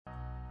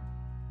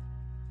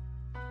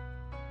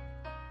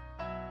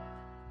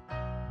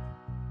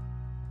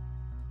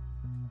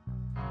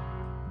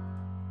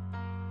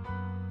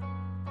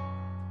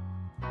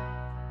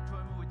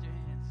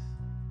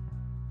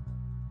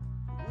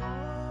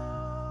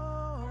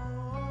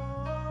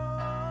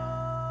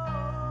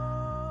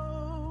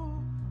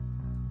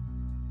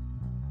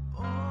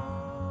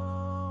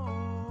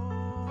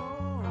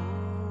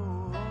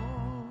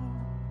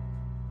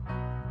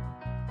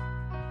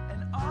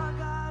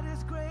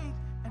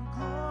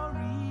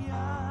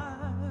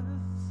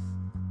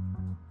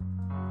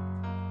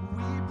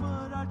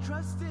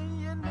trust in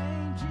your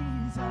name,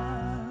 Jesus.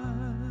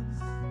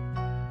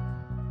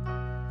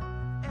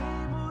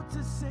 Able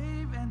to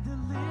save and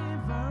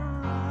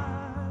deliver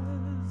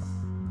us.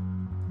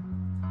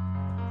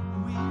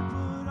 We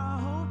put our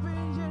hope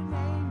in your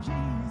name,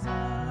 Jesus.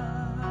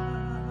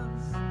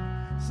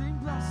 Sing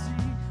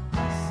blessing,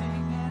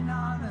 blessing and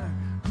honor,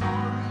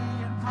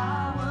 glory and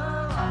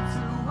power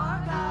unto our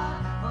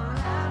God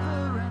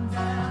forever and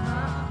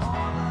ever.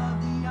 All of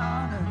the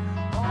honor,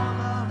 all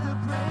of the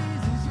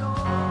praise is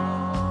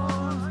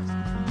yours,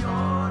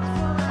 yours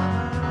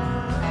forever.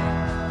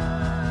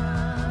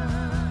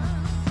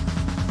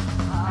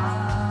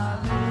 Hallelujah.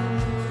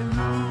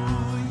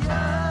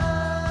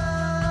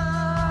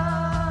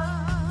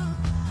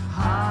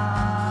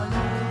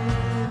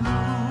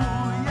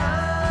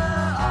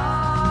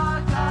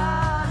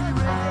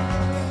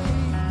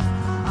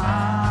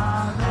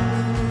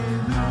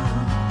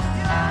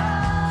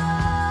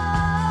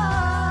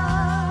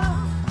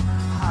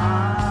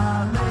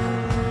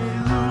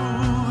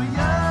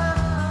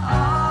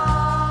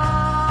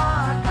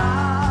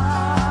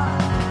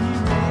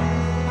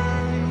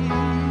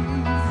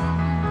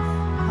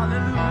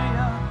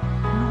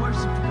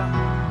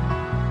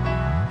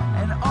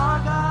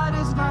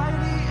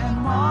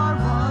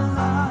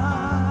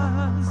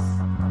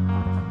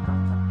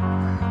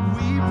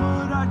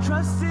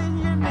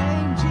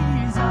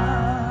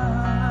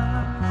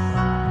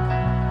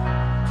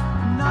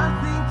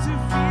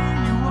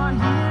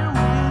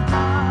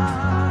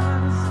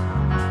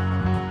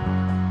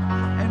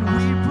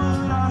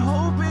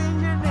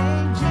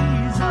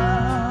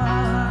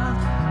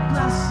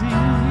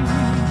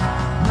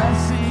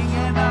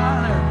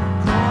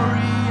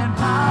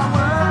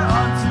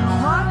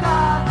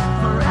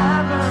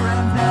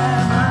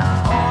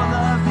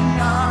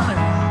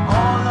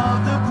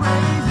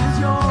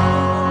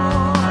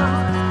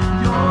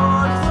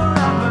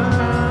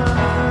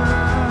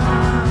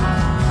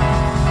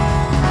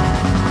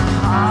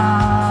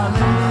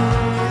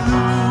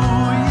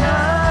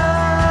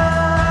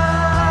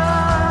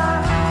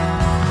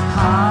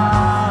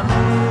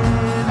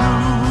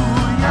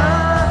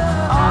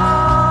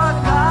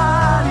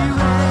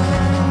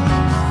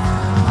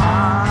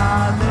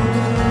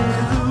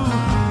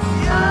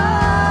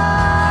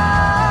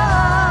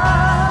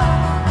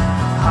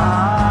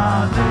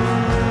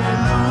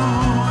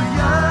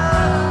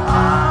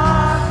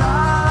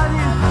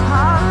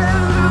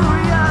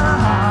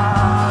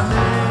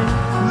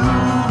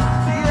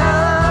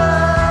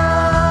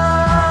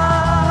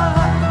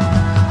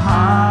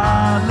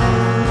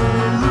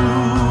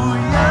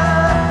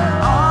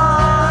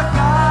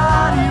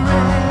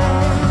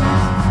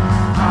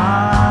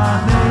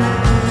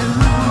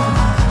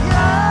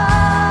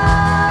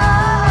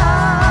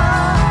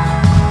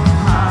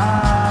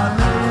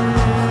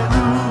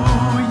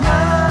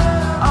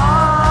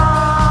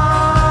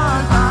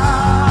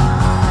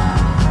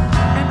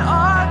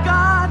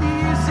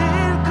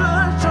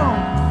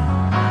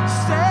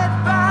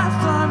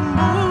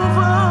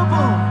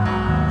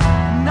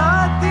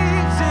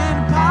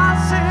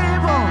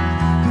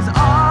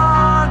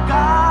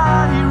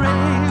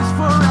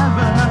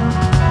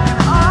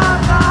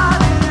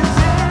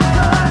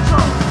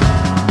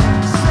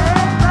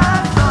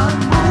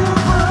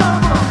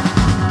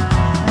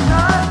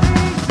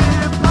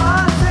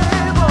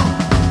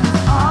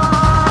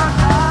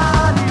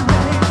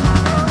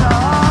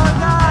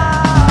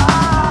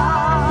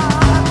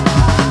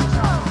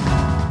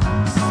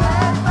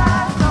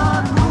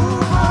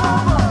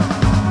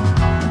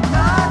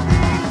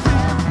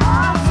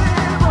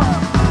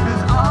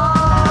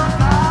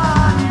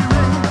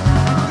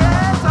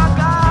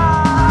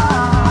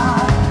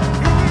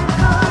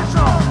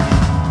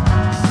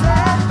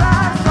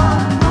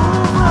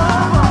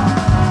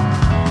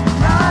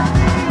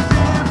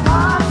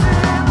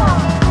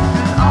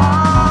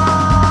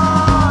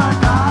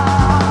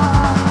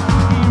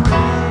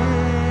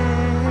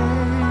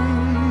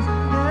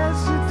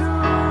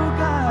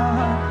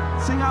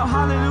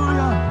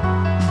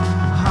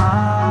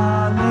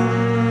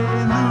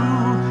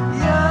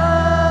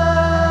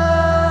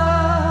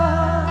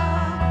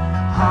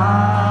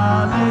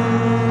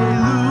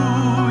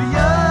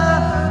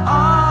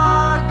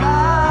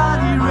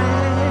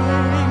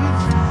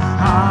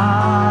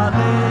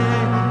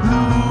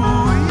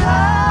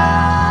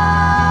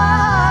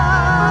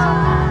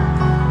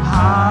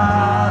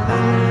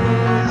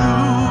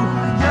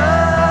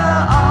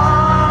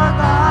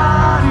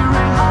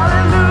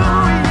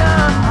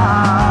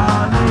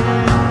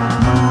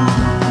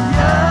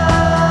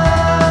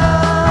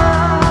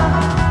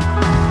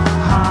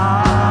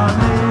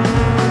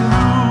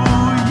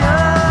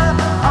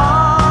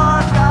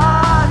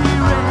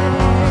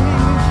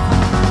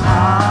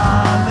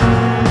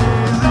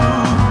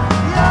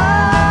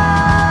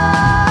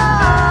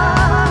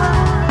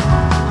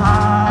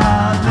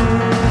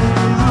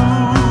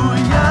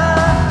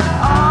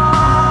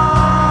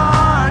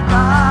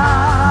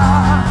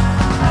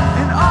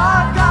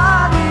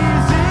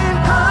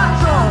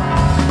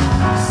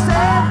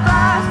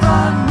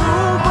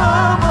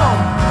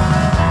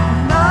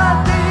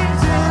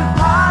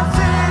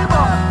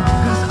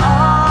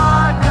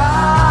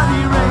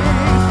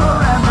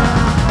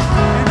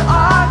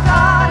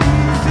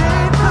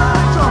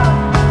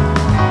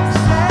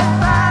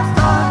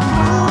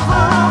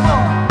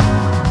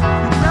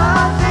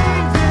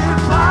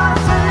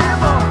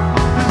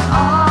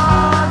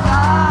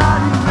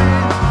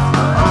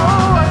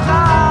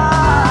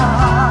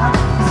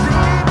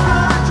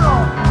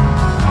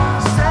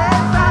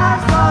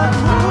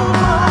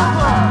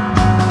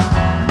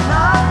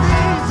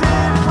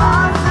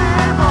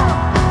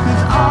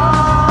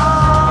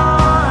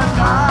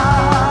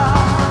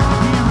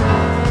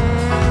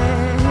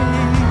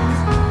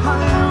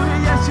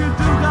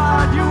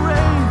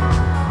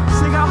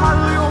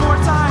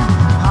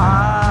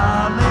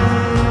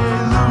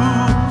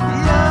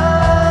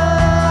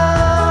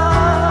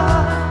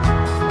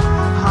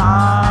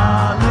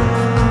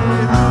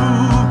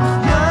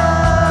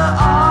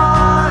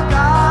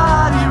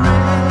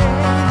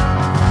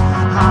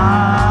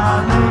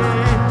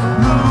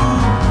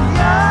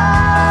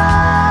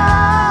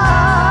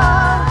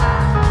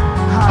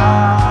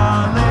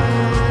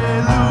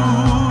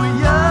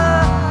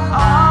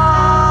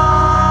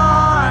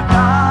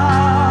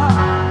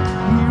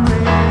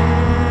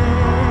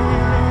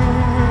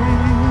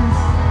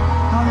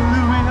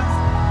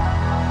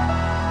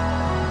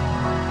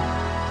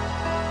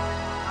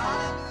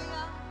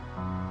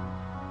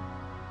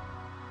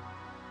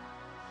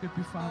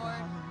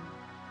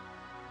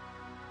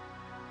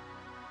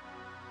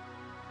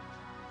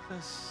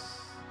 Jesus.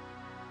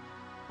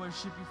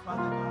 Worship you,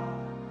 Father God.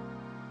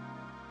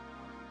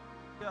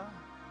 Yeah.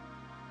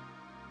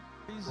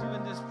 Praise you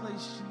in this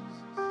place, Jesus.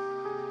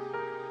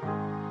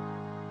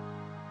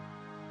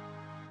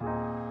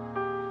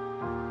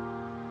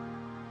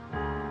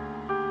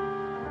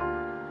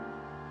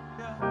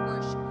 Yeah.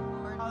 Worship you,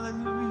 Lord.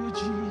 Hallelujah,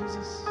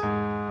 Jesus.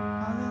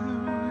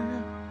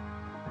 Hallelujah.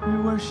 We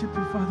worship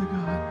you, Father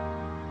God.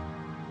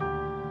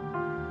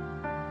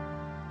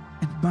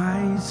 And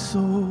my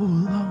soul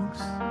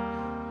longs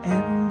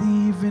and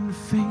even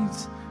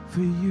faints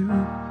for you.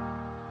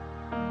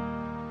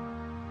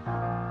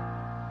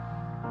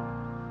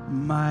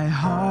 My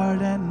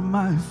heart and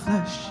my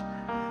flesh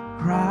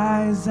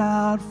cries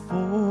out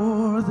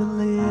for the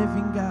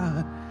living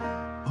God,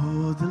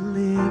 oh, the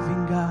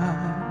living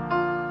God.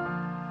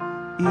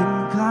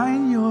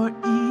 Incline your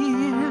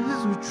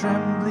ears with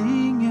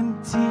trembling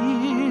and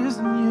tears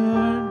and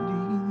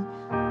yearning,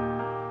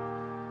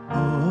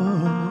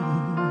 oh,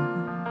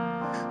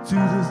 to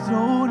the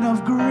throne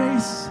of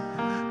grace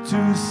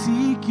to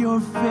seek your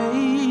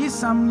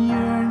face. I'm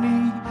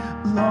yearning,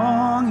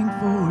 longing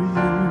for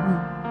you.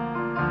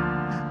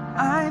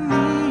 I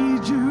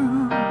need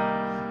you,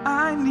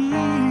 I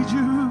need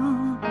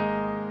you.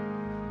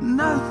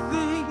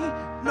 Nothing,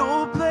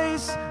 no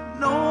place,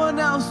 no one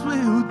else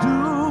will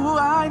do.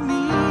 I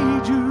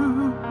need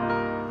you,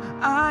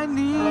 I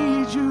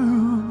need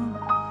you.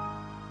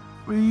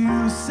 For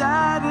you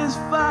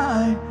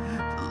satisfy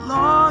the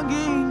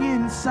longing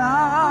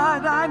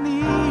inside. I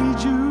need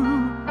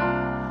you,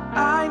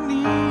 I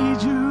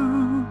need you.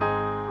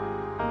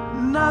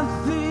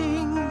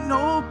 Nothing,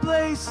 no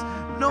place,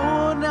 no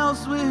one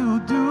else will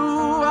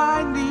do.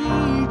 I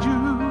need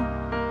you,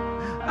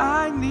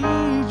 I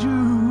need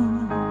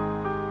you.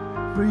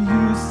 For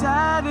you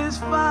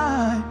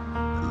satisfy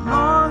the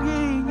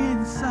longing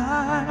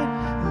inside.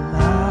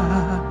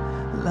 La,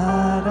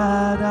 la,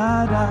 da,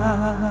 da, da.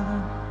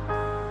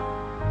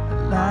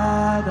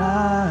 La,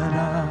 da,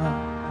 da.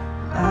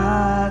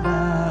 La,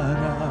 da,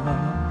 da.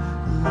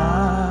 La,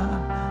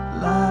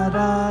 la,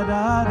 da,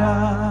 da, da.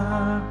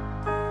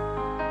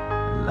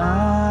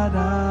 La,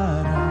 da,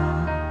 da.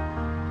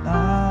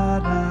 La,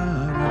 da,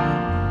 da.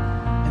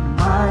 And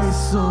my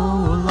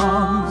soul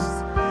longs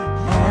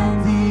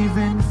and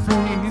even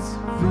faints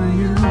for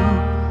you.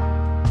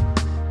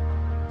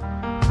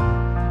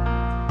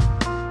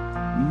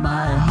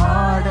 My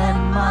heart and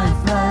my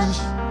flesh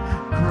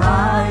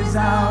cries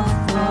out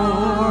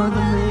for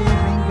the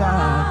living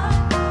God,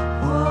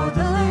 for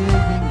the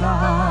living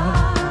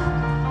God.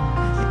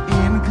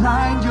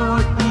 Incline your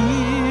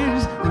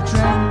ears with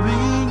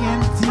trembling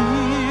and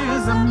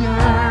tears. I'm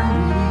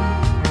yearning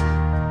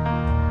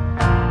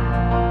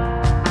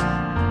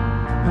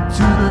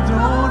to the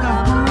throne of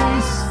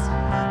grace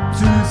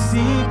to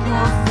seek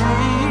your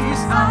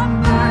face. I'm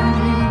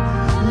yearning,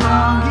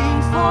 longing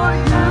for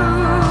you.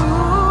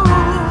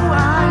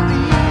 I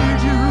need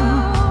you,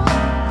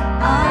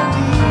 I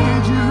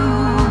need you.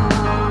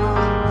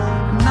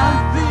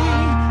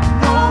 Nothing,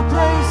 no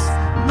place,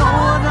 no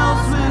one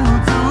else will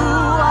do.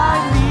 I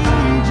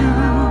need you,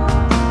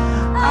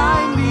 I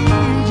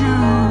need you.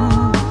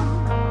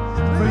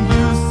 For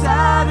you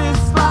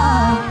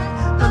satisfy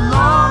the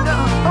longing.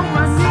 Oh,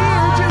 I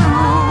need you,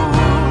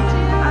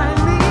 I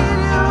need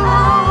you,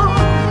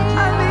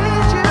 I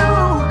need you,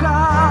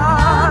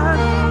 God.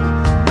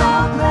 No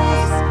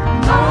place,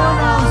 no one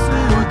else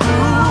will do.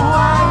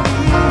 I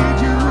need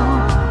you,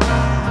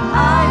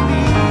 I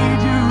need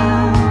you.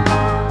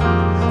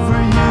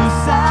 For you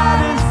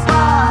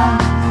satisfy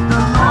the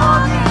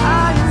longing.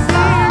 I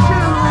need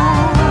you,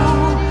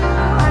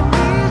 I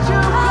need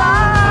you,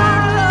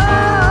 God.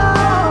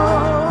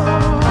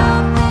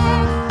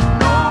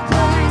 No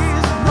place,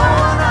 no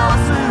one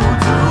else will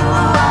do.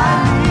 I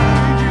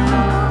need you,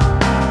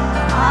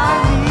 I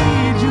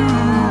need you.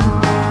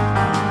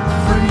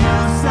 For you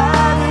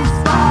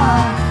satisfy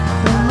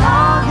the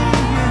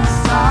longing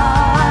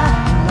inside.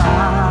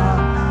 La,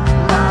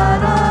 la,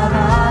 da,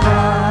 da,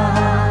 da.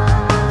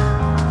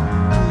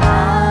 La,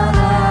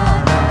 da,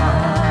 da.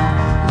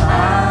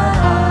 La,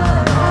 da, da.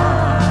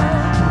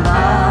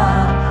 La,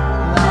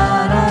 la,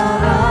 da,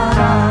 da,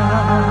 da.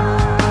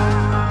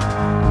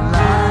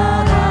 La,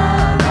 da,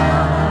 da.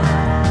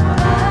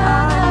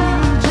 I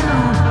need you,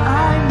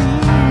 I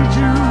need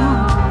you,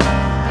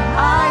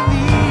 I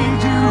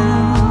need you.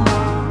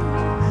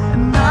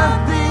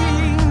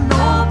 Nothing,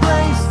 no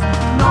place,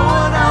 no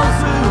one else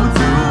will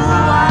do.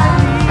 I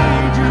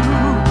need you,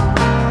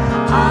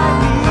 I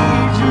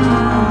need you.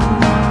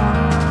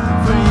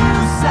 For you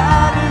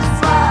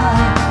satisfy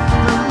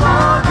the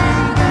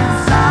longing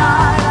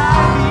inside.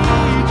 I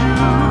need you,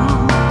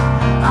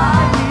 I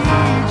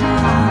need you.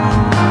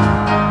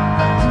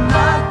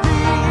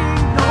 Nothing,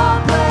 no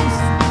place,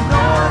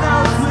 no one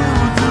else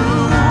will do.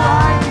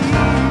 I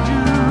need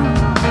you,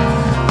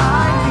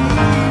 I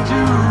need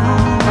you.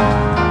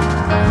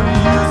 For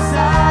you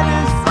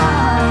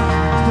satisfy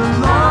the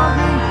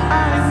longing.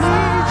 I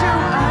need you,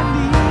 I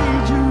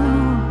need you,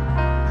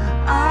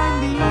 I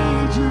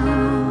need you.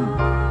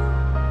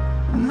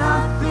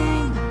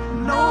 Nothing,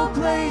 no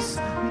place,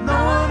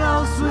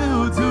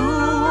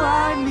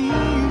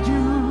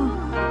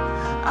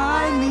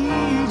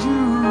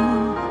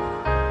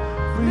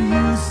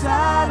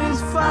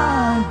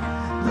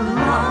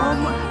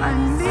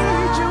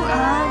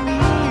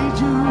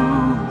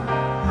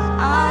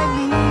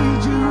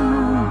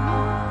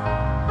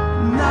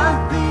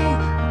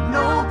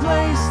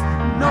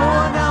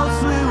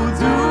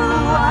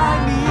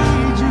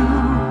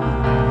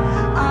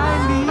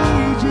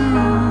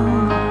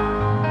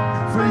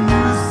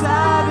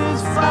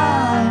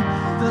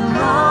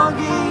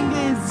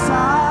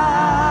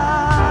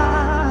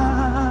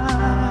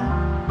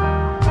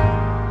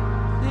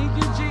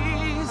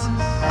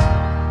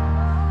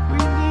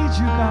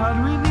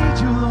 God, we need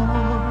you,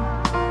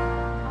 Lord.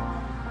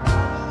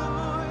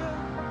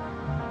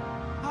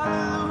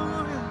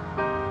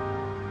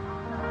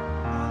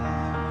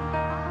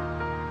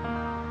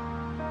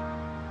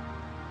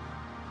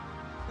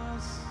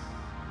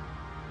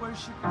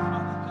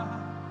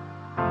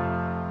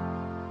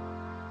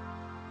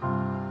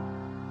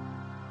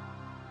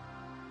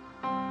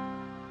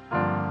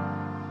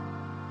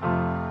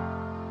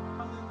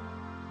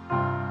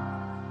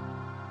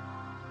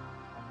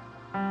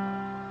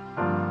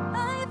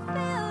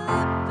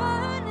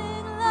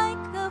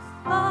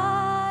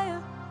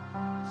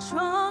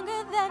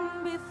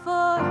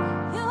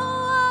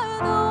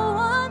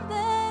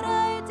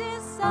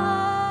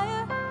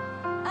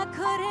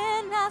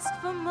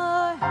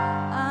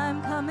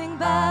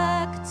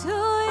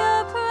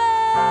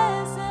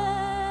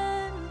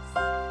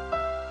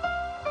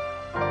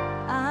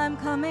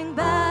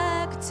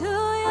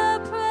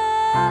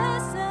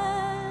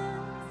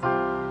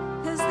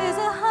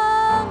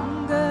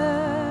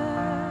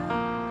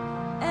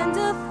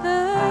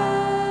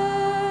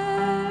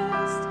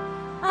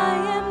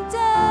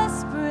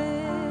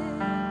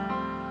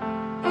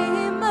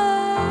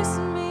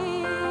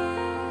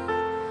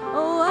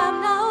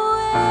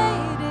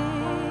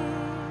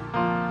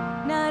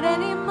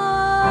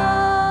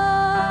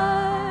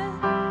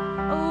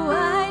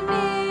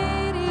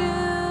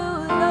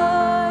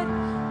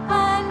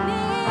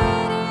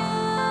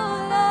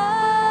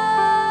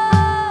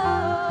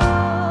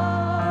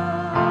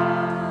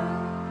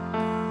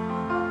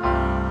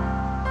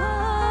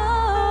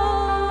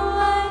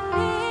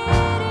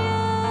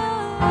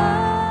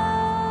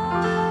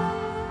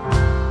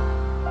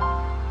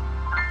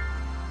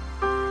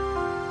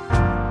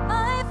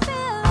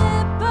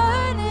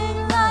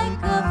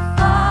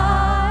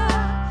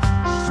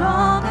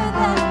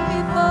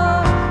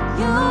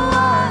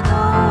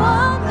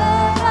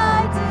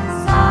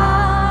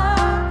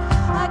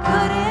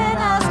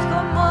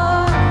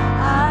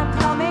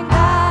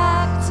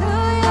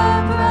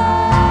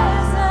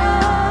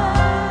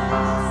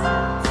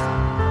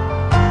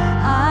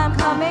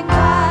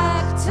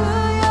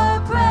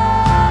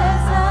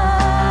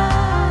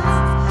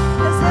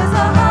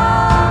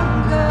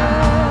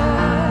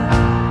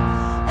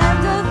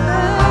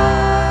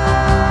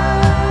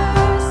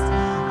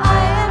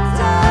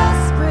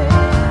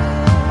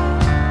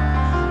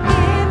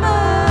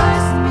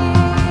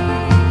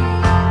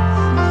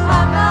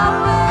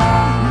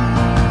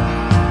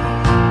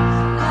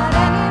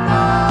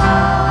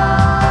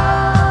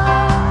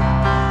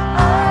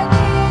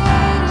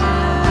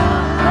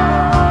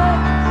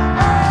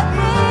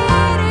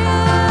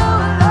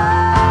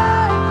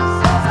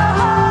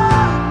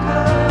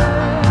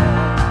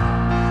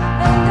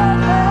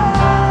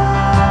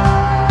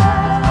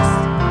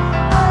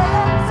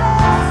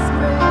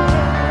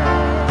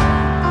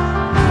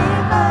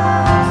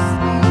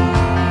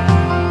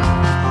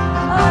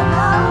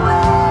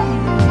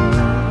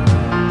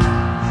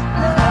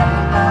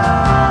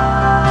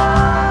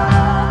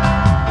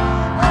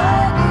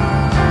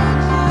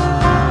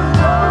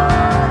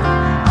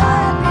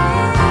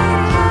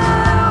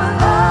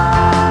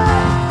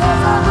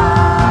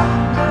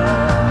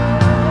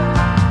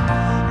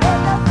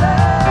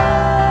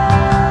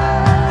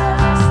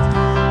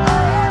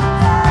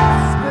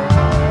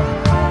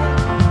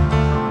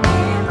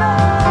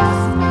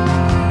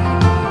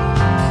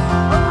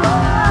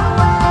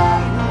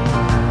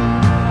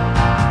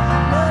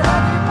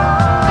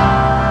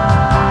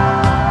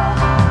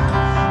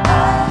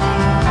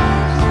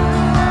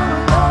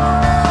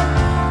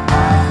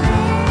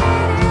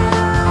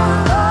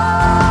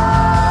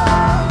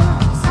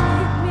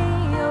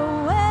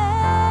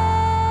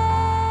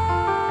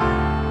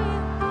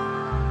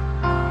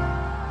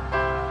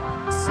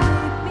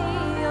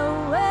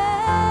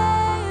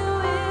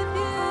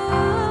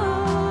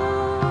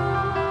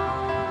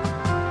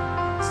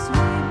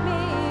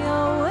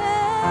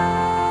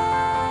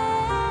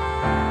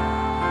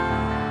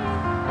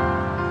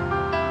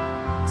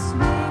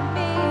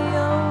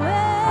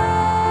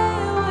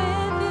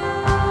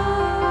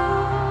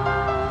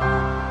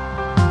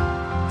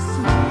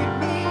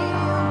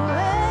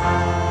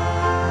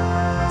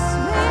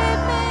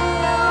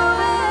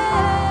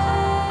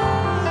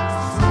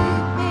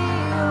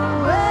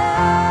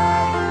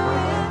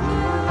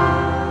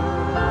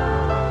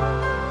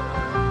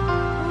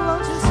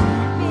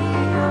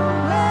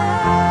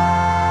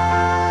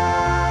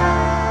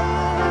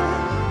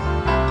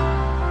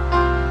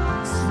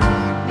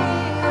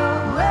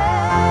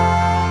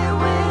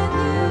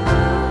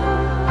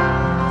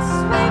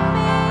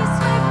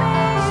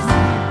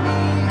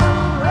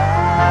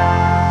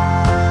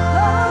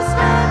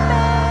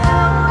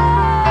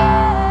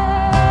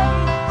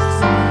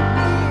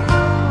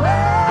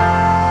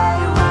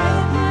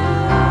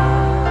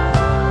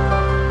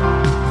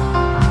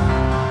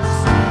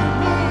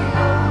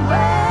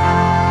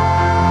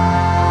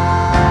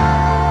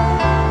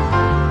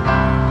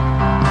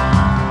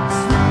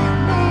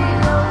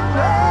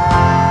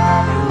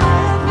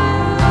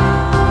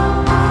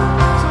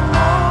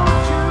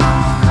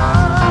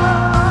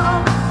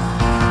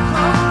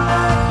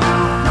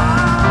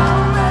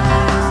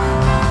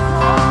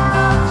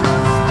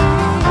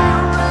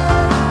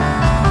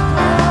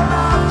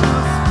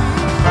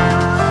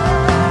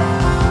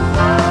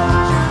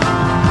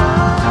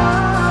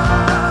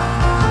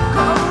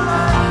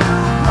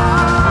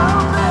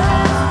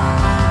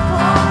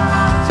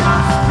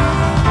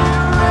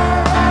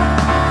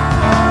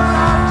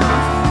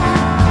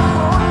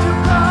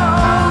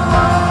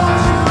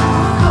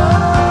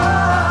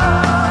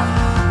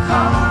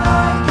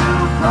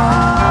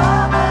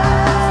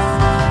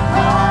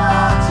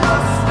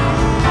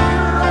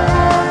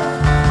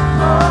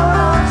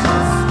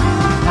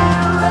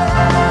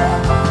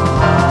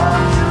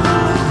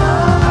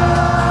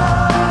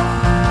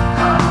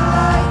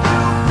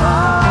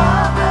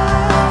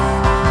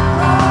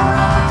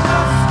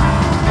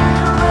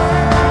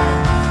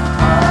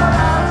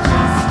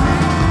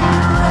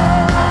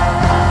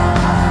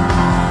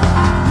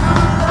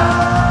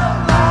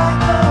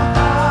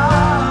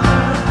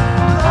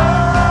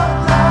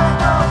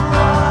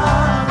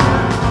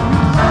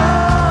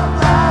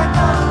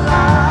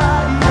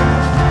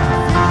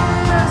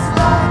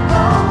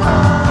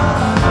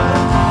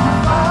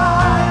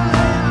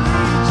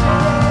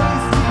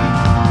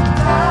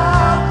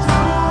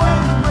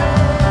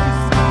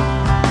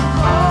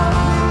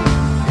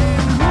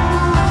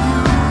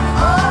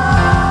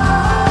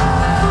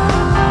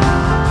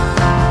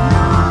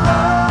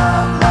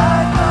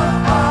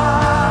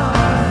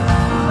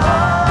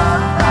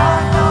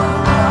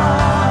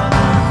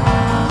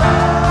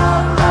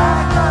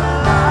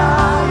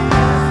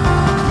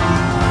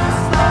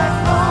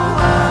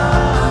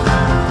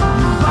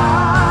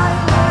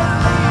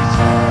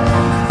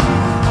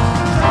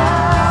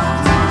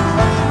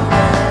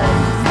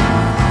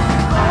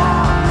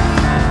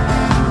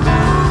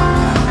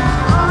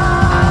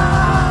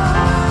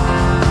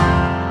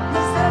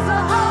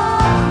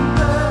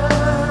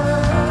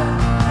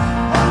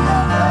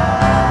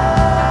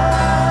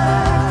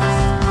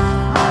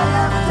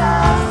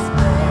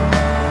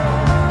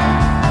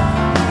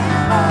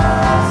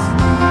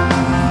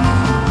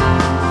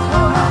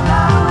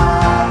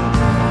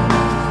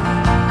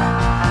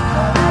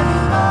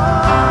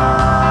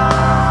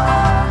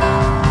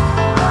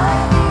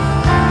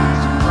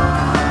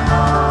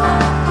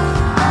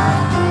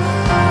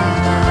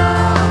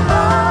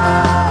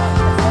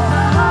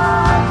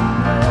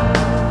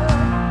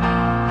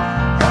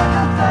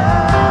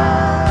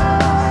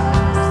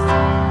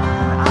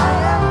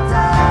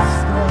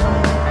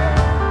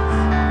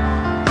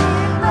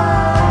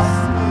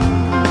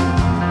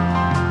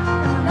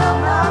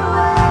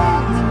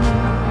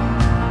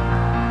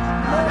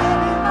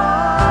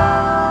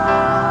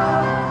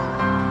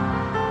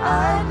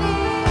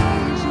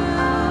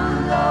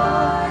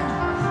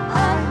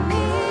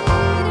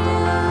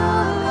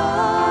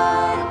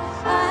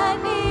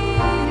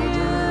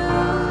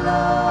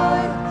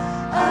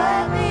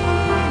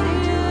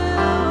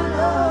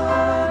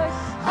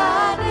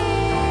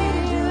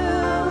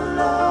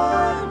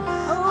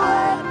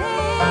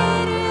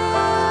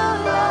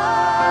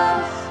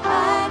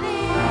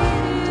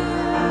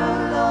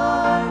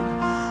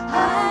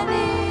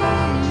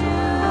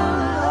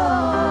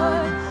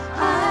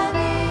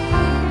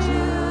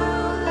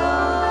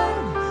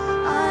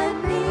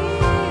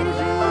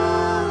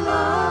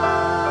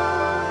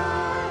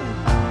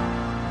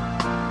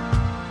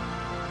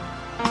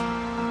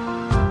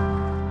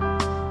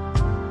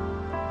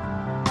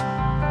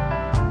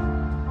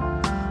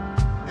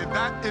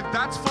 If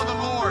that's for the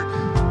Lord,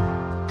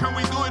 can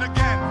we do it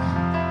again?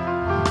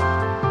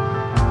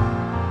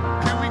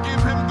 Can we give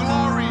him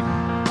glory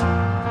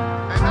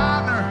and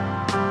honor?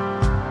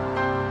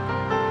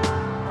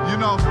 You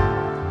know,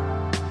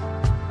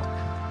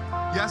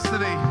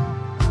 yesterday,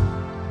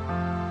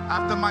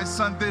 after my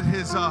son did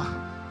his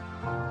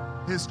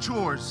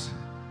chores,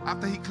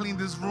 after he cleaned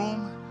his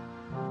room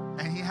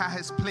and he had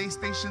his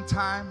PlayStation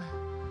time,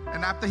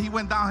 and after he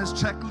went down his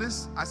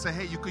checklist, I said,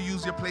 hey, you could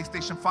use your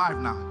PlayStation 5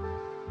 now.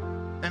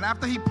 And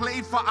after he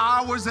played for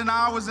hours and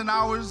hours and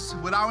hours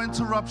without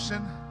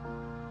interruption,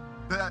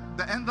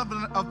 the end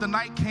of the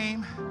night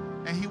came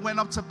and he went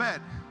up to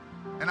bed.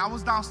 And I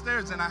was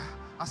downstairs and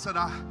I said,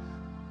 I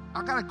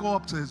gotta go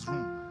up to his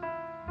room.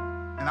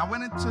 And I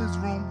went into his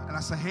room and I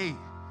said, hey,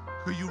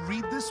 could you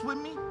read this with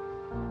me?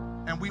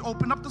 And we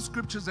opened up the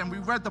scriptures and we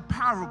read the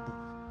parable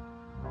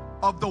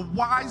of the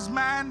wise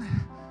man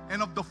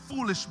and of the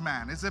foolish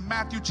man. It's in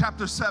Matthew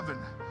chapter 7.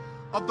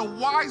 Of the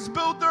wise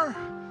builder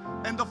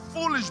and the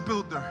foolish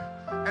builder.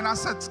 And I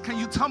said, can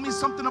you tell me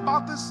something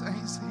about this? And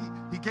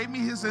he gave me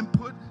his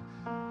input.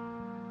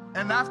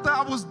 And after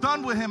I was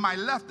done with him, I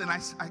left and I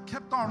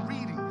kept on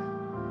reading.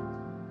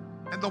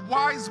 And the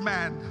wise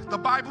man, the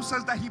Bible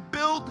says that he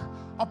built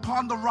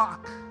upon the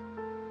rock.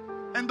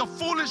 And the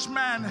foolish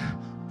man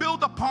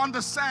built upon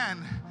the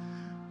sand.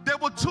 There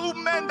were two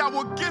men that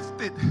were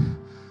gifted.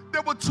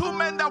 There were two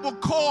men that were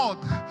called,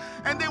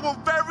 and they were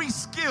very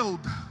skilled.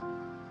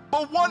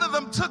 But one of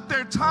them took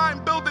their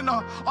time building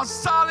a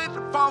solid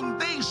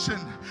foundation,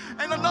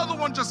 and another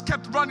one just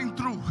kept running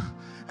through.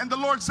 And the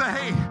Lord said,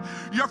 hey,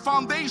 your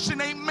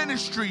foundation ain't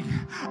ministry.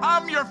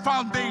 I'm your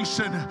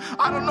foundation.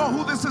 I don't know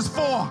who this is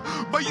for,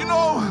 but you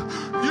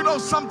know,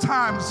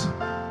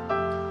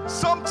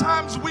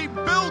 sometimes we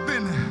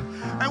building,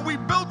 and we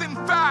building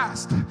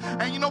fast.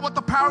 And you know what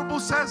the parable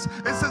says?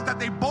 It says that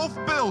they both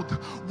build,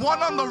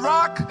 one on the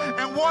rock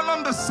and one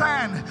on the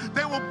sand.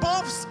 They were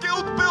both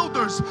skilled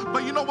builders,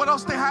 but you know what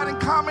else they had in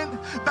common?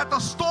 That the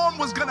storm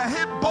was gonna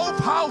hit both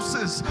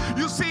houses.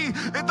 You see,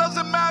 it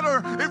doesn't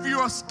matter if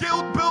you're a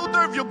skilled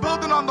builder, if you're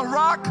building on the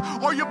rock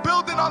or you're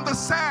building on the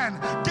sand.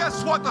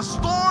 Guess what? The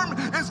storm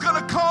is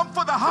gonna come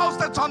for the house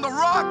that's on the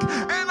rock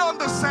and on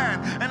the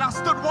sand. And I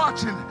stood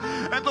watching,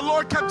 and the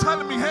Lord kept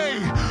telling me, hey,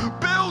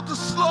 build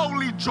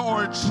slowly,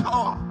 George.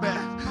 Oh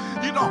man,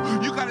 you know,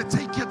 you got to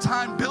take your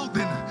time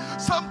building.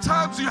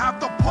 Sometimes you have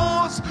to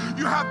pause,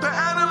 you have to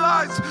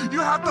analyze,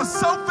 you have to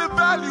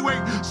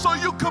self-evaluate so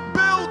you can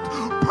build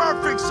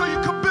perfect, so you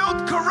can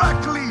build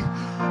correctly.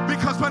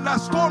 Because when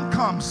that storm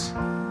comes,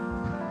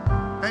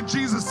 and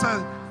Jesus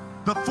said,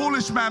 the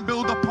foolish man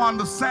built upon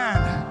the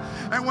sand,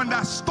 and when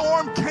that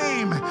storm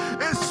came,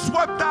 it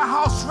swept that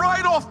house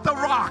right off the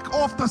rock,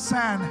 off the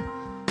sand.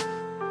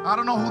 I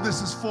don't know who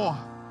this is for.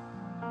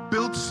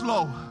 Build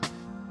slow.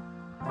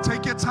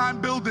 Take your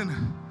time building.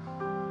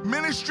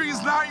 Ministry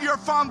is not your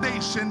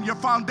foundation. Your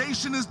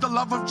foundation is the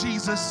love of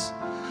Jesus.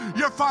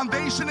 Your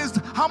foundation is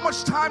how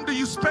much time do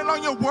you spend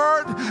on your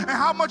word and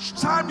how much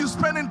time you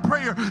spend in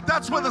prayer.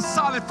 That's where the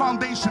solid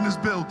foundation is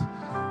built.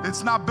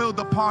 It's not built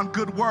upon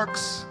good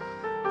works.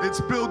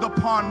 It's built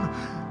upon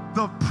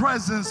the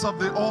presence of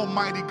the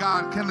Almighty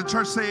God. Can the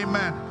church say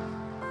amen?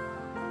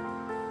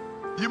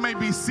 You may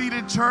be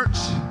seated, church.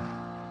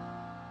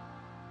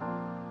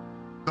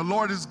 The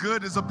Lord is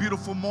good. It's a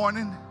beautiful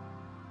morning.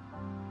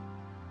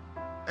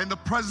 And the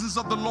presence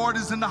of the Lord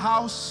is in the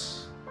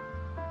house.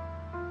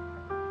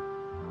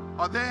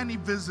 Are there any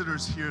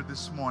visitors here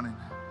this morning?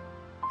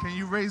 Can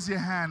you raise your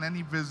hand?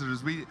 Any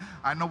visitors?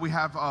 I know we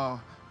have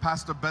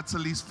Pastor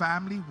Betzaley's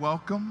family.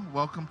 Welcome.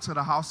 Welcome to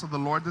the house of the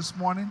Lord this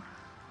morning.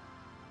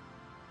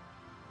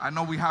 I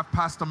know we have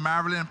Pastor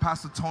Marilyn and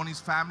Pastor Tony's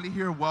family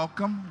here.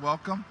 Welcome.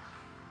 Welcome.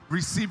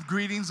 Receive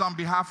greetings on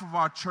behalf of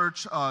our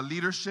church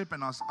leadership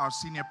and our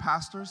senior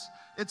pastors.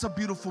 It's a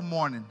beautiful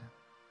morning.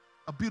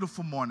 A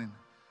beautiful morning.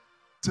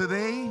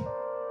 Today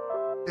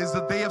is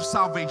the day of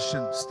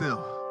salvation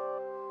still.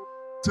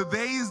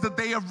 Today is the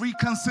day of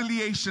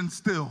reconciliation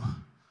still.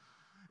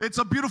 It's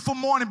a beautiful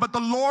morning, but the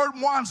Lord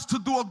wants to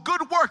do a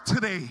good work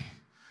today.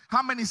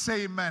 How many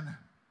say amen?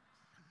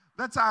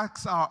 Let's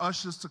ask our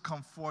ushers to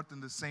come forth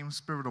in the same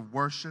spirit of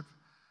worship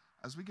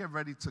as we get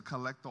ready to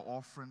collect the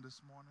offering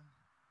this morning.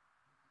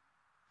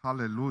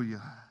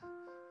 Hallelujah.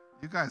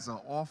 You guys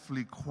are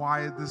awfully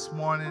quiet this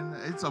morning.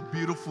 It's a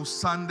beautiful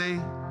Sunday.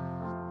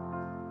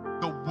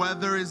 The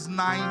weather is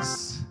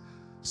nice.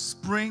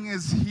 Spring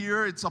is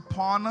here. It's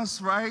upon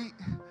us, right?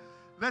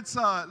 Let's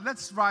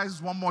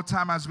rise one more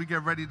time as we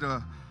get ready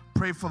to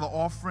pray for the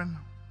offering.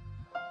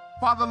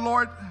 Father,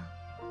 Lord,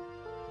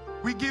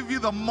 we give you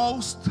the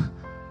most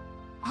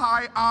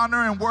high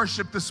honor and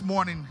worship this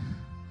morning.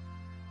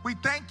 We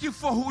thank you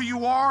for who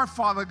you are,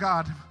 Father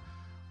God.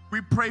 We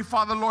pray,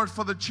 Father, Lord,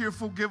 for the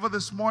cheerful giver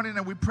this morning,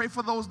 and we pray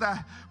for those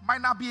that might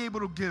not be able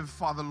to give,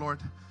 Father, Lord,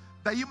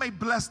 that you may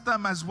bless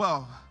them as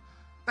well,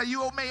 that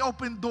you may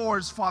open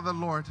doors, Father,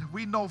 Lord.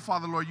 We know,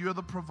 Father, Lord, you're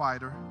the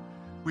provider.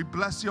 We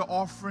bless your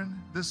offering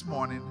this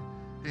morning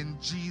in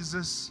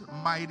Jesus'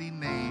 mighty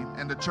name.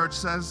 And the church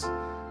says,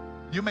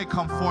 you may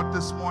come forth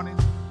this morning.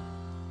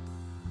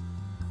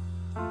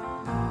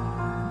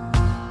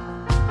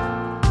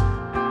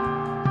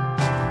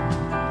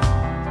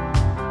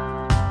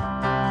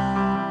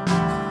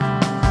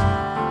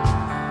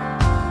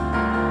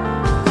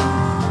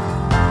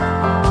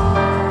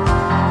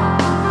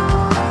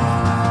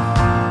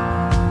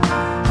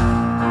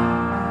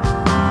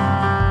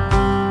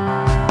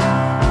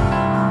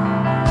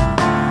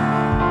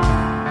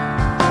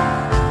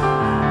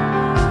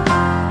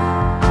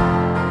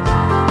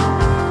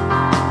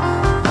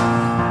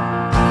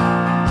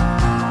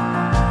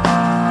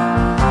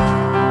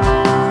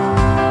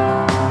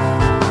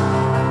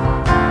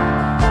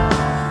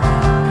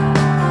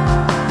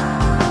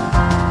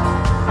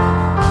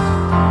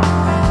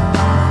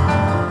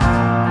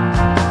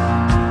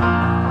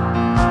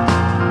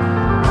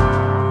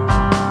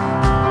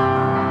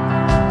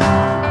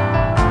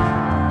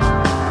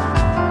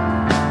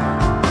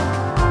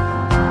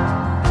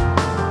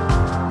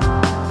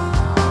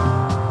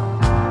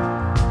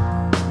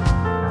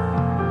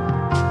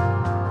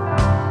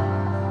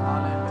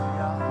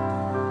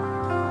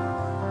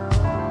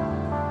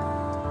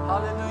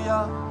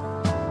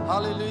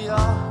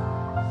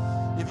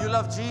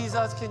 love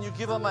Jesus, can you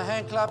give him a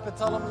hand clap and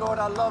tell him, Lord,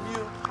 I love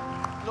you.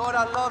 Lord,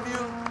 I love you.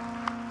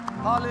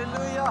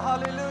 Hallelujah,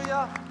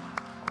 hallelujah.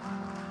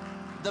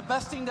 The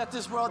best thing that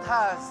this world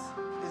has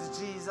is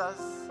Jesus.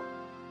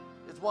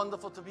 It's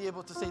wonderful to be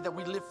able to say that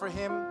we live for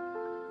him,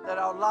 that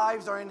our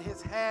lives are in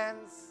his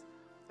hands.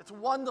 It's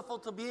wonderful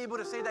to be able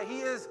to say that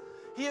he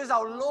is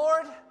our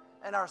Lord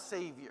and our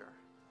Savior.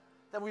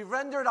 That we've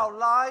rendered our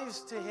lives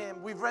to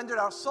him. We've rendered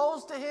our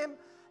souls to him,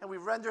 and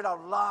we've rendered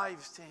our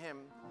lives to him.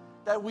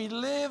 That we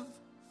live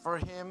for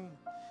him.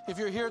 If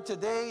you're here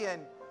today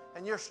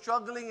and you're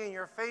struggling in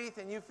your faith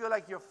and you feel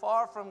like you're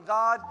far from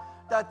God,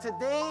 that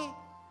today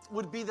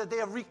would be the day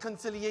of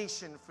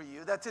reconciliation for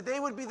you. That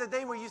today would be the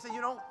day where you say, you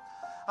know,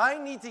 I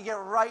need to get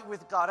right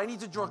with God. I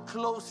need to draw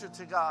closer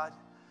to God.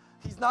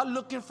 He's not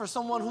looking for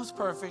someone who's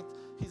perfect.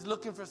 He's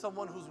looking for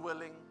someone who's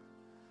willing.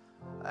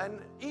 And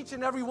each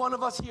and every one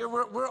of us here,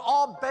 we're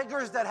all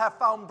beggars that have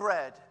found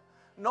bread.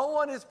 No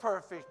one is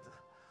perfect.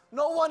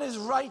 No one is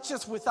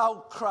righteous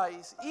without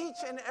Christ. Each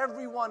and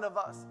every one of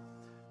us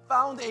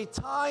found a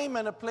time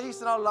and a place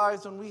in our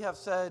lives when we have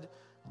said,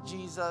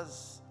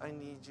 Jesus, I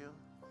need you.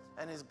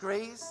 And his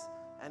grace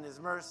and his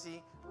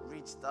mercy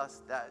reached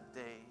us that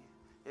day.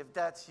 If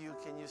that's you,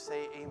 can you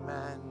say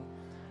amen?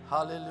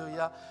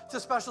 Hallelujah. It's a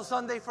special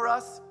Sunday for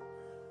us.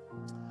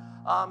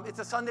 It's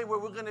a Sunday where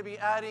we're going to be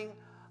adding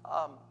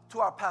to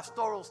our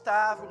pastoral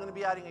staff. We're going to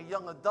be adding a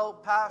young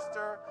adult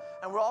pastor.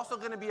 And we're also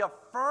going to be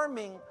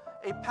affirming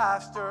a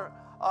pastor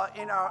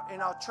in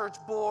our church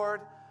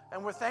board.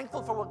 And we're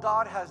thankful for what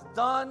God has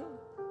done,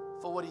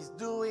 for what he's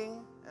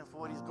doing, and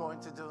for what he's going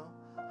to do.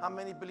 How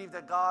many believe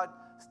that God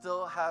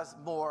still has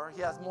more?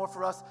 He has more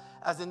for us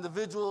as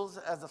individuals,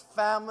 as a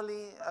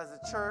family, as a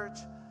church.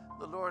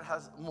 The Lord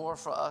has more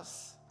for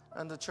us.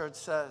 And the church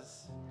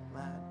says,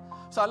 man.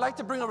 So I'd like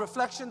to bring a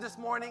reflection this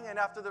morning. And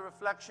after the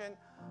reflection,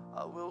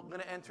 we're going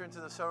to enter into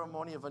the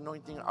ceremony of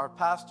anointing our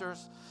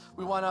pastors.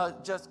 We want to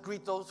just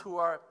greet those who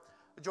are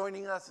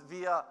joining us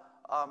via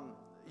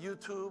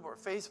YouTube or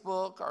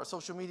Facebook, our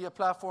social media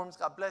platforms.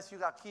 God bless you.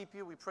 God keep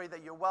you. We pray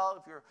that you're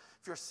well.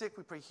 If you're sick,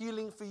 we pray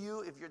healing for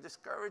you. If you're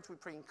discouraged, we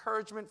pray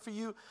encouragement for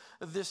you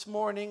this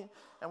morning.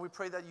 And we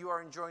pray that you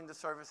are enjoying the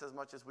service as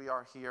much as we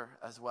are here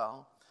as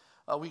well.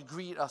 We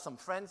greet some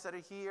friends that are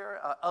here.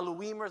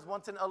 Elohimers,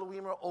 once an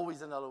Elohimer,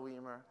 always an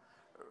Elohimer.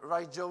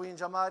 Right, Joey and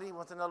Jamari?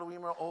 Once an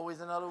Elohimer, always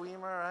an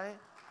Elohimer, right?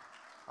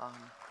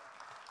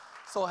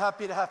 So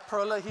happy to have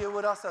Perla here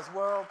with us as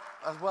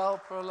well,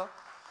 Perla.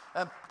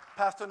 And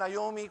Pastor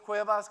Naomi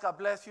Cuevas, God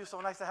bless you. So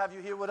nice to have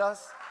you here with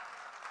us.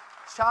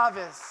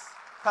 Chavez,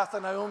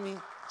 Pastor Naomi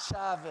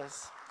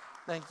Chavez.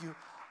 Thank you.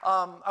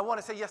 I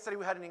want to say yesterday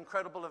we had an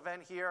incredible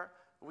event here.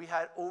 We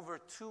had over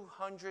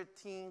 200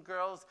 teen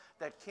girls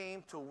that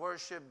came to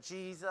worship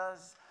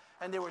Jesus,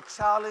 and they were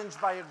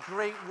challenged by a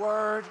great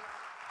word.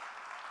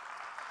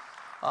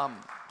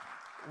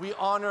 We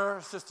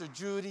honor Sister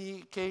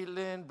Judy,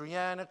 Caitlin,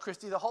 Brianna,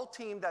 Christy, the whole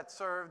team that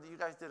served. You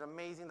guys did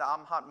amazing. The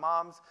I'm Hot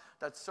Moms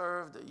that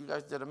served, you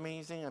guys did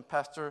amazing. And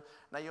Pastor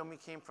Naomi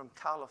came from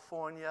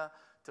California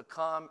to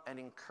come and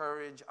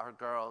encourage our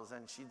girls.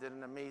 And she did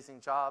an amazing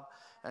job.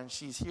 And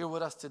she's here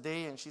with us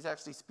today. And she's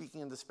actually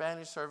speaking in the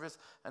Spanish service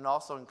and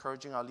also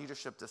encouraging our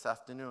leadership this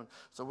afternoon.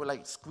 So we're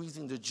like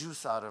squeezing the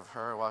juice out of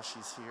her while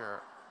she's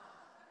here.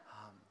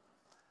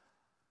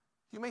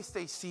 You may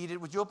stay seated.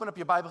 Would you open up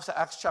your Bibles to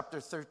Acts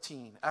chapter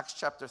 13? Acts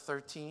chapter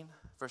 13,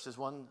 verses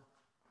 1,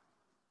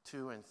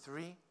 2, and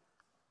 3.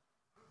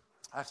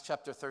 Acts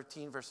chapter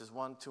 13, verses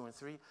 1, 2, and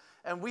 3.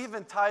 And we've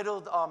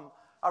entitled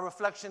our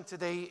reflection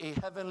today,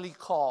 A Heavenly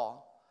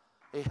Call.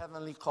 A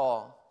Heavenly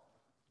Call.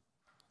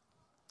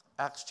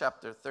 Acts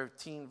chapter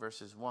 13,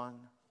 verses 1,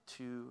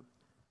 2,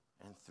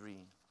 and 3.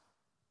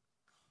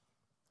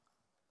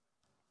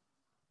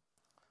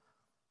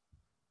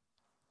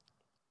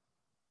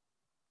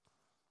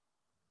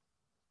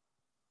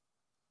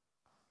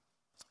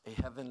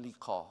 A heavenly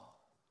call.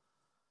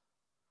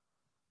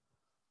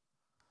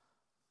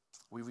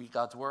 We read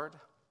God's word.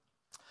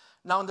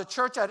 Now in the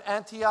church at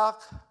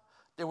Antioch,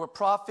 there were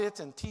prophets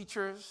and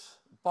teachers,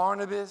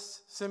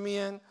 Barnabas,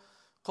 Simeon,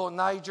 called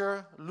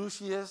Niger,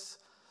 Lucius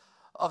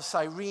of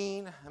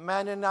Cyrene,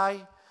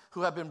 Manaenii,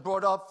 who had been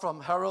brought up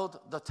from Herod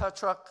the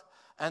Tetrarch,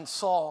 and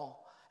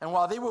Saul. And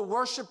while they were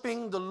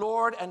worshiping the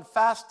Lord and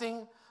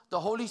fasting,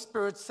 the Holy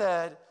Spirit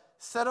said,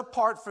 "Set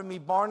apart for me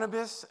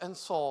Barnabas and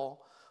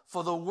Saul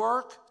for the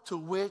work to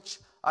which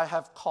I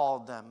have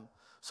called them."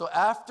 So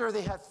after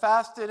they had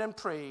fasted and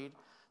prayed,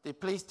 they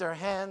placed their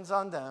hands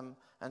on them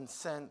and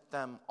sent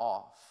them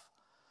off.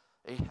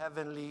 A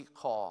heavenly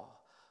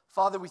call.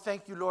 Father, we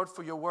thank you, Lord,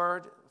 for your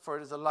word, for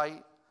it is a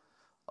light,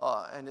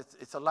 and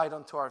it's a light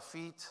unto our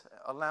feet,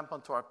 a lamp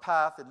unto our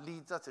path. It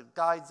leads us, it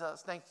guides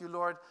us. Thank you,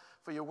 Lord,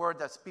 for your word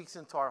that speaks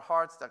into our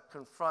hearts, that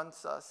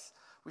confronts us.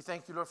 We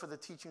thank you, Lord, for the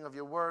teaching of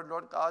your word,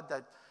 Lord God,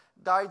 that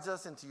guides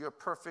us into your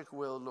perfect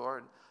will,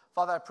 Lord.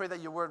 Father, I pray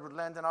that your word would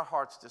land in our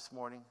hearts this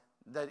morning,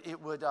 that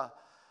it would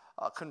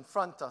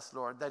confront us,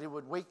 Lord, that it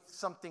would wake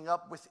something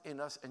up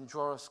within us and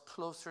draw us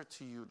closer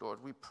to you,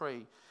 Lord. We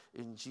pray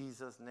in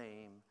Jesus'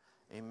 name,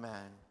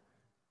 amen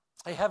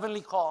A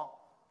heavenly call.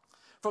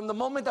 From the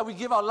moment that we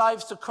give our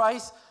lives to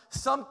Christ,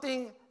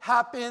 something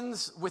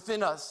happens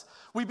within us.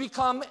 We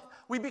become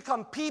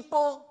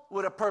people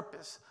with a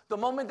purpose. The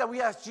moment that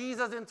we ask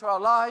Jesus into our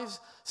lives,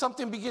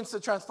 something begins to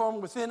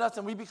transform within us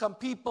and we become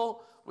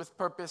people with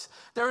purpose.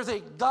 There is a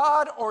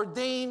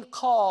God-ordained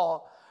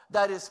call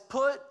that is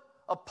put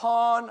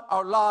upon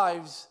our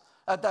lives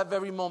at that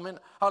very moment.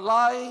 Our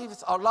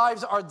lives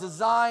are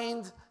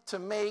designed to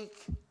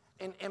make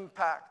an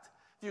impact.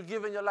 If you've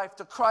given your life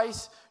to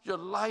Christ, your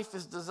life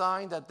is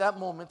designed at that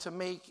moment to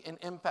make an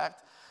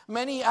impact.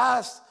 Many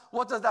ask,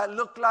 what does that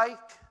look like?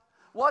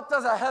 What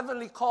does a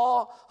heavenly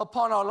call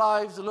upon our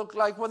lives look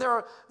like?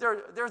 Well,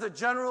 there's a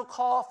general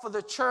call for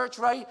the church,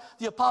 right?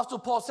 The Apostle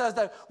Paul says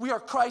that we are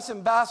Christ's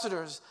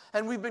ambassadors,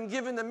 and we've been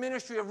given the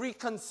ministry of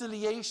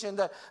reconciliation.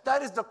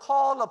 That is the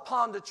call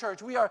upon the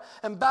church. We are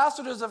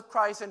ambassadors of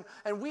Christ,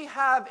 and we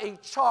have a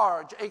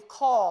charge, a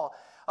call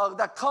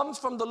that comes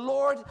from the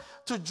Lord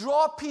to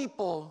draw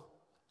people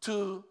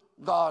to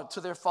God,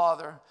 to their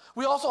Father.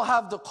 We also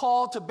have the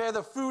call to bear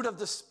the fruit of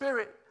the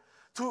Spirit,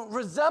 to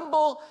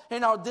resemble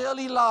in our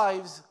daily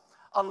lives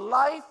a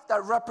life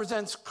that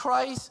represents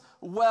Christ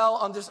well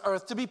on this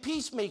earth, to be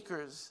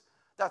peacemakers.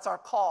 That's our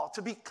call.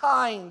 To be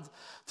kind,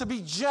 to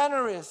be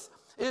generous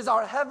is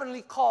our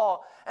heavenly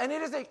call. And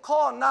it is a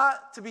call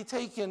not to be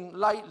taken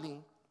lightly.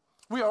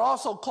 We are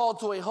also called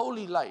to a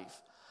holy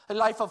life, a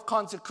life of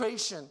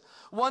consecration,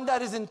 one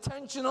that is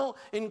intentional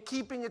in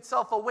keeping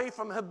itself away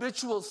from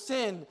habitual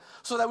sin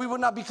so that we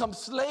would not become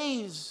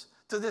slaves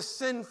to this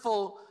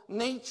sinful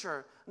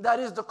nature. That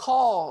is the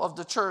call of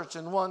the church,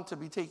 and one to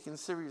be taken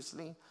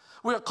seriously.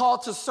 We are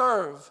called to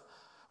serve.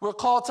 We're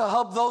called to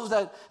help those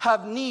that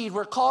have need.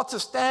 We're called to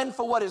stand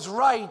for what is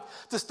right,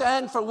 to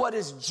stand for what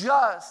is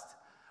just.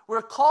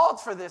 We're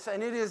called for this,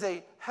 and it is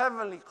a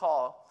heavenly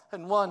call,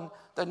 and one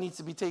that needs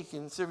to be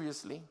taken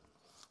seriously.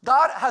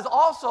 God has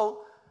also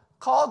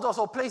called us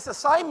or placed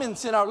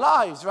assignments in our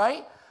lives,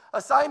 right?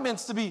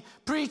 Assignments to be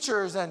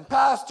preachers and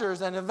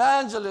pastors and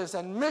evangelists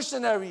and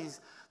missionaries,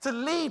 to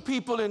lead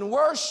people in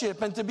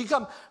worship and to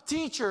become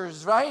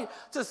teachers, right?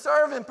 To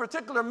serve in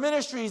particular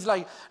ministries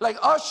like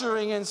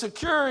ushering and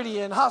security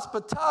and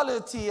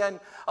hospitality and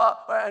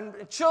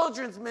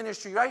children's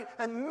ministry, right?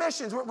 And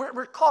missions.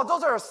 We're called.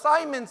 Those are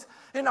assignments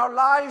in our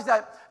lives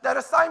that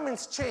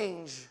assignments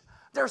change.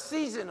 They're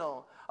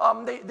seasonal.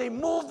 They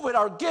move with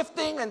our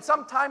gifting, and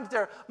sometimes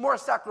they're more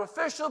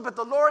sacrificial, but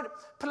the Lord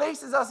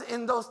places us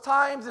in those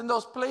times, in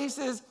those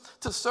places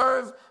to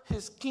serve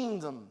His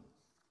kingdom.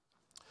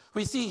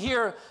 We see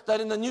here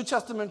that in the New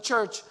Testament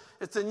church,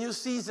 it's a new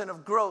season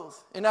of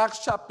growth. In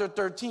Acts chapter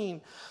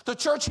 13, the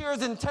church here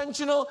is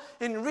intentional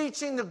in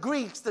reaching the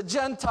Greeks, the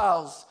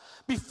Gentiles.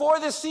 Before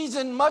this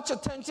season, much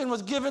attention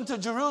was given to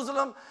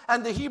Jerusalem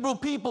and the Hebrew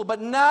people. But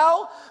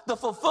now, the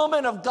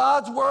fulfillment of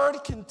God's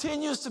word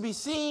continues to be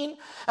seen,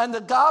 and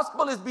the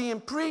gospel is being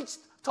preached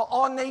to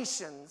all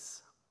nations.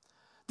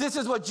 This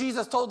is what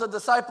Jesus told the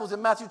disciples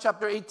in Matthew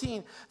chapter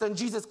 18. Then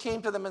Jesus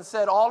came to them and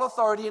said, all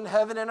authority in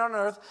heaven and on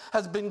earth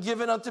has been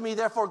given unto me.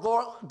 Therefore,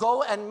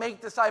 go and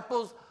make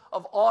disciples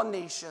of all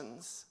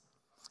nations.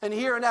 And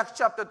here in Acts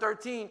chapter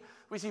 13,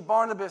 we see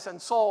Barnabas and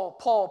Saul,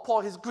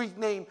 Paul, his Greek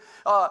name.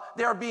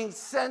 They are being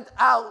sent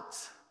out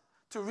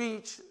to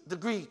reach the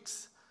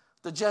Greeks,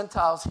 the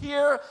Gentiles.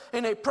 Here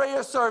in a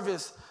prayer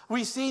service,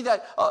 we see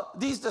that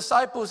these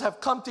disciples have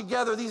come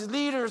together, these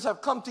leaders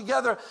have come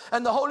together,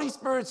 and the Holy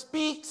Spirit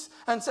speaks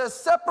and says,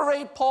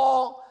 separate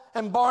Paul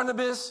and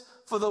Barnabas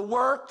for the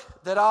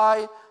work that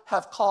I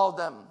have called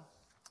them.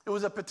 It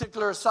was a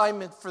particular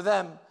assignment for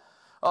them.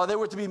 They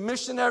were to be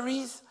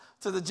missionaries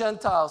to the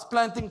Gentiles,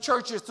 planting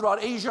churches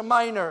throughout Asia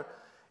Minor.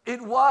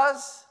 It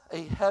was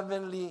a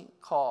heavenly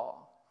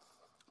call.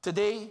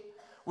 Today,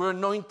 we're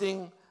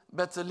anointing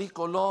Betsali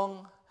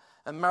Colong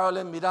and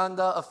Marilyn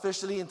Miranda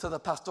officially into the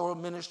pastoral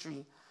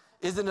ministry.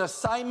 Is an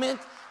assignment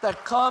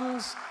that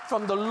comes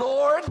from the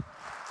Lord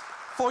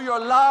for your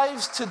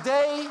lives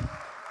today.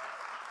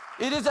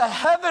 It is a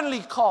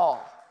heavenly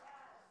call.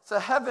 It's a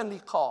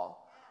heavenly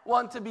call.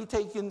 One to be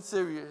taken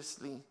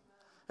seriously.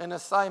 An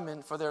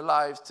assignment for their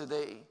lives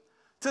today.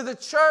 To the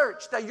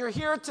church that you're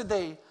here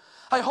today,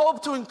 I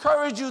hope to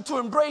encourage you to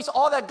embrace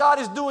all that God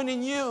is doing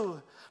in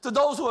you. To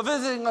those who are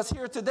visiting us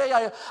here today,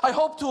 I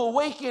hope to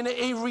awaken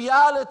a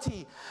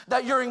reality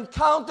that your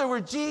encounter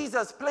with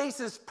Jesus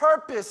places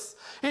purpose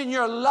in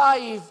your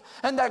life,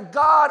 and that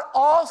God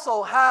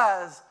also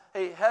has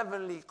a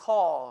heavenly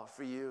call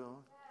for you.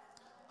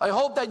 I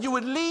hope that you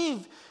would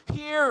leave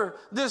here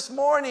this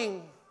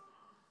morning,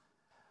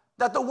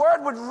 that the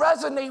word would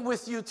resonate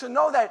with you, to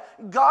know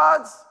that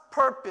God's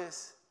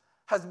purpose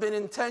has been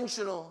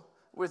intentional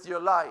with your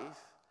life,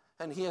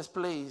 and He has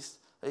placed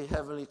a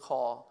heavenly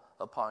call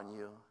upon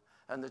you.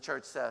 And the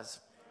church says,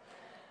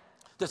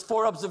 there's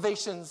 4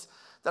 observations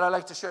that I'd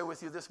like to share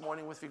with you this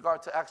morning with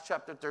regard to Acts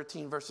chapter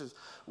 13, verses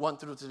 1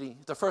 through 3.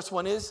 The first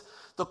one is,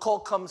 the call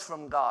comes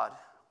from God.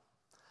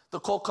 The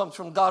call comes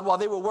from God. While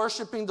they were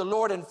worshiping the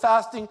Lord and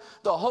fasting,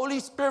 the Holy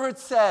Spirit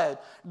said,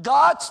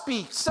 God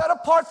speaks, set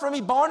apart for me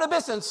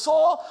Barnabas and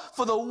Saul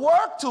for the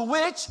work to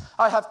which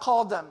I have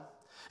called them.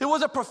 It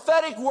was a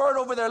prophetic word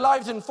over their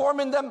lives,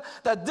 informing them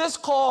that this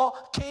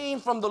call came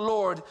from the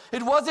Lord.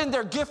 It wasn't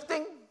their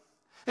gifting.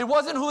 It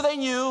wasn't who they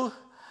knew.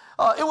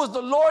 It was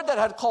the Lord that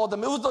had called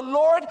them. It was the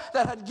Lord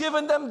that had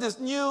given them this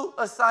new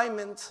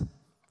assignment.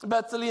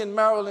 Bethany and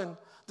Maryland,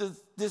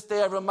 this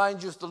day I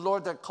remind you, it's the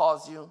Lord that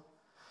calls you.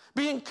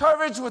 Be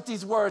encouraged with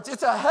these words.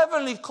 It's a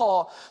heavenly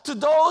call. To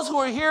those who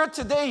are here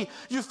today,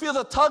 you feel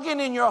the tugging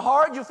in your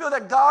heart. You feel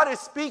that God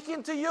is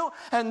speaking to you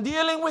and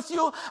dealing with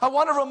you. I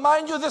want to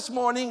remind you this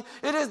morning,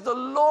 it is the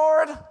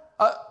Lord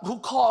who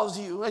calls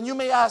you. And you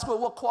may ask, well,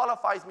 what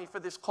qualifies me for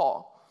this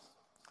call?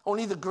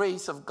 Only the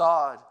grace of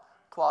God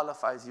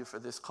qualifies you for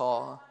this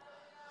call.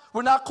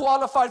 We're not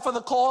qualified for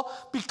the call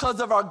because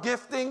of our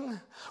gifting.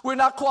 We're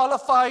not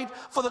qualified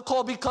for the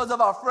call because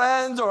of our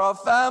friends or our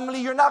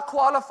family. You're not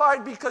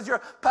qualified because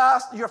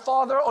your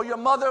father or your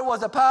mother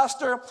was a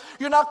pastor.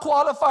 You're not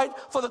qualified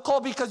for the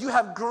call because you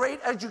have great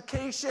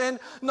education.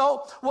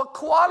 No, what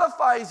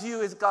qualifies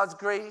you is God's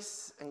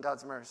grace and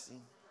God's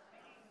mercy,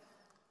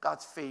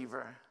 God's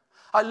favor.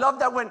 I love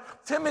that when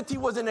Timothy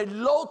was in a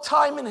low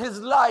time in his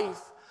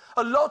life,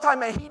 a low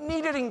time, and he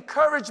needed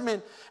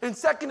encouragement. In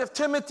 2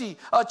 Timothy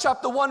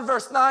chapter 1,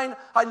 verse 9,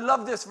 I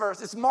love this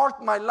verse. It's marked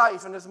my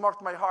life and it's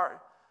marked my heart.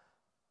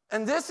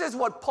 And this is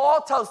what Paul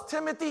tells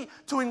Timothy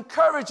to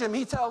encourage him.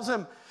 He tells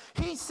him,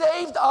 he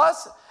saved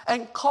us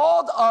and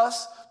called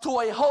us to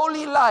a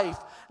holy life,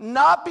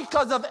 not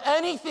because of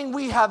anything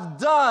we have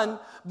done,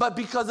 but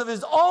because of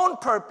his own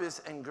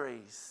purpose and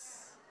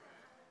grace.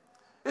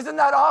 Isn't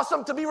that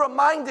awesome to be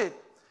reminded?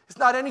 It's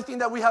not anything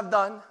that we have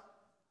done.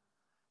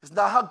 It's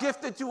not how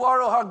gifted you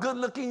are or how good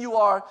looking you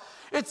are.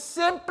 It's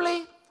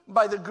simply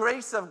by the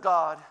grace of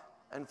God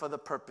and for the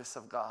purpose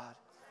of God.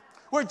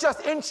 We're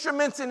just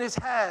instruments in his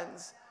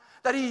hands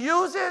that he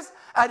uses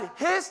at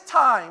his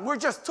time. We're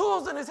just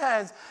tools in his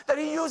hands that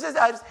he uses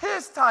at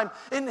his time,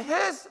 in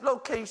his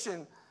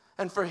location,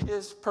 and for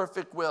his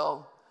perfect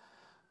will.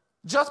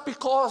 Just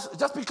because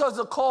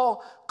the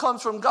call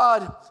comes from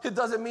God, it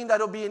doesn't mean that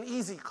it'll be an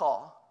easy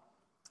call.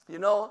 You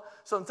know,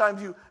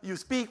 sometimes you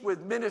speak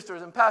with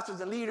ministers and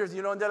pastors and leaders,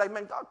 you know, and they're like,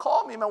 man, God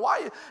called me, man.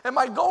 Why am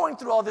I going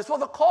through all this? Well,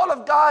 the call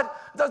of God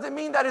doesn't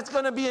mean that it's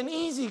going to be an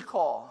easy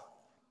call.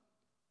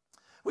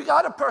 We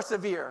got to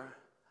persevere.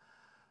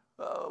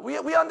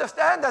 We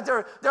understand that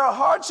there are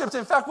hardships.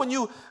 In fact, when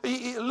you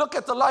look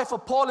at the life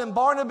of Paul and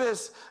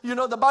Barnabas, you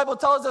know, the Bible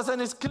tells us, and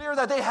it's clear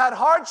that they had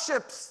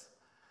hardships.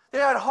 They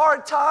had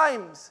hard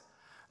times.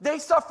 They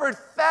suffered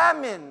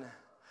famine.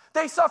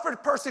 They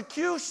suffered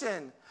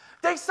persecution.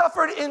 They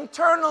suffered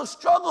internal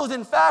struggles.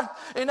 In fact,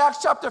 in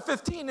Acts chapter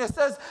 15, it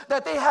says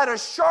that they had a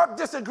sharp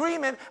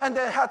disagreement and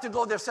they had to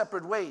go their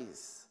separate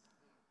ways.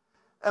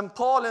 And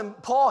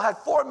Paul had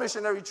 4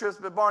 missionary trips,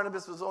 but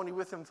Barnabas was only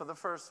with him for the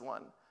first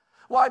one.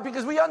 Why?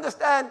 Because we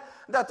understand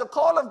that the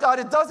call of God,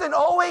 it doesn't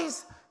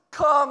always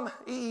come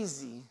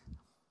easy.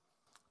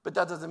 But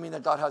that doesn't mean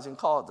that God hasn't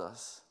called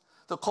us.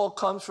 The call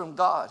comes from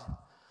God.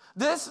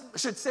 This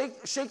should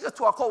shake us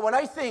to our core. When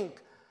I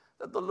think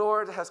that the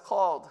Lord has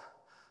called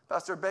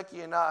Pastor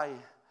Becky and I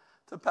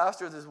to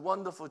pastor this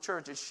wonderful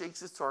church, it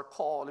shakes us to our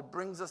call. It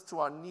brings us to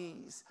our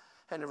knees,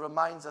 and it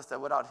reminds us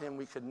that without him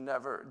we could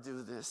never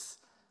do this.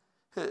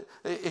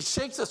 It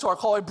shakes us to our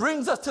call. It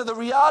brings us to the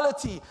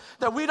reality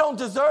that we don't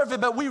deserve it,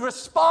 but we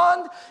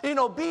respond in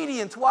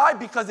obedience. Why?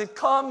 Because it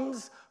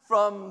comes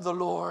from the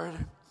Lord.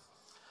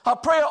 Our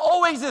prayer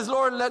always is,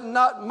 Lord, let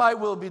not my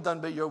will be done,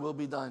 but your will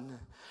be done.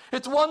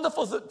 It's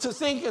wonderful to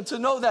think and to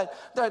know that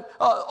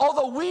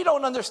although we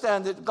don't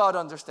understand it, God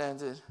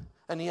understands it.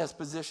 And he has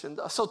positioned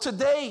us. So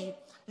today,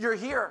 you're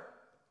here.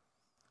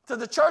 To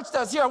the church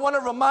that's here, I want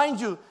to remind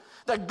you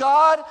that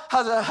God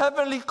has a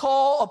heavenly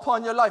call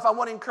upon your life. I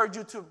want to encourage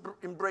you to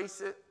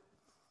embrace it,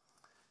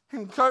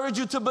 encourage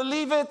you to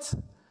believe it,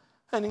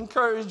 and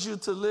encourage you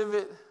to live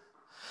it.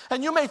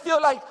 And you may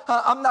feel like,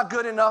 I'm not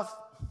good enough.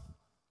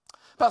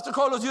 Pastor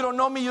Carlos, you don't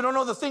know me. You don't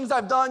know the things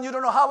I've done. You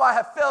don't know how I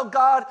have failed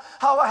God,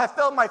 how I have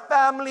failed my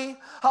family,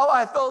 how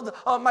I have failed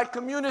my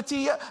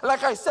community.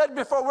 Like I said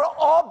before, we're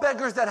all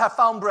beggars that have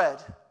found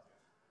bread.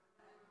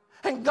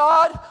 And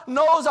God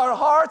knows our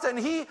hearts, and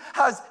he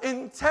has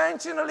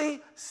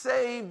intentionally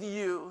saved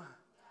you.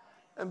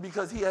 And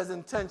because he has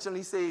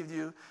intentionally saved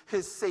you,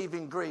 his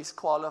saving grace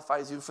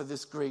qualifies you for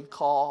this great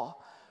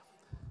call.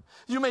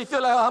 You may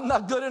feel like, I'm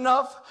not good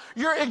enough.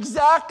 You're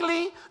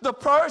exactly the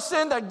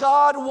person that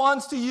God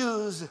wants to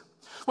use.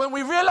 When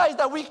we realize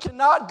that we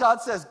cannot,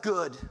 God says,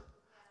 good,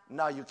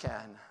 now you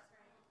can.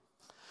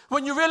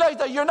 When you realize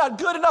that you're not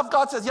good enough,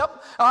 God says,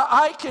 yep,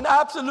 I can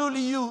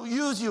absolutely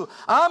use you.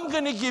 I'm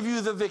going to give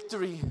you the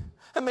victory.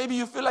 And maybe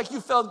you feel like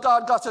you failed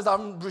God. God says,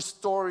 I'm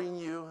restoring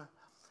you.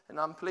 And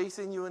I'm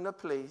placing you in a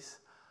place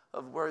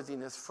of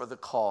worthiness for the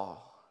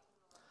call.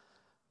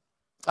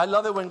 I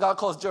love it when God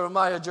calls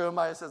Jeremiah.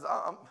 Jeremiah says,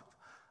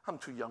 I'm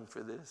too young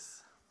for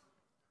this.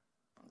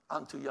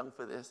 I'm too young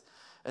for this.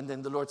 And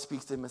then the Lord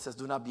speaks to him and says,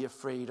 do not be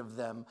afraid of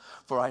them,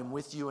 for I am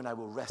with you and I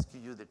will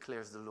rescue you,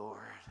 declares the Lord.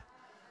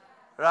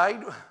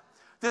 Right?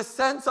 This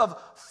sense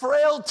of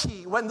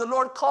frailty when the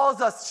Lord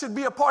calls us should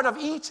be a part of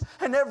each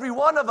and every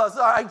one of us.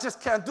 I just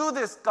can't do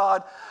this,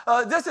 God.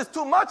 This is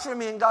too much for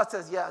me. And God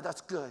says, yeah,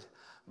 that's good,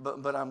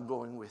 but I'm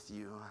going with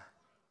you.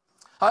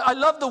 I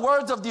love the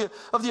words of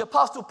the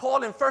Apostle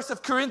Paul in 1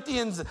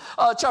 Corinthians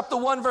chapter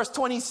 1, verse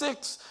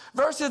 26,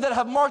 verses that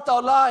have marked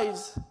our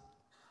lives.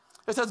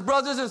 It says,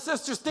 brothers and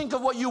sisters, think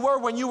of what you were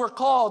when you were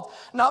called.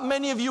 Not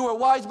many of you were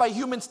wise by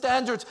human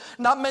standards.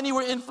 Not many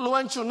were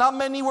influential. Not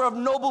many were of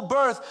noble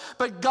birth.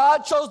 But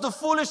God chose the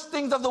foolish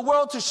things of the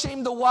world to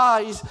shame the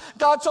wise.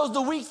 God chose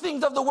the weak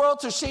things of the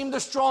world to shame the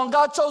strong.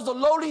 God chose the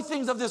lowly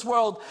things of this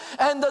world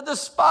and the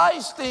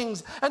despised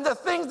things and the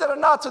things that are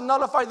not to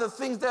nullify the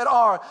things that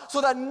are, so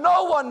that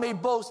no one may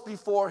boast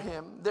before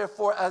him.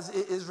 Therefore, as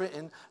it is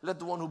written, let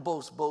the one who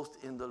boasts boast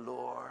in the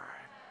Lord.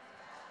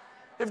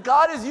 If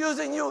God is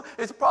using you,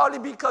 it's probably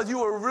because you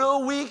were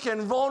real weak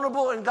and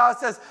vulnerable, and God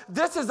says,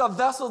 this is a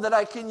vessel that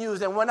I can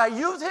use. And when I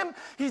use him,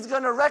 he's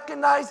going to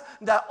recognize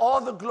that all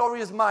the glory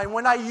is mine.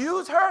 When I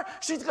use her,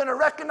 she's going to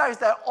recognize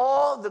that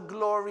all the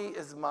glory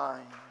is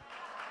mine.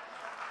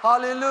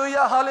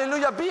 Hallelujah,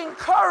 hallelujah. Be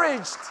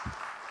encouraged.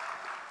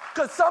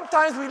 Because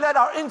sometimes we let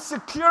our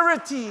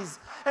insecurities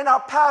and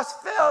our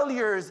past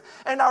failures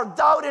and our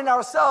doubt in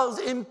ourselves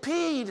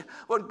impede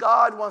what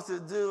God wants to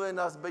do in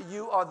us. But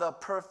you are the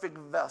perfect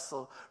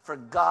vessel for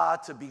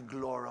God to be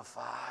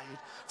glorified.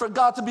 For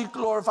God to be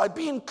glorified.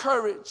 Be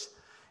encouraged.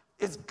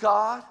 It's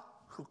God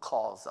who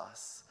calls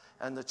us.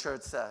 And the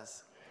church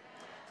says.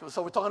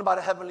 So we're talking about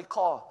a heavenly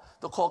call.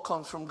 The call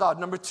comes from God.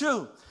 Number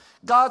two,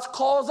 God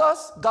calls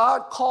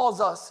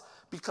us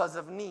because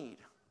of need.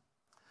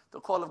 The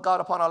call of God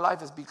upon our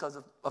life is because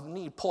of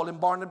need. Paul and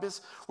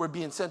Barnabas were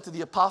being sent to the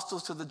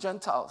apostles to the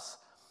Gentiles.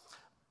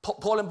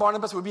 Paul and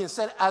Barnabas were being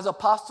sent as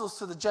apostles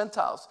to the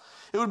Gentiles.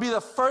 It would be the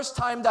first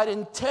time that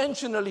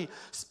intentionally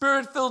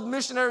Spirit-filled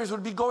missionaries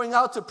would be going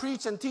out to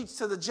preach and teach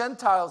to the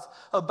Gentiles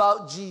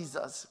about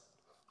Jesus.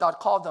 God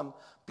called them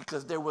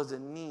because there was a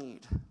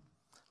need.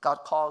 God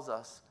calls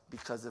us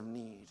because of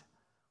need.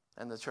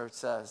 And the church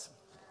says,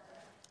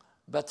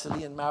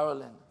 Betsy and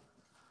Marilyn,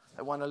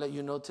 I want to let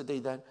you know today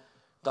that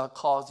God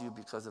calls you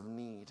because of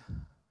need.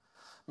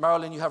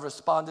 Marilyn, you have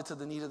responded to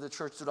the need of the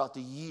church throughout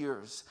the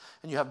years,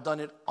 and you have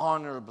done it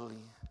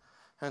honorably.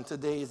 And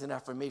today is an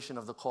affirmation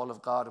of the call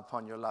of God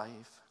upon your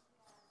life.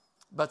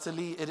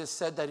 Betsy, it is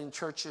said that in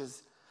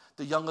churches,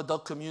 the young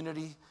adult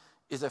community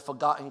is a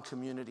forgotten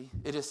community.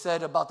 It is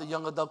said about the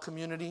young adult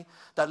community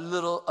that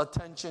little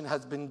attention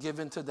has been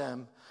given to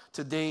them.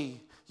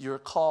 Today, you're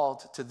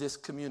called to this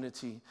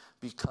community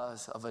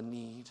because of a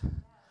need.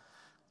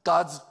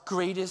 God's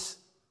greatest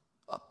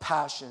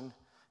passion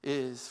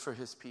is for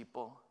his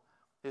people,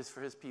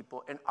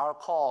 and our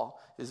call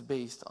is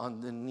based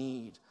on the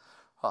need.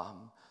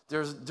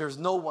 There's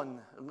no one,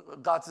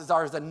 God's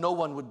desire is that no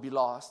one would be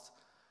lost,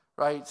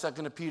 right?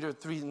 2 Peter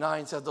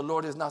 3:9 says, the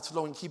Lord is not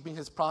slow in keeping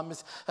his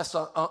promise, as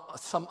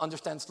some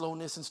understand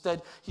slowness.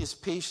 Instead, he is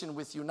patient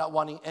with you, not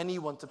wanting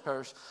anyone to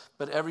perish,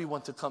 but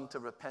everyone to come to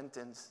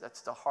repentance. That's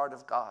the heart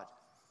of God.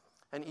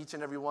 And each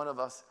and every one of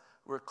us,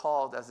 we're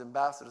called as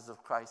ambassadors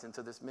of Christ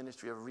into this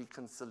ministry of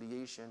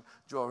reconciliation,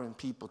 drawing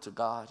people to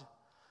God.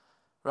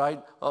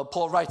 Right?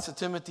 Paul writes to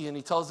Timothy, and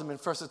he tells him in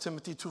 1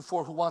 Timothy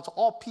 2:4, who wants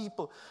all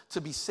people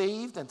to be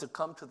saved and to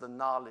come to the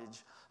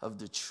knowledge of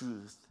the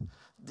truth.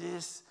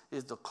 This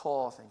is the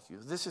call, thank you.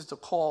 This is the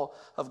call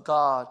of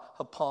God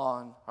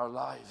upon our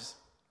lives.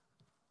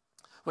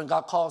 When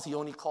God calls, he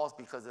only calls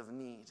because of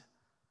need.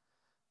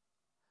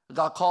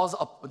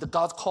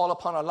 God's call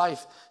upon our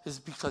life is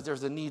because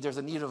there's a need. There's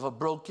a need of a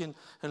broken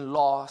and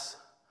lost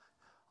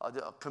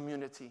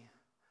community.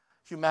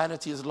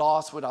 Humanity is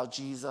lost without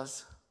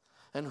Jesus.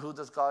 And who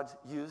does God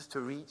use to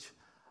reach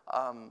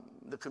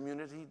the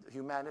community,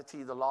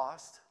 humanity, the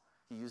lost?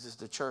 He uses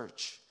the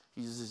church.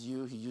 He uses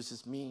you. He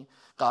uses me.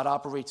 God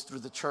operates through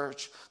the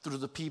church, through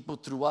the people,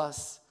 through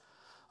us.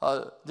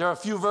 There are a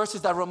few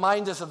verses that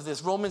remind us of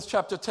this. Romans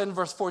chapter 10,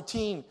 verse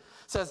 14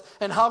 says,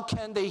 and how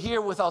can they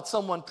hear without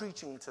someone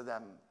preaching to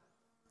them?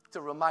 It's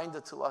a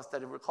reminder to us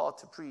that if we're called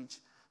to preach,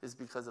 is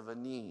because of a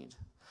need.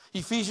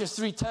 Ephesians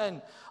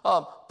 3:10,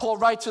 Paul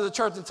writes to the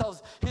church and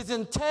tells his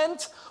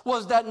intent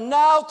was that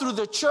now through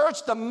the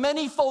church, the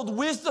manifold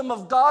wisdom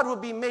of God will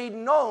be made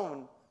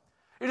known.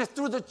 It is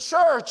through the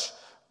church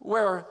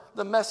where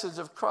the message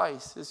of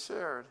Christ is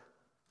shared.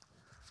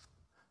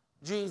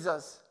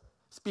 Jesus,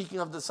 speaking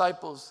of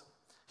disciples,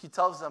 he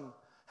tells them,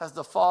 as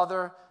the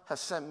Father has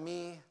sent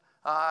me,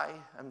 I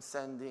am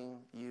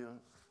sending you.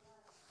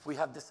 We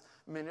have this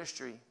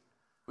ministry.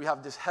 We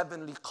have this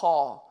heavenly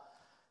call,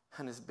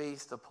 and it's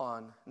based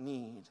upon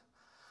need.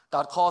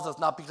 God calls us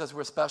not because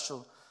we're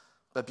special,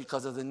 but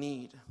because of the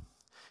need.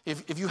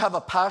 If you have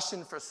a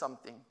passion for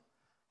something,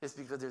 it's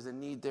because there's a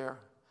need there.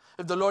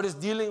 If the Lord is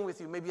dealing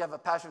with you, maybe you have a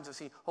passion to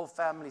see whole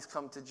families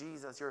come to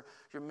Jesus. Your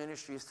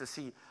ministry is to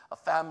see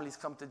families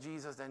come to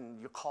Jesus, and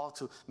you're called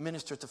to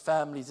minister to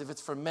families. If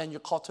it's for men, you're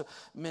called to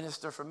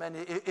minister for men.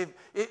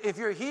 If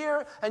you're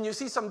here and you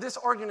see some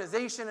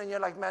disorganization and you're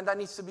like, man, that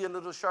needs to be a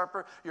little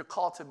sharper, you're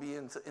called to be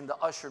in the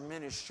usher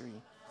ministry,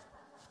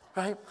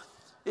 right?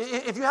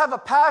 If you have a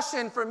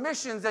passion for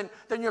missions, then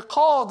you're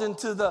called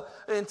into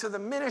the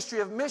ministry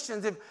of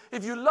missions.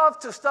 If you love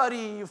to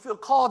study, you feel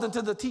called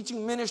into the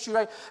teaching ministry,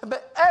 right?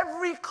 But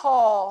every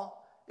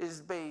call is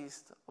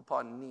based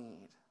upon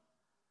need.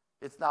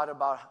 It's not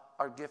about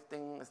our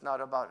gifting. It's not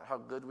about how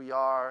good we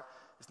are.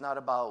 It's not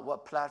about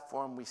what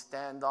platform we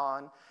stand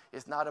on.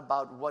 It's not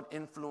about what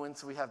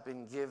influence we have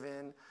been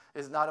given.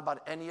 It's not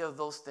about any of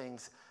those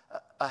things.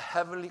 A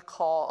heavenly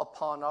call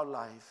upon our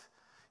life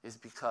is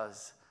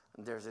because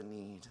there's a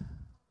need.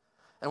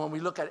 And when we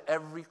look at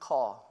every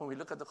call, when we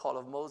look at the call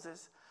of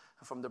Moses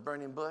from the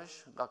burning bush,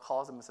 God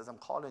calls him and says, I'm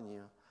calling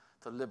you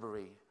to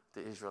liberate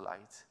the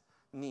Israelites.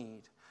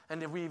 Need.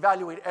 And if we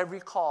evaluate, every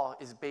call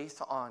is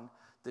based on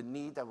the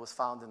need that was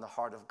found in the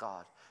heart of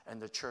God,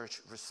 and the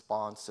church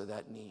responds to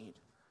that need.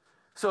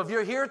 So if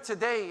you're here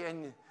today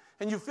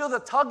and you feel the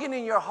tugging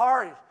in your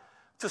heart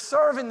to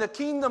serve in the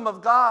kingdom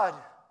of God,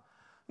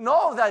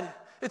 know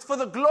that it's for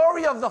the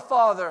glory of the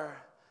Father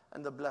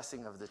and the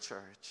blessing of the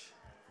church.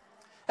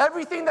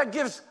 Everything that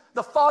gives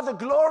the Father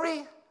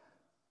glory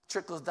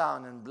trickles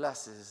down and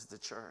blesses the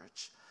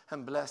church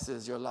and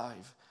blesses your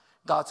life.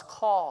 God's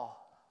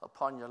call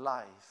upon your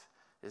life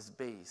is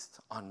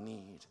based on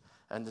need.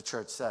 And the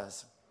church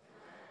says.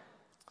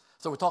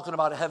 So we're talking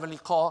about a heavenly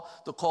call.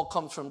 The call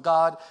comes from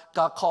God.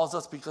 God calls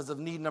us because of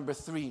need. Number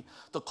 3,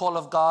 the call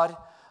of God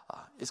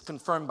is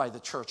confirmed by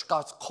the church.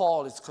 God's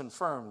call is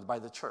confirmed by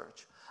the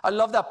church. I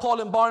love that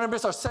Paul and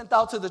Barnabas are sent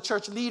out to the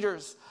church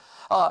leaders.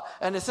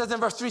 And it says in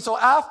verse 3, so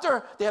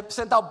after they have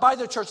sent out by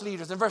the church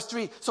leaders, in verse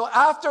 3, so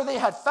after they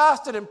had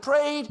fasted and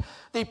prayed,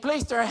 they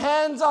placed their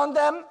hands on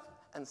them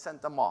and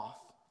sent them off.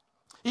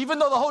 Even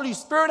though the Holy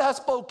Spirit has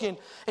spoken,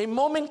 a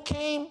moment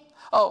came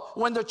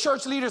when the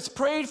church leaders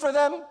prayed for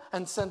them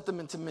and sent them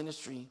into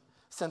ministry,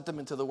 sent them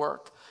into the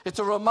work. It's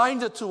a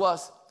reminder to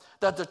us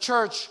that the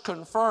church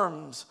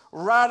confirms,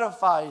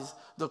 ratifies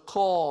the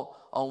call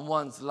on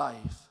one's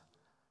life.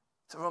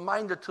 It's a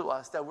reminder to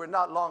us that we're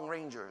not long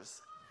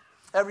rangers.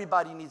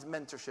 Everybody needs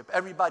mentorship.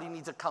 Everybody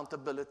needs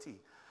accountability.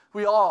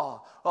 We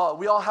all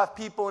have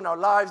people in our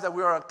lives that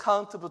we are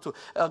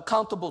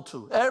accountable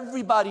to.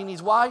 Everybody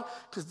needs. Why?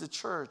 Because the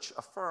church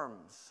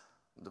affirms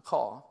the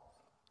call.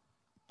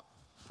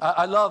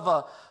 I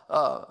love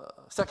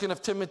 2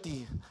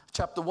 Timothy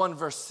chapter 1,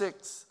 verse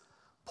 6.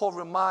 Paul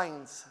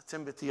reminds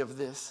Timothy of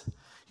this.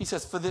 He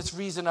says, for this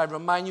reason I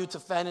remind you to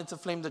fan into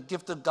flame the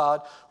gift of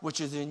God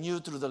which is in you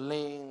through the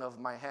laying of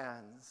my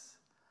hands.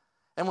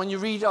 And when you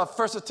read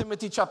 1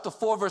 Timothy chapter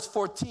 4, verse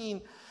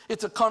 14,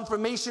 it's a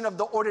confirmation of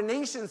the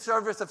ordination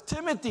service of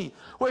Timothy,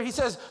 where he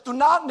says, do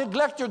not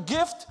neglect your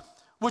gift,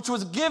 which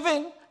was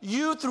given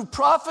you through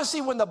prophecy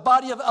when the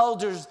body of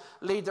elders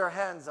laid their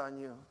hands on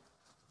you.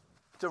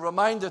 It's a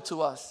reminder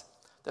to us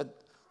that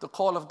the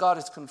call of God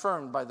is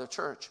confirmed by the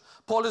church.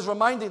 Paul is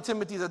reminding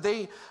Timothy the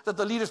day that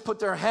the leaders put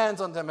their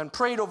hands on them and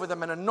prayed over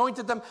them and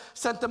anointed them,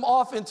 sent them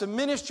off into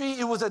ministry.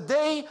 It was a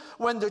day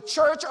when the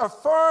church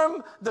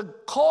affirmed the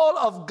call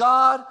of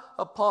God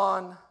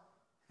upon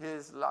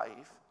his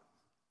life.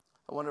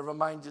 I want to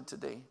remind you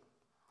today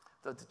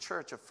that the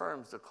church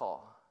affirms the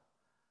call.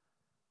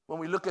 When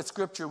we look at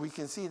Scripture, we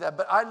can see that.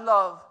 But I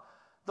love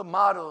the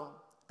model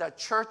that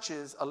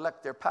churches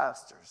elect their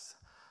pastors.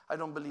 I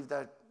don't believe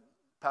that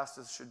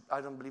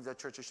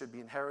churches should be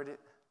inherited.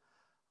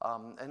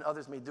 And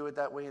others may do it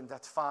that way, and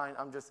that's fine.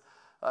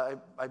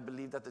 I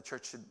believe that the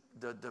church should,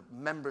 the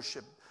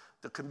membership,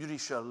 the community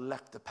should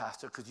elect the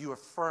pastor, because you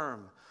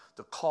affirm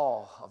the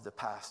call of the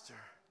pastor.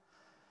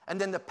 And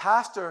then the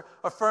pastor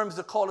affirms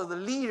the call of the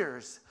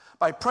leaders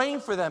by praying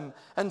for them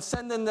and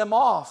sending them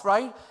off,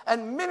 right?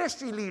 And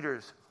ministry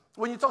leaders.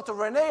 When you talk to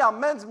Renee, our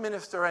men's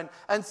minister,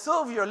 and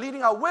Sylvia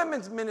leading our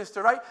women's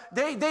minister, right?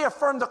 They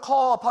affirm the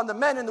call upon the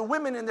men and the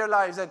women in their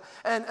lives.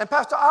 And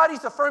Pastor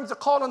Addis affirms the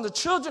call on the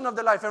children of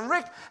their life. And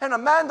Rick and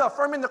Amanda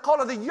affirming the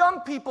call of the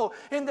young people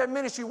in their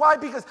ministry. Why?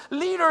 Because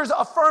leaders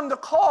affirm the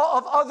call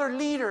of other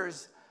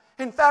leaders.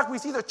 In fact, we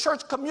see the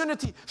church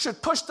community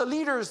should push the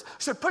leaders,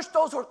 should push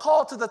those who are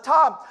called to the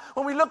top.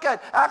 When we look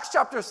at Acts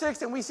chapter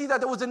 6 and we see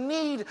that there was a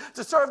need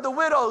to serve the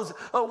widows,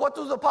 what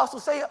do the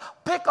apostles say?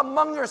 Pick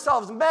among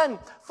yourselves men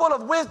full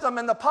of wisdom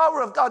and the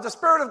power of God, the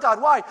Spirit of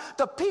God. Why?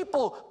 The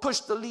people push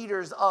the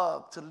leaders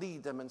up to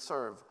lead them and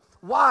serve.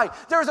 Why?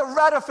 There's a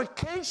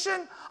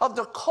ratification of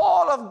the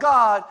call of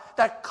God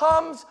that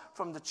comes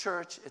from the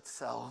church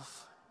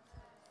itself.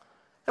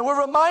 And we're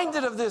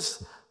reminded of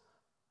this.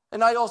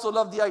 And I also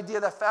love the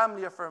idea that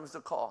family affirms the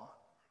call.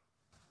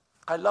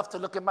 I love to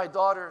look at my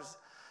daughters,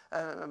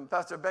 and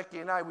Pastor Becky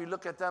and I, we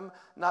look at them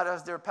not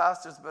as their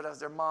pastors, but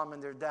as their mom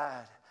and their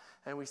dad.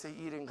 And we say,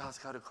 Eden, God's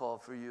got a call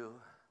for you.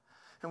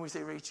 And we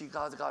say, Rachel,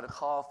 God's got a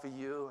call for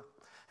you.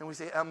 And we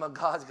say, Emma,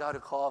 God's got a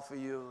call for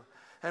you.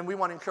 And we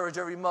want to encourage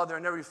every mother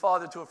and every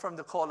father to affirm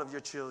the call of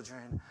your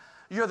children.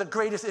 You're the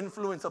greatest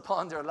influence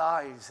upon their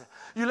lives.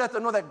 You let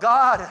them know that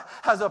God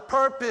has a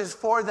purpose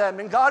for them,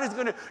 and God is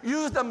going to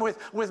use them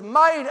with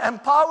might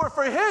and power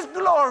for His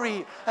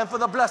glory and for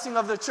the blessing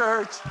of the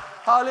church.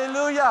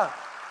 Hallelujah.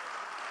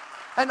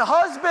 And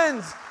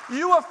husbands,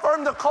 you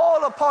affirm the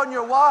call upon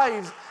your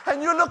wives,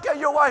 and you look at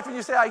your wife and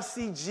you say, I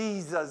see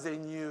Jesus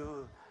in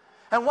you.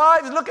 And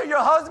wives, look at your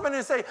husband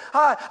and say,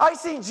 hi, I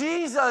see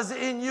Jesus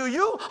in you.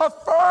 You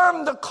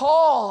affirm the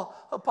call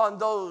upon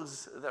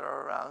those that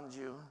are around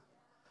you.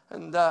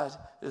 And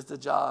that is the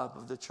job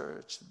of the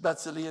church.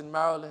 Betsy in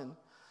Maryland,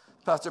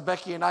 Pastor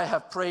Becky and I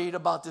have prayed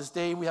about this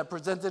day. We have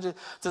presented it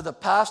to the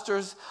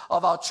pastors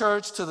of our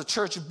church, to the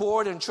church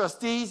board and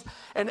trustees,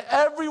 and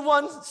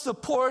everyone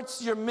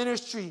supports your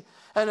ministry.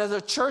 And as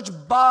a church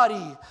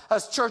body,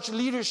 as church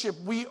leadership,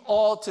 we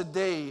all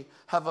today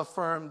have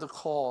affirmed the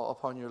call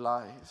upon your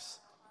lives.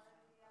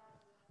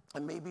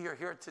 And maybe you're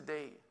here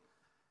today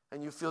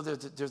and you feel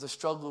that there's a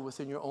struggle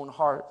within your own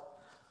heart.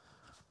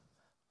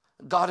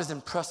 God is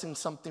impressing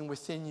something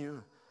within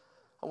you.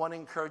 I want to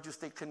encourage you to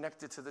stay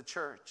connected to the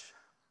church.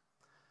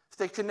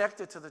 Stay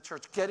connected to the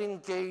church. Get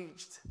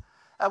engaged.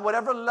 At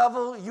whatever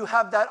level you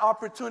have that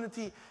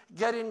opportunity,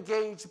 get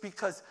engaged,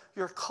 because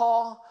your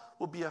call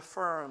will be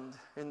affirmed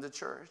in the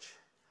church.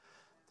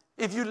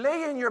 If you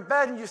lay in your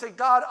bed and you say,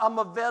 God, I'm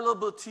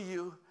available to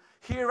you.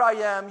 Here I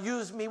am.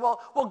 Use me. Well,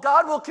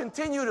 God will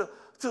continue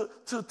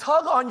to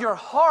tug on your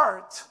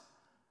heart.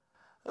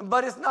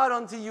 But it's not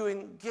until you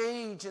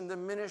engage in the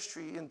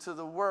ministry, into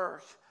the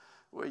work,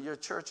 where your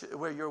church,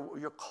 where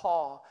your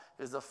call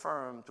is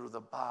affirmed through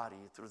the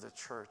body, through the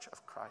church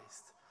of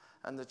Christ.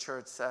 And the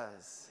church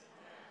says,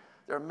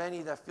 there are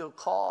many that feel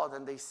called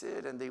and they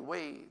sit and they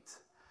wait.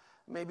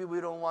 Maybe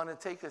we don't want to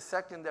take a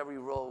secondary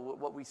role,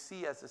 what we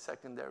see as a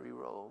secondary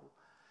role.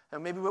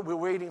 And maybe we're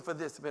waiting for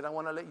this, but I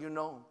want to let you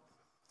know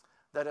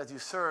that as you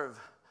serve,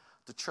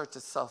 the church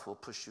itself will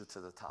push you to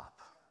the top.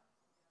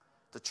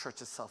 The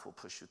church itself will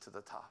push you to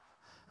the top.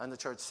 And the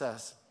church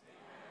says.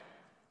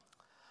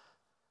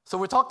 So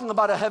we're talking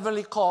about a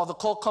heavenly call. The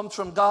call comes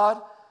from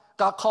God.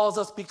 God calls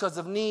us because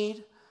of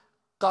need.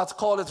 God's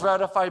call is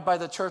ratified by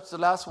the church. The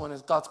last one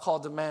is God's call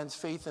demands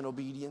faith and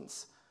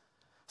obedience.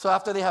 So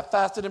after they have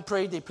fasted and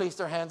prayed, they placed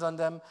their hands on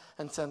them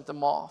and sent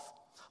them off.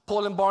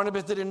 Paul and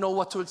Barnabas didn't know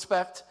what to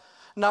expect.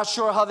 Not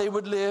sure how they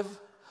would live.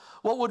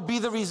 What would be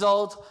the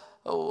result?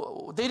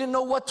 They didn't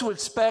know what to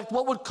expect,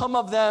 what would come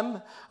of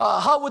them,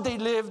 how would they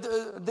live.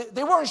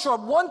 They weren't sure.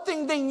 One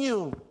thing they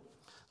knew,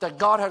 that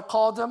God had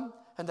called them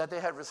and that they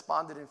had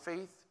responded in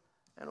faith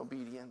and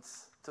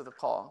obedience to the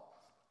call.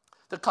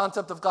 The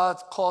concept of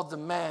God's call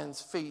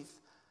demands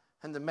faith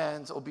and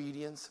demands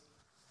obedience.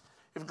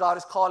 If God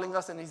is calling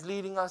us and He's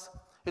leading us,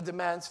 it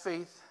demands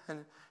faith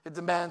and it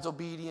demands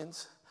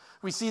obedience.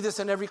 We see this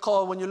in every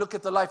call. When you look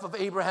at the life of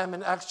Abraham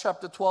in Acts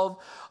chapter 12,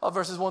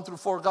 verses 1 through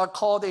 4, God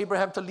called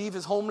Abraham to leave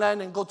his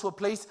homeland and go to a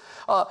place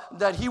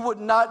that he would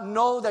not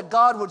know, that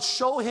God would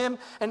show him.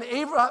 And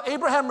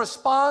Abraham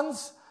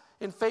responds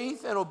in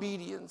faith and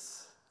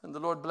obedience. And the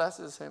Lord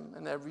blesses him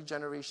and every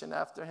generation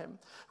after him.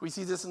 We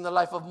see this in the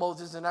life of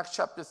Moses in Acts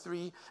chapter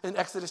 3, in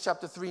Exodus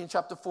chapter 3 and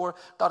chapter 4.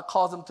 God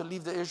calls him to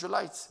leave the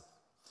Israelites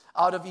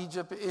out of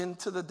Egypt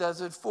into the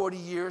desert 40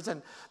 years.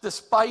 And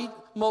despite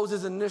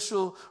Moses'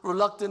 initial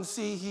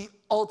reluctancy, he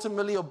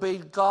ultimately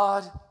obeyed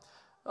God,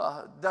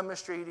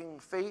 demonstrating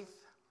faith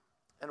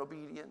and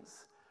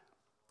obedience.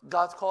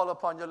 God's call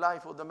upon your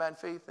life will demand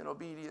faith and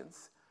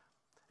obedience.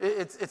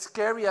 It's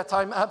scary at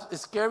times.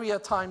 It's scary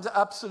at times,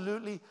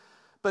 absolutely,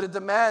 but it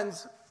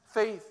demands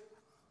faith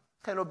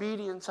and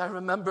obedience. I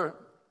remember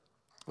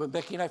when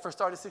Becky and I first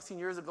started 16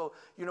 years ago.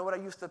 You know what I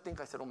used to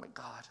think? I said, "Oh my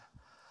God,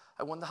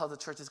 I wonder how the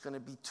church is going to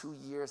be 2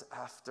 years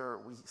after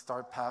we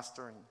start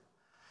pastoring."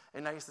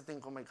 And I used to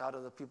think, "Oh my God,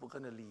 are the people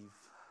going to leave?"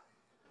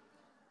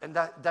 And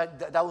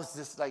that was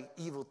this like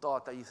evil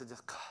thought that used to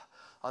just,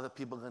 are the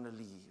people going to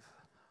leave?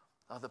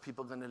 Are the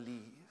people going to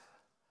leave?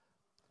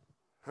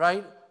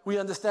 Right? We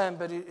understand,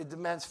 but it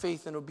demands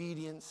faith and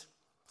obedience.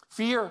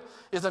 Fear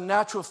is a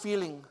natural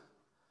feeling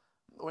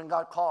when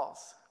God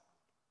calls.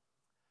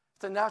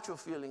 It's a natural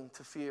feeling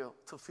to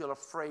feel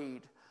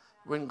afraid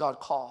when God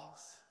calls.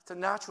 It's a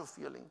natural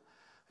feeling.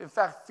 In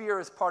fact, fear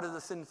is part of the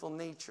sinful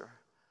nature.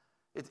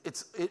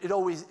 It's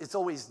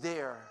always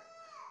there.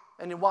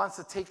 And it wants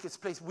to take its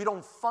place. We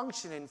don't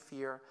function in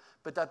fear,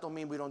 but that don't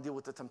mean we don't deal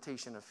with the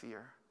temptation of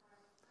fear.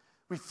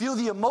 We feel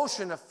the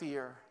emotion of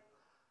fear,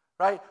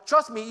 right?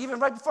 Trust me, even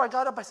right before I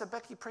got up, I said,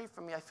 "Becky, pray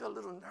for me. I feel a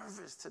little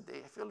nervous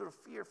today. I feel a little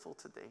fearful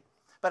today."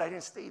 But I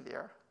didn't stay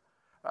there,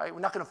 right?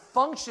 We're not going to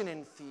function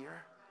in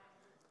fear,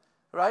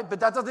 right? But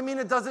that doesn't mean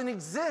it doesn't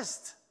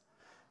exist.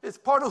 It's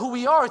part of who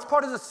we are. It's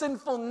part of the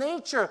sinful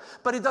nature,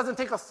 but it doesn't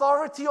take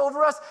authority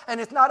over us,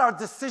 and it's not our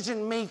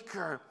decision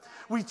maker.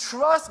 We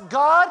trust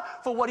God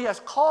for what He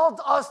has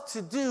called us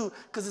to do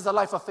because it's a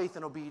life of faith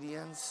and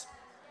obedience.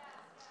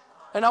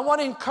 And I want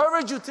to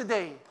encourage you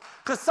today,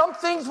 because some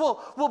things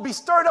will be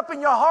stirred up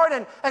in your heart,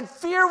 and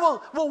fear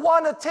will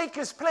want to take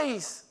its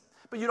place.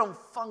 but you don't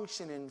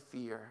function in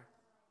fear.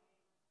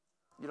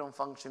 You don't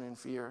function in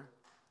fear.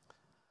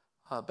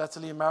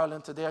 Bethany in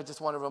Maryland, today I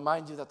just want to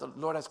remind you that the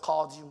Lord has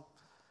called you,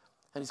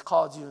 and He's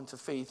called you into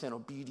faith and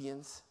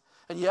obedience.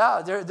 And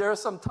yeah, there are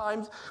some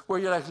times where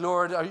you're like,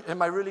 Lord,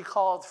 am I really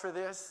called for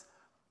this?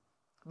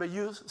 But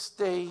you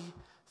stay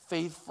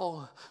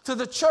faithful to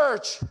the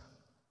church.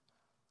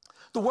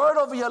 The word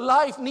over your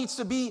life needs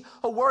to be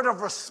a word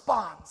of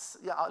response.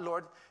 Yeah,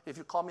 Lord, if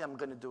you call me, I'm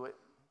going to do it.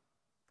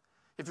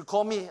 If you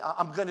call me,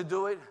 I'm going to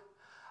do it.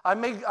 I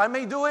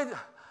may do it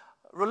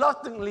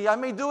reluctantly. I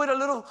may do it a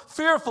little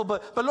fearful,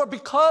 but Lord,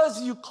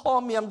 because you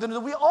call me, I'm going to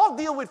do it. We all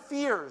deal with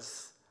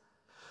fears.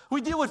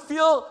 We deal with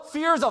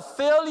fears of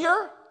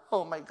failure.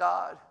 Oh my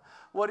God,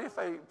 what if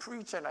I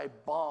preach and I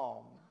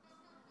bomb?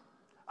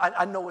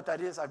 I know what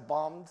that is. I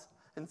bombed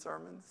in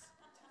sermons.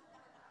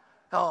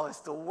 Oh,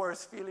 it's the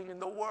worst feeling in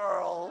the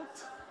world.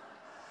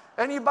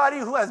 Anybody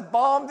who has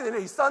bombed in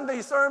a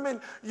Sunday sermon,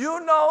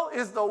 you know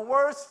it's the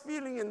worst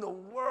feeling in the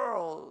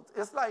world.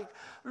 It's like,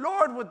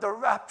 Lord, would the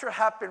rapture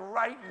happen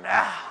right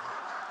now?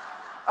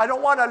 I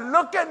don't want to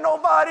look at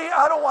nobody.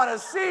 I don't want to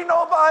see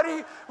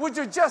nobody. Would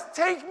you just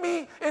take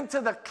me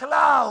into the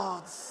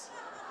clouds?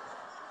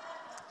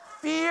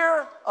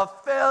 Fear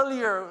of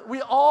failure.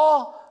 We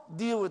all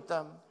deal with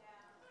them.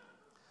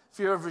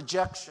 Fear of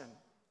rejection.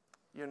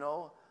 You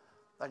know,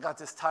 I got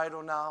this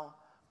title now.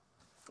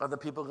 Are the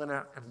people going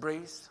to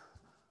embrace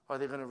or are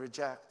they going to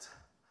reject?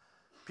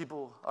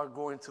 People are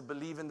going to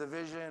believe in the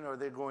vision or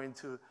they're going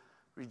to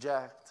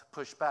reject,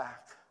 push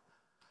back.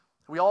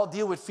 We all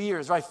deal with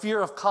fears, right? Fear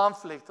of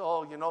conflict.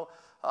 Oh, you know,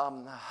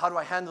 how do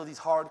I handle these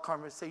hard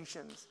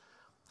conversations?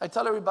 I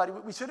tell everybody,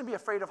 we shouldn't be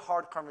afraid of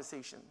hard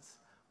conversations.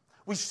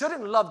 We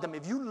shouldn't love them.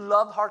 If you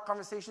love hard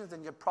conversations,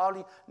 then you're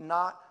probably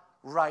not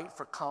right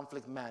for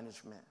conflict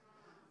management.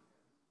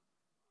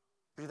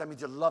 Because that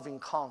means you're loving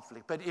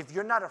conflict. But if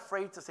you're not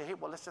afraid to say, hey,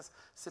 well, let's just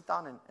sit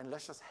down and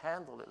let's just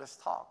handle it. Let's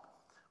talk.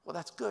 Well,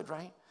 that's good,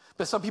 right?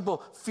 But some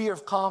people fear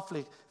of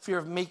conflict, fear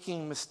of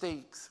making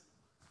mistakes.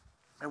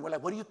 And we're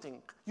like, what do you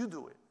think? You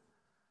do it.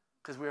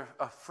 Because we're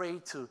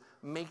afraid to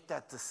make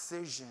that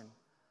decision.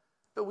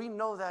 But we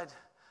know that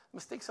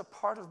mistakes are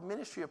part of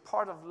ministry, a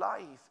part of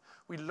life.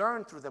 We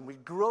learn through them. We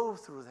grow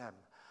through them.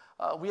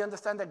 We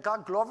understand that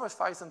God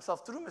glorifies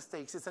Himself through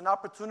mistakes. It's an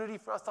opportunity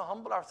for us to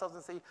humble ourselves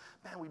and say,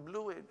 man, we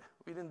blew it.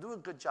 We didn't do a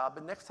good job,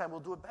 but next time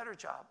we'll do a better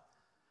job.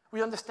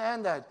 We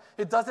understand that.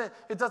 It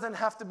doesn't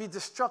have to be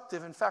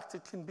destructive. In fact,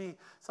 it can be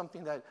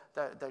something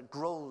that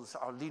grows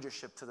our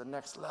leadership to the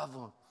next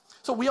level.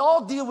 So we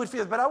all deal with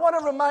fears, but I want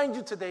to remind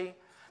you today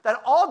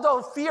that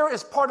although fear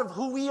is part of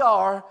who we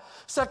are,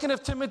 2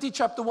 Timothy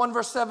chapter 1,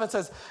 verse 7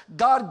 says,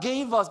 God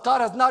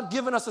has not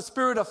given us a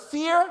spirit of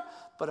fear,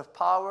 but of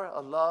power,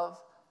 of love,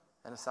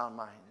 and a sound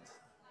mind.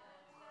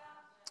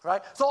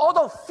 Right? So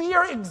although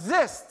fear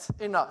exists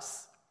in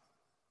us,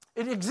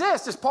 it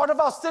exists. It's part of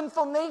our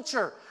sinful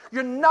nature.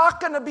 You're not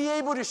going to be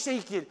able to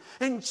shake it.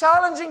 In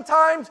challenging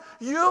times,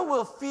 you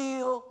will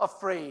feel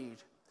afraid,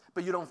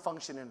 but you don't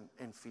function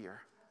in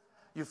fear.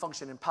 You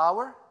function in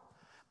power.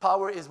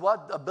 Power is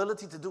what? The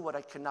ability to do what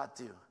I cannot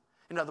do.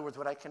 In other words,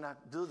 what I cannot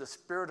do, the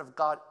Spirit of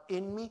God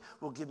in me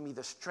will give me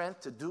the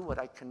strength to do what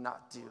I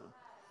cannot do.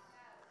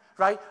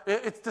 Right?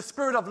 It's the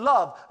spirit of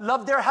love.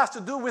 Love there has to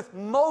do with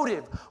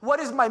motive. What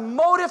is my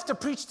motive to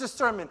preach this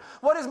sermon?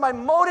 What is my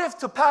motive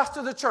to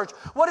pastor the church?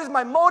 What is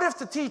my motive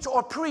to teach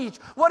or preach?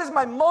 What is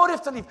my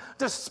motive to lead?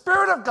 The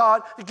Spirit of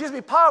God that gives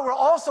me power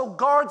also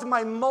guards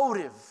my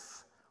motive.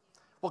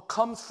 What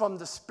comes from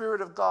the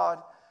Spirit of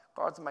God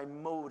guards my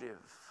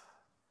motive.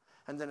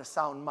 And then a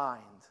sound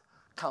mind.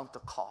 Count the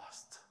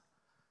cost.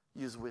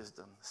 Use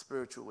wisdom,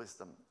 spiritual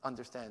wisdom,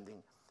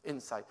 understanding,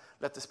 insight.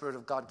 Let the Spirit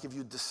of God give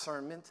you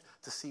discernment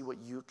to see what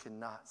you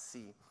cannot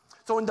see.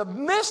 So in the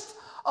midst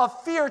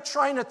of fear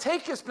trying to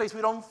take His place,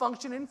 we don't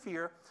function in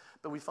fear,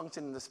 but we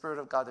function in the Spirit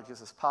of God that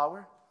gives us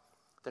power,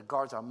 that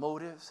guards our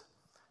motives,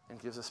 and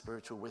gives us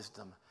spiritual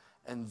wisdom.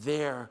 And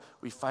there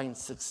we find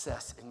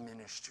success in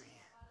ministry.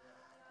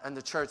 And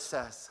the church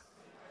says,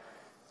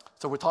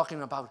 so we're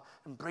talking about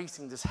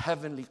embracing this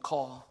heavenly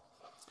call.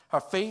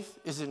 Our faith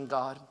is in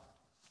God.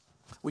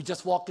 We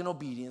just walk in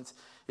obedience.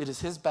 It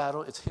is His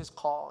battle. It's His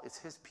call. It's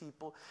His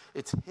people.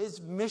 It's His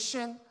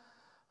mission.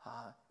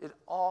 It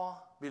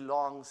all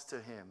belongs to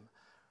Him.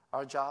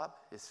 Our job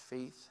is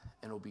faith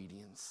and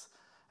obedience.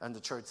 And the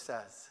church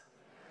says,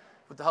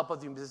 with the help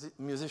of the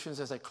musicians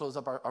as I close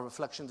up our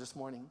reflection this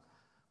morning,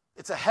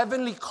 it's a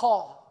heavenly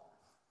call.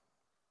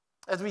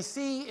 As we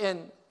see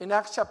in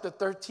Acts chapter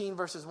 13,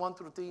 verses 1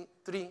 through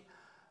 3,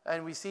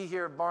 and we see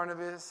here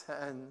Barnabas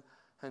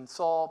and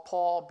Saul,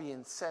 Paul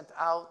being sent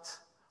out,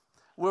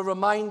 we're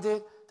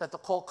reminded that the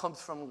call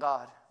comes from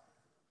God.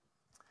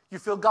 You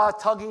feel God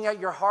tugging at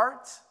your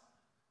heart?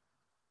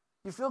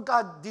 You feel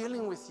God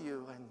dealing with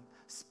you and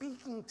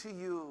speaking to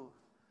you?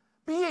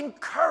 Be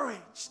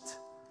encouraged.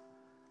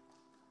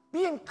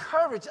 Be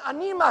encouraged.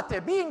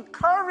 Anímate. Be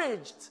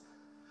encouraged.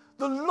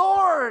 The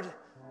Lord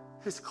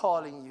is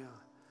calling you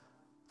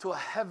to a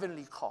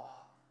heavenly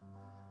call.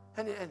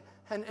 And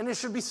it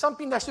should be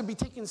something that should be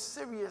taken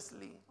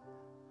seriously.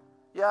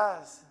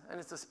 Yes, and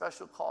it's a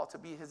special call to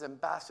be his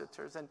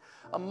ambassadors. And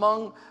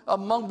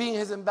among being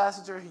his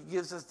ambassador, he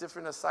gives us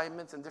different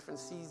assignments and different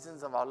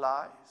seasons of our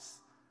lives.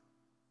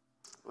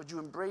 Would you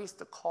embrace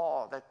the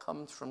call that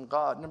comes from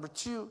God? Number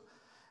 2,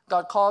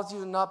 God calls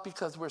you not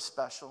because we're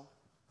special.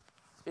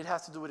 It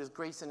has to do with his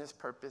grace and his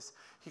purpose.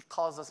 He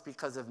calls us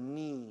because of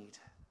need.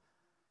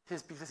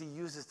 Because he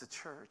uses the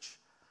church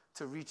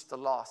to reach the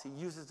lost. He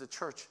uses the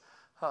church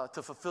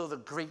to fulfill the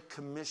Great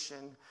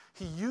Commission.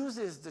 He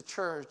uses the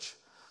church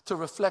to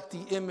reflect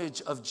the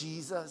image of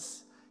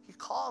Jesus. He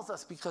calls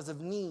us because of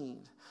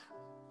need.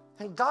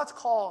 And God's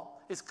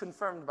call is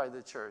confirmed by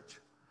the church.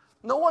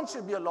 No one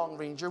should be a lone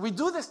ranger. We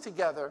do this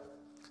together.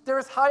 There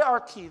is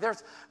hierarchy. There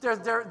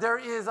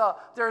is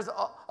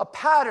a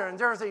pattern.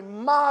 There is a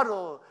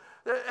model.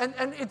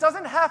 And it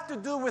doesn't have to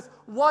do with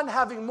one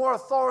having more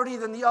authority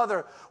than the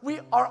other. We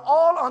are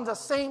all on the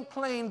same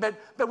plane, but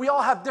we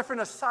all have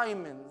different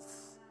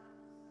assignments.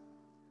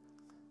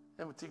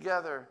 And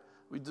together,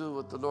 we do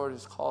what the Lord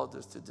has called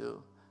us to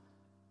do.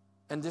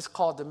 And this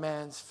call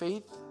demands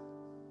faith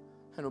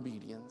and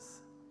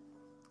obedience.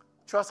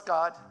 Trust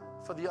God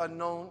for the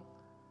unknown.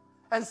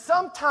 And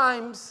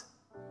sometimes,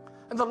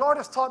 and the Lord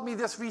has taught me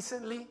this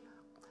recently,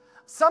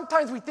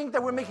 sometimes we think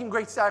that we're making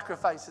great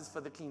sacrifices for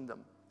the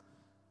kingdom.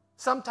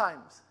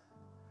 Sometimes.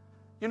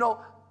 You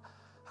know,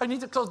 I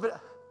need to close,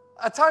 but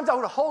at times I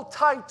would hold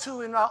tight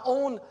to in our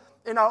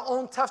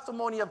own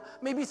testimony of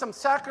maybe some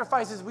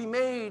sacrifices we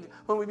made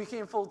when we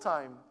became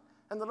full-time.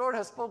 And the Lord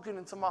has spoken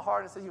into my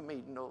heart and said, you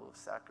made no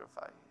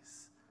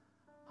sacrifice.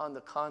 On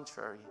the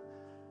contrary,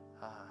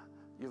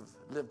 you've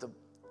lived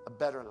a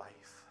better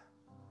life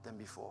than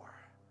before.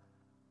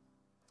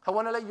 I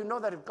want to let you know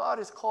that if God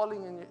is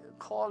calling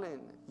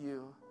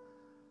you,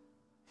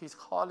 he's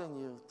calling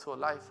you to a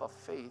life of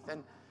faith.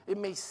 And it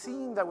may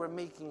seem that we're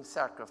making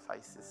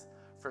sacrifices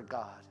for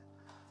God,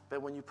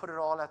 but when you put it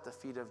all at the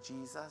feet of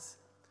Jesus,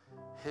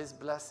 his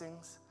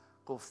blessings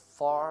go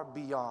far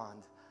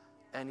beyond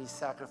any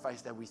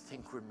sacrifice that we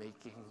think we're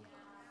making.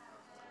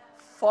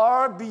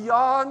 Far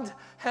beyond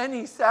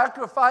any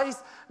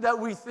sacrifice that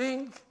we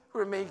think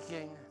we're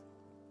making.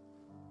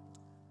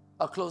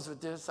 I'll close with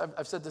this.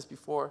 I've said this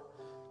before.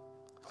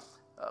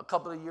 A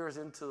couple of years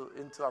into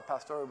our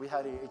pastoral, we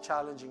had a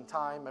challenging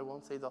time. I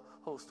won't say the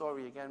whole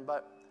story again,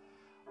 but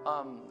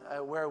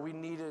where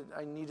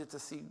I needed to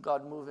see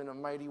God move in a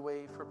mighty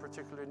way for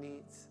particular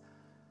needs.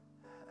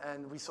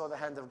 And we saw the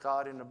hand of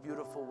God in a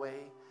beautiful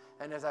way.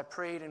 And as I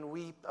prayed and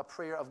wept a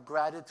prayer of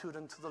gratitude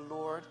unto the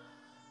Lord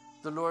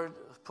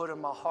put in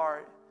my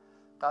heart,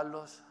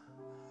 Carlos,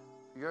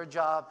 your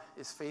job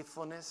is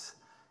faithfulness,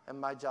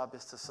 and my job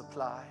is to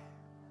supply.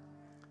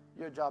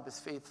 Your job is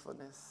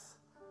faithfulness,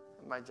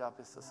 and my job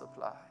is to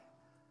supply.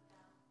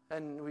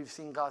 And we've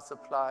seen God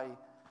supply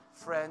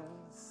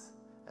friends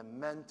and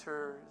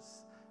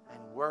mentors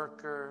and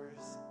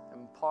workers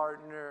and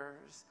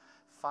partners,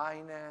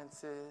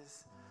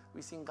 finances.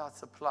 We've seen God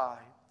supply.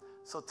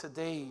 So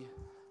today,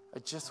 I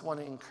just want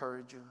to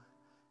encourage you,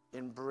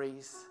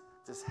 embrace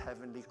this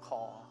heavenly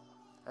call.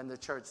 And the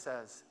church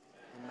says,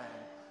 amen.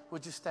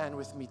 Would you stand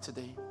with me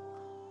today?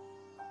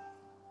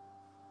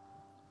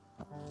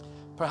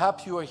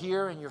 Perhaps you are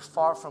here and you're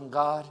far from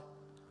God,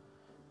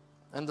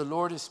 and the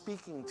Lord is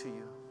speaking to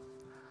you.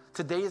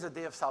 Today is a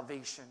day of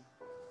salvation.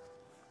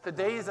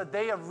 Today is a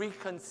day of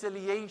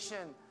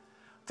reconciliation.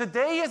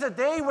 Today is a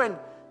day when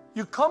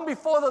you come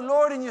before the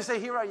Lord and you say,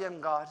 here I am,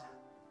 God.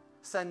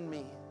 Send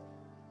me.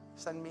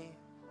 Send me.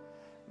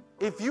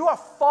 If you are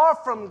far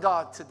from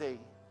God today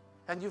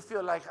and you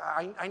feel like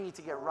I need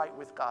to get right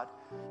with God,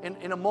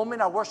 in a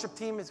moment our worship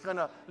team is going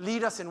to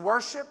lead us in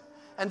worship,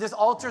 and this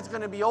altar is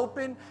going to be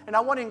open, and I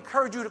want to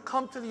encourage you to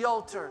come to the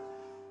altar.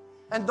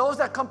 And those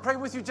that come pray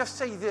with you, just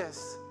say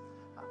this: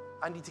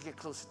 I need to get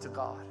closer to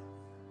God.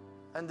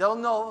 And they'll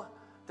know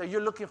that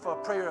you're looking for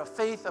a prayer of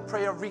faith, a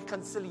prayer of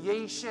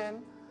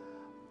reconciliation.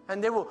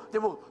 And they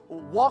will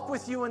walk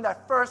with you in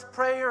that first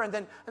prayer, and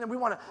then we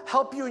want to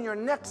help you in your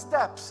next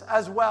steps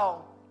as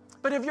well.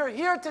 But if you're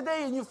here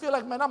today and you feel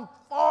like, man, I'm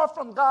far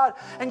from God,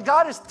 and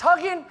God is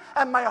tugging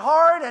at my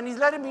heart and he's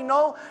letting me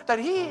know that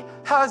he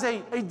has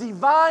a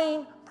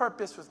divine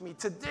purpose with me,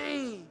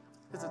 today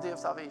is the day of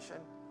salvation.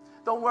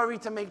 Don't worry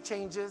to make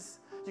changes.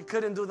 You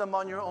couldn't do them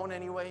on your own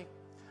anyway.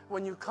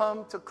 When you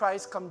come to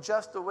Christ, come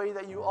just the way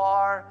that you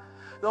are.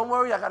 Don't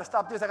worry, I got to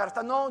stop this, I got to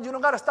stop. No, you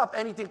don't got to stop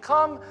anything.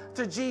 Come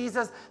to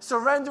Jesus,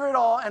 surrender it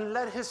all, and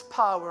let his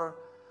power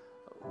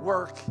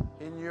work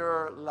in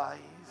your life.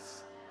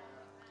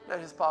 Let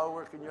his power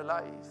work in your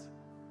life.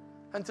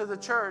 And to the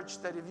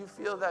church, that if you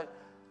feel that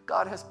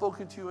God has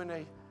spoken to you in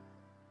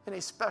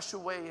a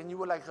special way, and you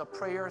would like a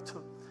prayer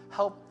to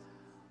help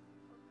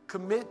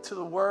commit to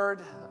the word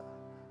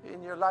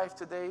in your life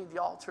today,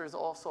 the altar is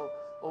also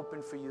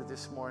open for you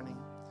this morning.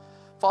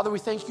 Father, we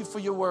thank you for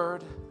your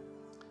word.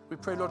 We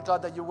pray, Lord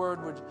God, that your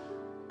word would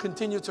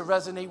continue to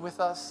resonate with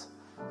us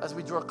as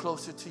we draw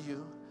closer to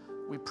you.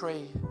 We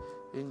pray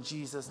in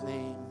Jesus'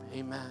 name,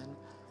 amen.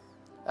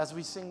 As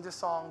we sing this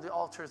song, the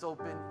altar is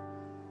open.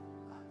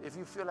 If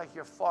you feel like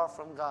you're far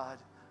from God,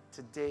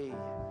 Today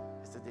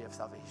is the day of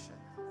salvation.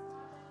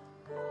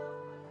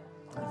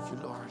 Thank you,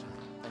 Lord.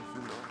 Thank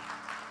you, Lord.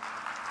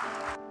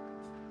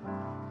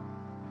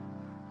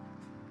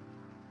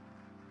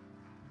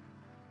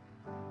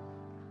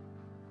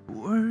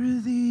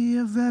 Worthy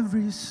of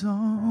every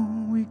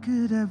song we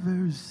could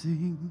ever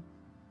sing,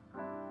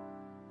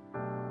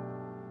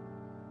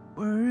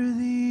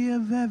 worthy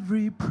of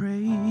every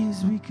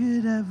praise we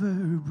could ever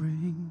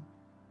bring,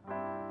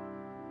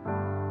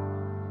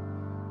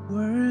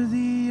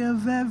 worthy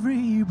of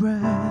every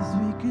breath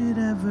we could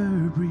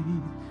ever breathe.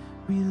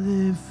 We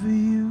live for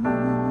you,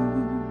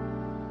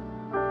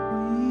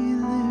 we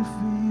live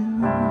for you.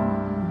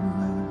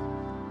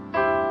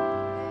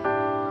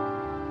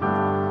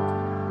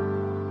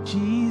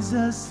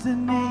 Jesus, the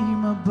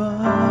name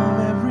above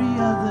every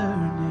other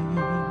name.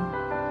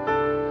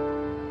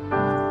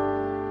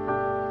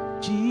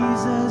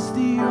 Jesus,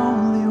 the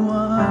only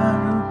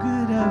one who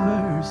could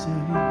ever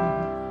save.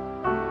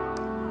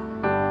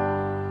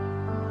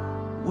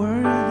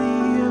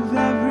 Worthy of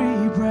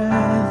every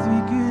breath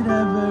we could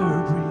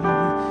ever breathe.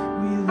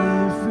 We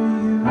live for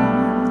you.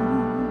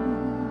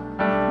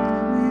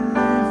 We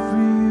live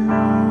for you.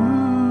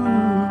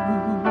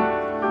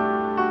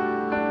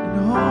 And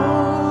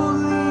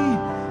holy,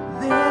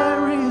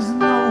 there is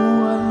no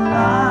one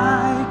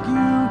like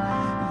you.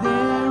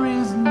 There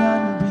is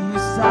none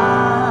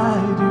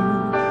beside you.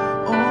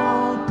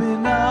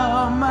 Open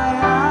up my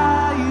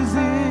eyes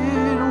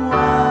in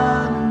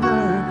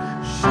wonder.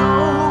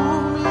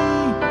 Show me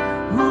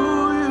who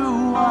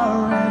you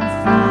are and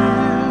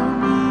fill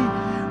me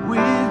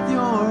with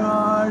your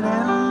heart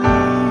and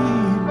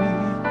lead me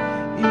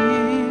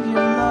in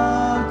your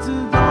love to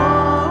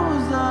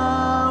those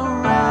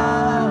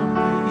around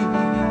me.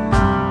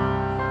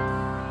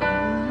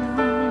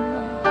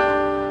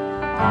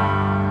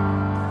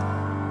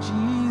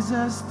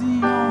 Jesus, the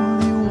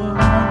only one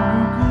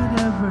who could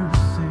ever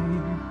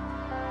save.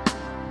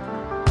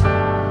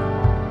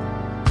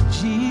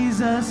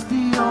 Jesus,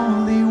 the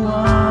only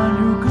one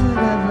who could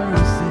ever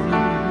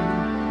save.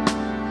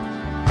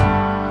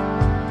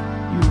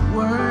 You're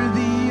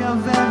worthy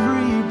of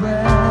every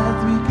breath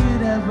we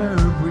could ever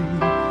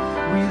breathe.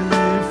 We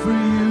live for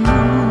you.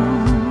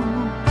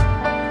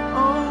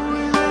 Oh,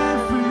 we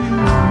live for you.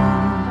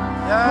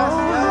 Yes,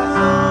 yes.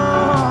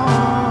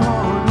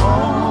 Lord,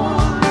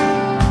 holy,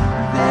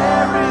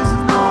 there is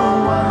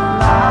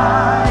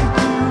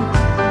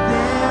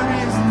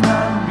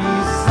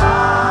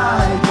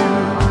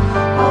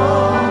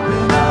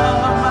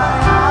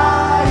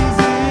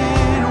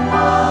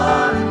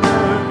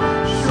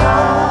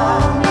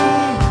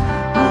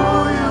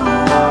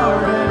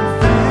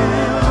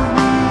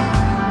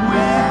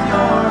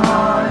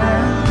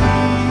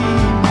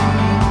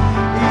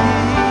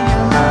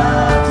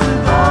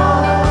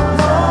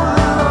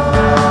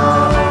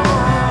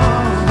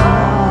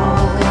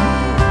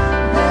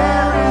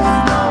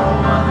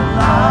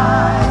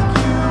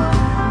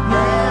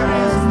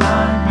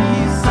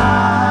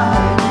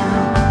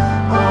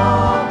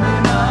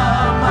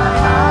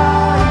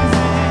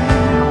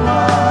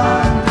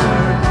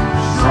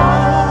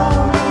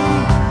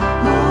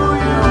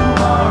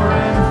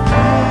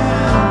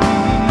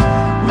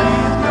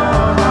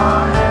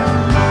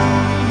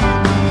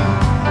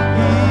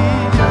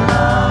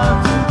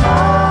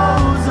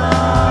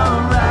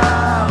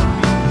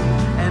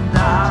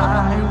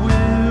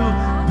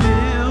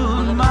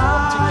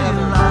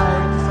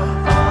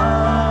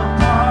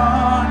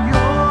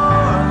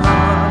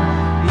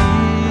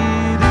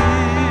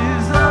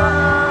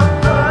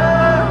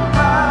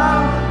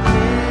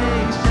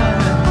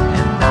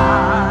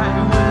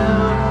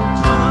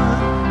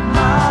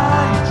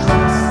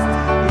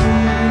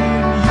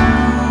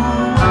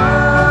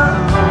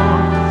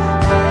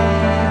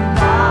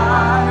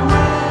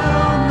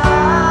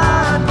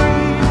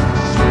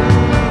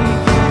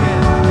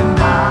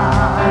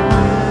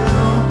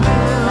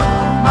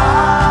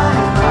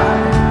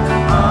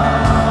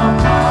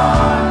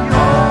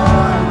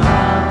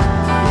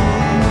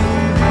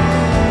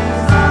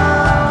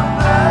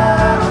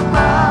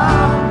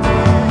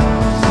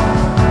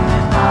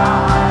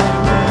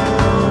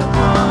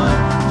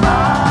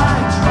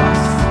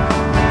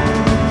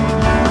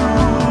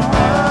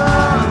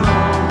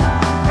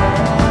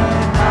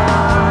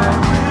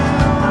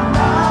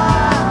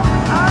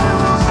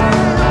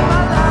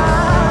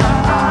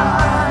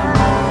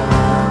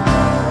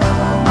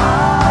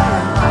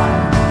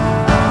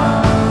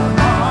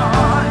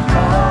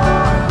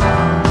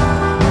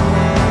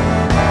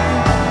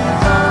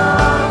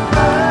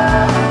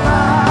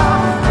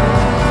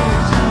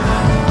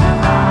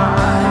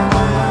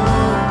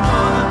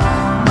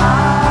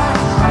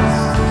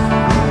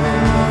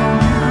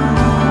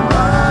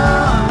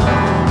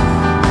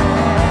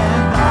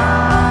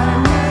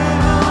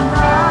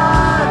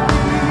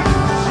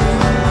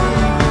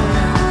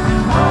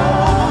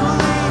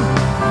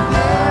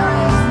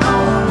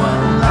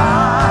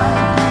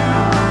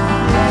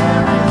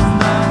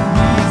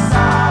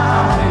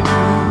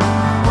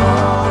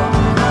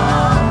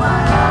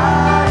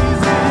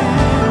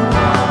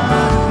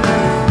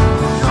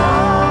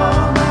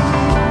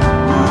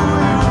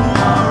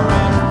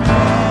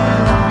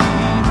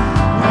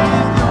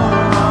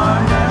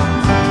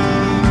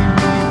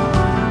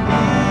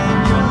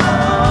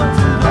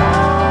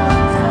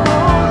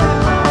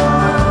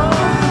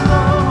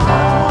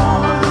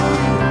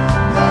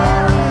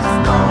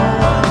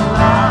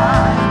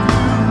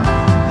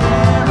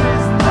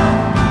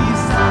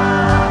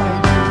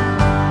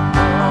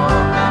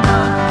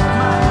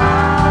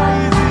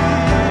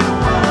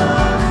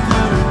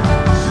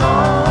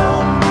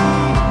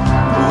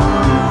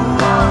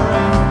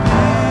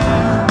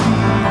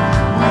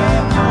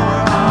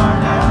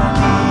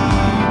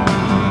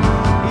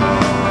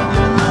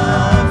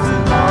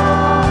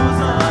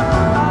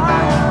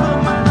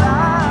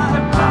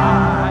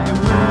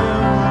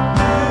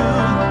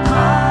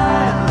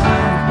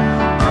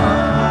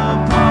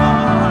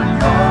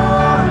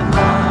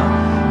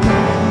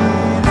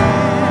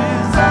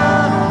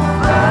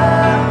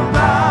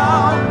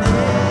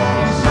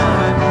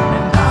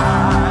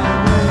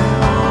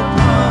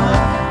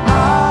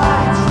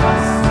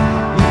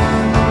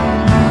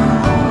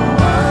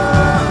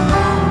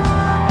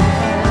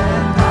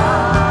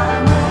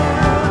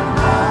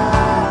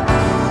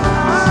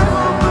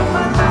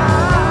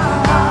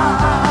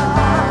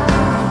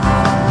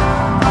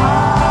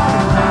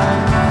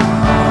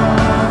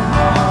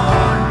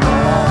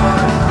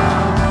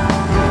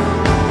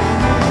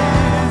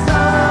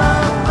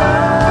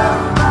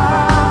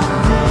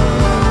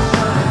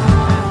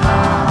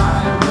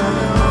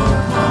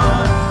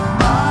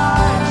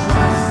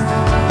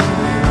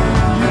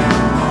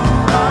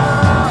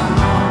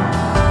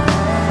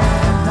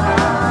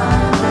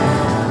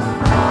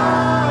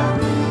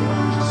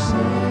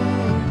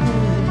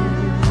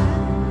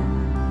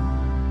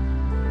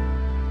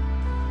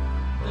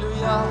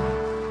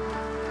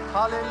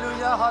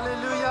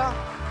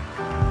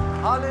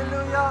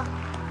Hallelujah.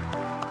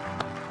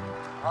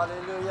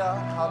 Hallelujah.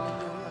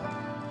 Hallelujah.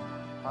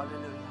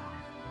 Hallelujah.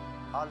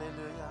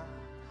 Hallelujah.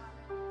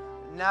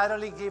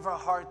 Natalie gave her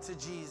heart to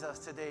Jesus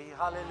today.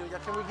 Hallelujah.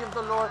 Can we give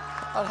the Lord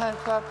a hand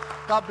clap?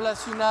 God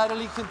bless you,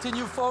 Natalie.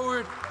 Continue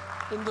forward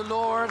in the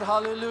Lord.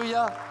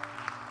 Hallelujah.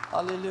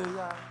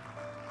 Hallelujah.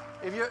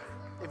 If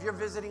you're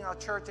visiting our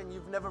church and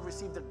you've never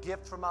received a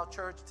gift from our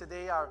church,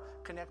 today our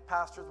Connect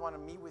pastors want to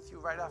meet with you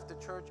right after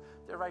church.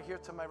 They're right here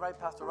to my right,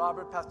 Pastor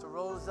Robert, Pastor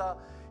Rosa.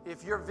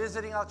 If you're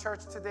visiting our church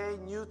today,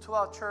 new to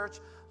our church,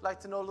 like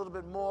to know a little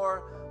bit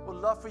more, would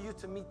love for you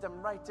to meet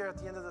them right there at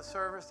the end of the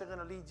service. They're going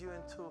to lead you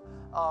into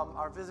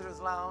our visitors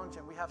lounge,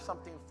 and we have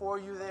something for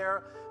you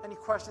there. Any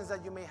questions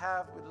that you may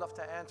have, we'd love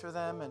to answer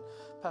them. And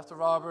Pastor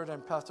Robert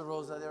and Pastor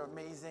Rosa, they're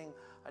amazing.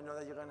 I know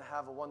that you're going to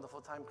have a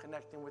wonderful time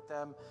connecting with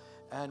them,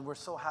 and we're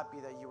so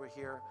happy that you were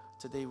here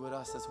today with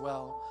us as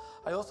well.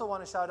 I also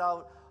want to shout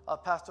out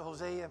Pastor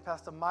Jose and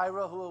Pastor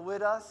Myra, who are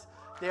with us.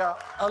 They are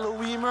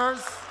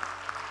Elohimers.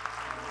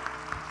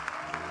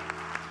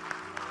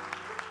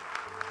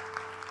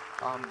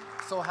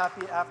 So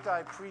happy. After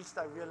I preached,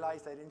 I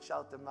realized I didn't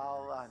shout them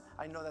out.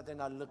 I know that they're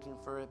not looking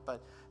for it,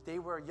 but they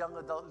were young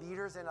adult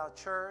leaders in our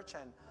church,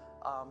 and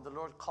the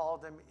Lord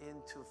called them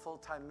into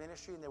full-time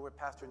ministry, and they were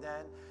Pastor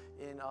Dan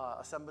in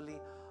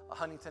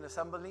Huntington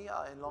Assembly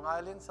in Long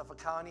Island, Suffolk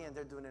County, and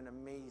they're doing an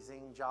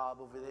amazing job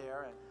over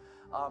there.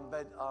 And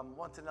but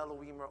once an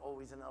Elohimer,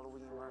 always an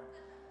Elohimer.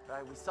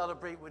 Right? We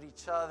celebrate with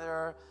each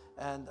other,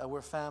 and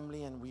we're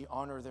family, and we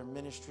honor their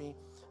ministry,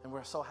 and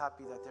we're so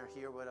happy that they're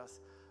here with us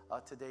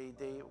today.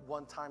 They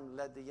one time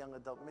led the young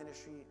adult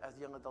ministry as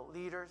young adult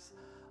leaders,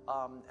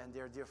 and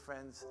they're dear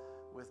friends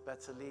with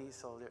Betsy Lee,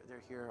 so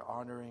they're here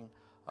honoring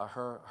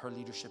her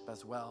leadership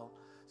as well.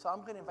 So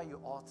I'm going to invite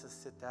you all to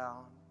sit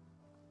down.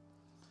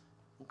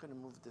 I'm going to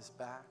move this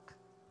back.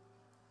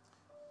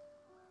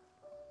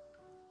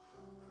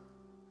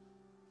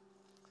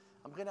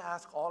 I'm going to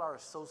ask all our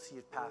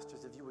associate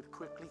pastors if you would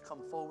quickly come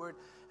forward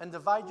and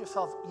divide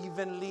yourself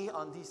evenly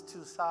on these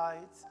two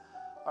sides.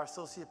 Our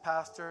associate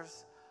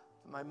pastors,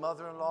 my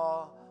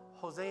mother-in-law,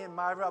 Jose and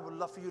Myra, I would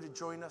love for you to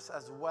join us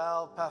as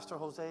well. Pastor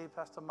Jose,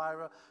 Pastor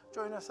Myra,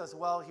 join us as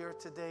well here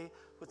today.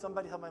 Would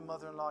somebody help my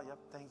mother-in-law? Yep,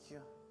 thank you.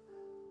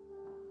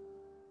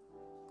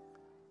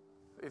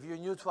 If you're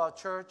new to our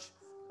church,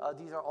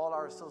 these are all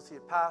our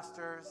associate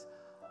pastors,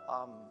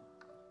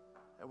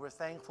 and we're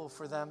thankful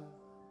for them.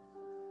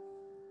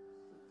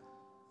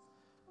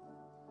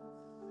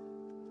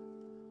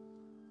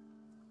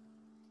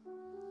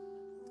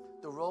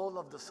 The role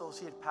of the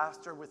associate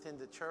pastor within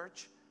the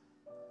church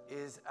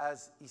is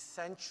as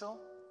essential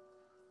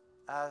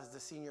as the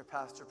senior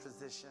pastor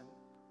position.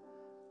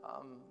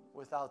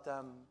 Without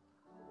them,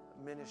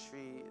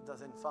 ministry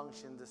doesn't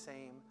function the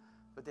same,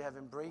 but they have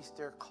embraced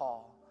their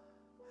call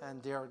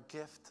and their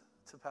gift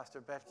to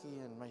Pastor Becky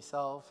and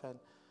myself, and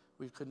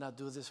we could not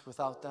do this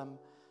without them.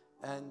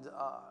 And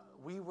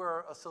we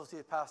were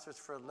associate pastors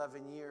for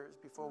 11 years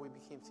before we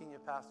became senior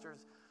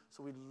pastors,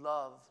 so we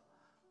love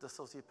the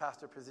associate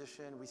pastor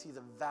position. We see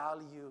the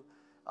value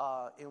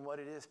in what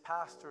it is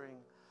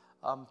pastoring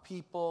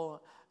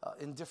people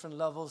in different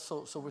levels.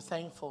 So we're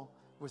thankful.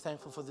 We're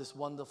thankful for this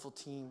wonderful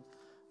team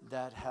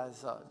that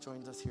has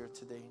joined us here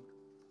today.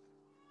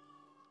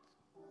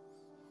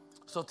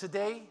 So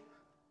today,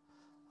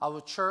 our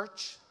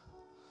church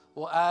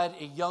will add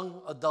a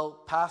young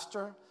adult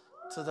pastor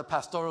to the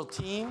pastoral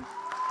team.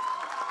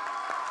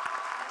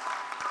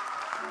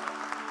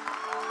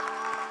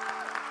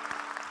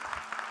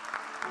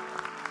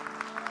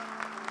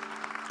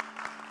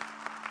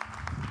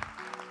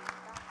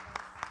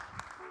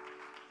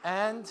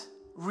 And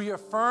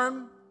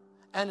reaffirm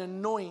and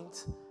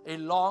anoint a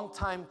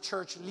longtime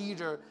church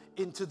leader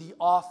into the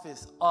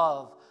office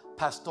of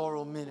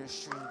pastoral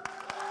ministry.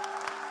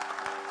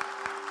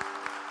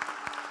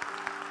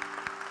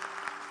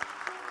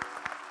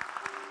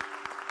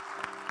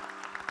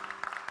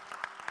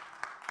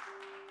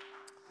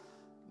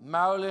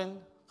 Marilyn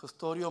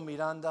Custodio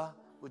Miranda,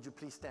 would you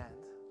please stand?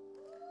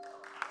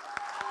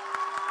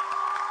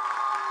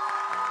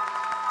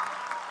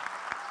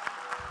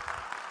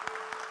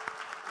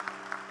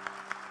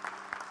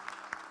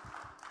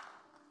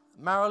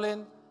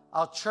 Marilyn,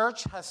 our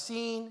church has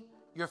seen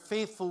your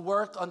faithful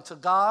work unto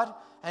God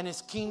and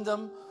His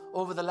kingdom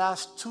over the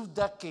last 2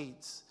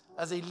 decades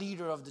as a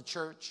leader of the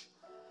church.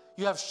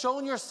 You have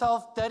shown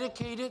yourself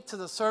dedicated to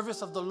the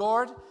service of the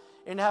Lord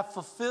and have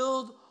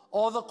fulfilled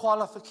all the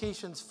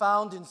qualifications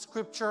found in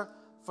Scripture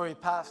for a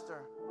pastor.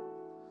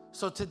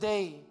 So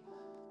today,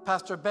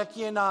 Pastor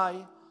Becky and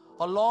I,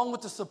 along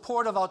with the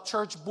support of our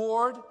church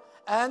board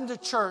and the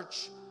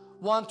church,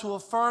 want to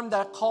affirm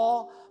that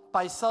call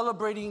by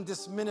celebrating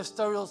this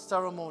ministerial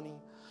ceremony,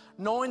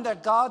 knowing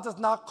that God does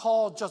not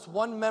call just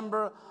one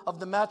member of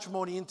the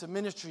matrimony into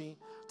ministry.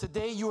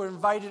 Today you are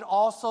invited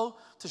also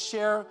to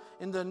share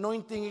in the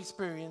anointing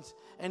experience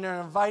and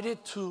are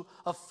invited to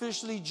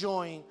officially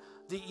join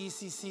the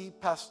ECC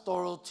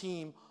pastoral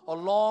team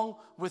along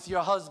with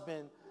your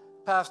husband,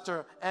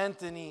 Pastor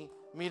Anthony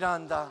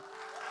Miranda.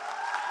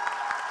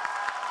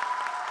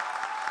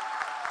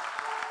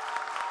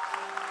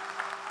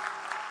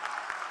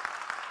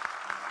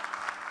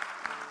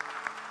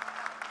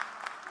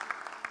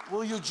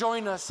 Will you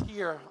join us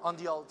here on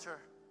the altar?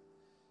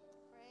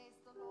 Praise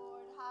the Lord.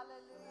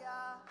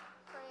 Hallelujah.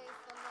 Praise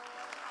the Lord.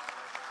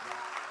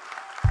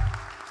 Hallelujah.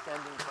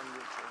 Standing from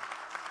your chair.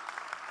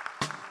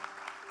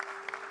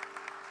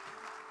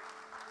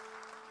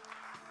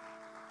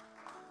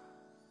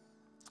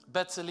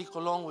 Betsy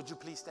Colon, would you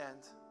please stand?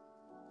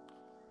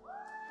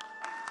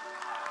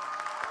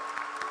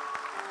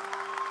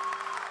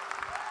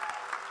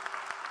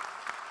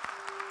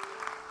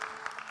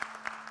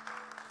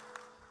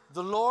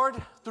 The Lord,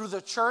 through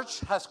the church,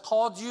 has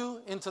called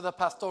you into the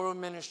pastoral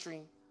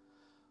ministry.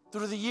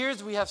 Through the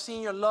years, we have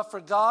seen your love for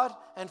God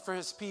and for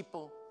His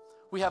people.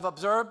 We have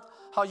observed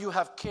how you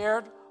have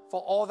cared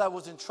for all that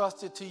was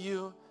entrusted to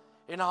you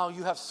and how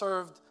you have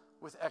served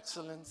with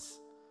excellence.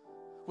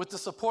 With the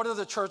support of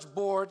the church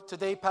board,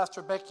 today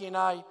Pastor Becky and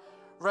I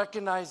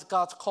recognize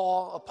God's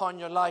call upon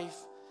your life.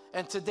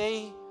 And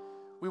today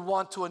we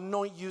want to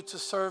anoint you to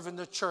serve in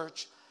the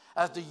church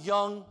as the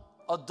young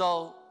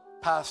adult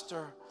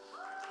pastor.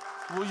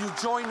 Will you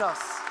join us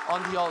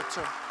on the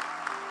altar?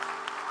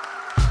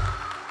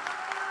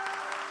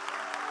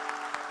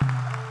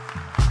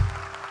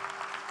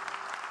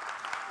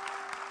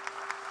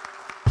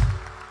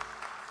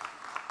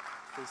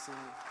 Facing me.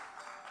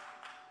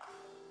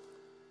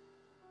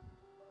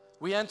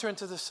 We enter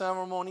into the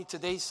ceremony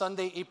today,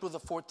 Sunday, April the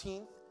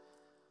 14th,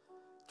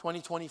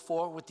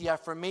 2024, with the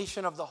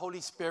affirmation of the Holy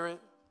Spirit,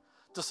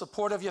 the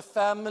support of your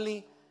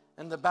family,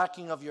 and the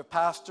backing of your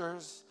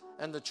pastors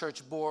and the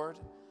church board.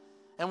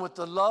 And with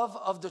the love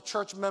of the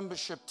church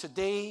membership,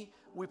 today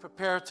we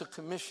prepare to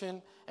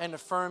commission and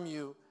affirm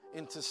you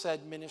into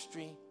said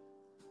ministry.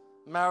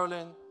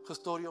 Marilyn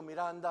Custodio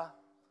Miranda,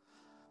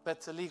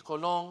 Betsy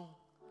Colon,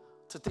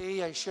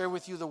 today I share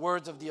with you the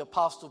words of the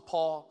Apostle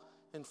Paul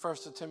in 1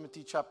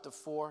 Timothy chapter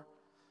 4,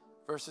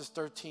 verses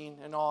 13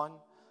 and on.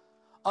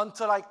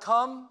 Until I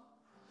come,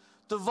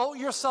 devote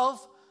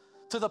yourself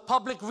to the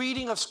public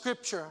reading of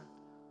Scripture,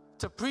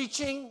 to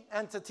preaching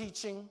and to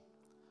teaching.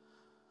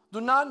 Do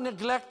not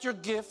neglect your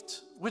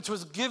gift, which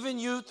was given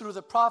you through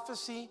the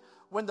prophecy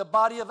when the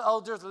body of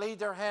elders laid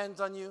their hands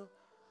on you.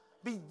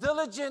 Be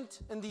diligent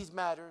in these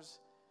matters.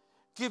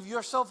 Give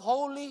yourself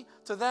wholly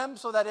to them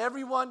so that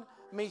everyone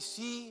may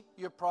see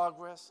your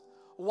progress.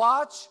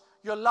 Watch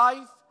your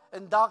life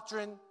and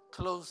doctrine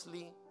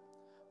closely.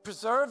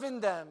 Preserve in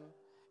them.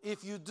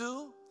 If you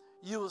do,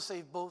 you will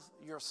save both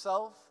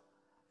yourself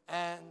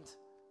and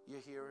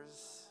your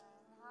hearers.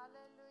 Hallelujah.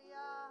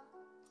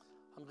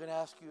 I'm going to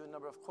ask you a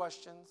number of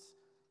questions.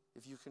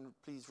 If you can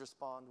please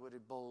respond with a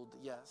bold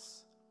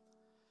yes.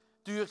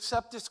 Do you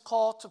accept this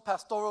call to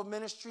pastoral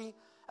ministry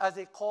as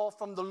a call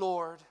from the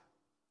Lord?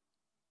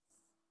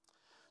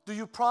 Do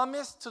you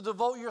promise to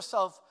devote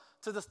yourself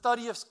to the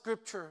study of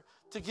Scripture,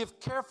 to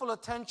give careful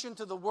attention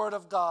to the Word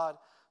of God,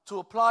 to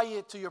apply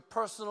it to your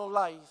personal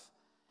life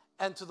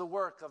and to the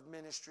work of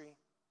ministry?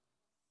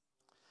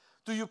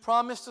 Do you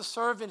promise to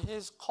serve in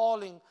His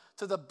calling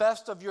to the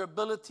best of your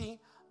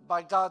ability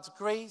by God's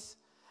grace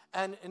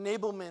and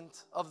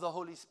enablement of the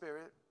Holy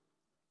Spirit?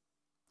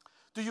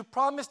 Do you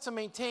promise to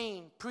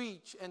maintain,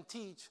 preach, and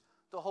teach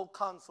the whole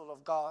counsel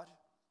of God?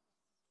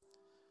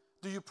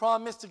 Do you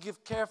promise to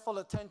give careful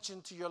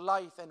attention to your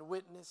life and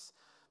witness,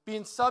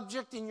 being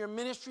subject in your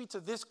ministry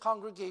to this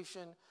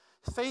congregation,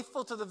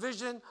 faithful to the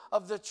vision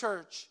of the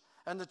church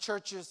and the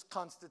church's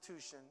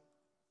constitution?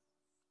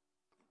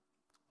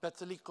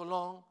 Betsy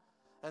Colon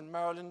and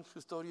Marilyn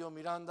Custodio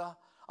Miranda,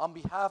 on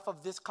behalf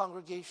of this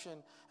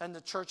congregation and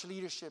the church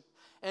leadership,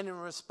 and in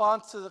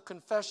response to the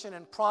confession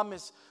and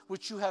promise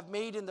which you have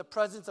made in the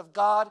presence of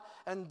God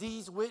and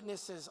these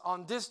witnesses,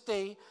 on this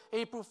day,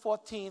 April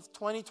 14th,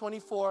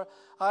 2024,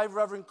 I,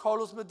 Reverend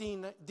Carlos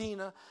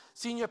Medina,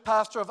 Senior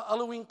Pastor of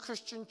Elohim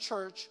Christian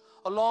Church,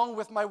 along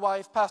with my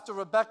wife, Pastor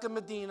Rebecca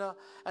Medina,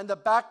 and the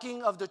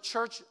backing of the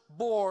church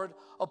board,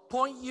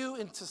 appoint you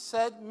into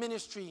said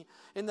ministry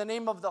in the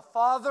name of the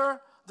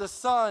Father, the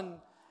Son,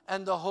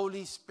 and the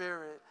Holy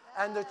Spirit.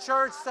 And the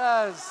church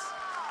says,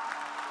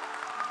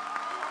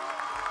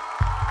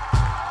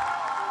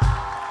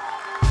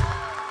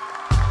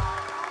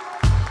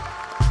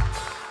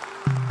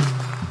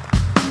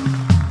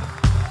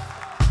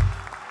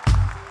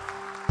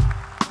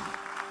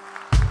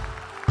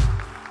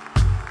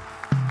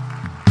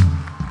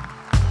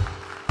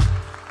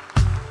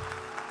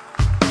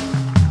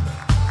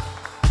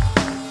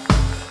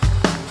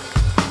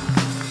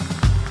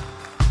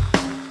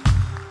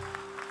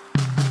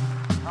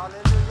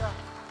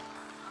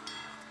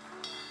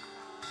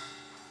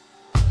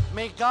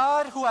 may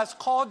God, who has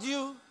called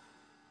you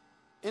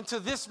into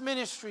this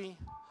ministry,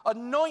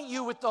 anoint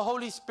you with the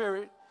Holy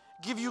Spirit,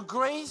 give you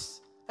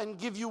grace and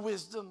give you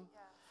wisdom,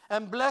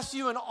 and bless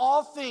you in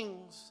all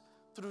things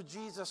through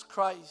Jesus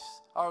Christ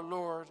our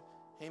Lord.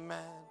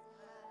 Amen.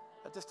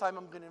 At this time,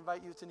 I'm going to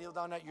invite you to kneel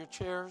down at your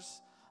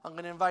chairs. I'm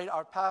going to invite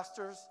our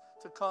pastors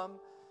to come,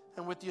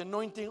 and with the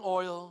anointing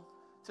oil,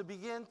 to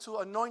begin to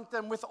anoint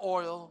them with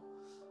oil,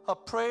 a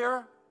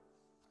prayer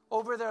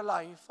over their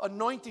life,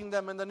 anointing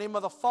them in the name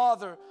of the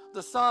Father,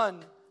 the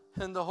Son,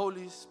 and the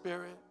Holy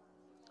Spirit.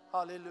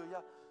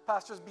 Hallelujah.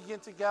 Pastors, begin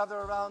to gather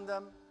around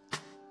them.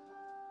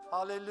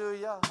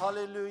 Hallelujah,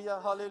 hallelujah,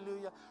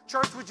 hallelujah.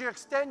 Church, would you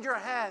extend your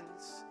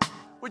hands?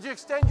 Would you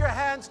extend your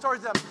hands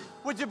towards them?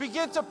 Would you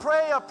begin to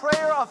pray a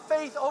prayer of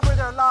faith over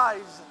their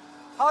lives?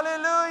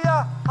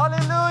 Hallelujah,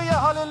 hallelujah,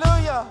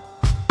 hallelujah.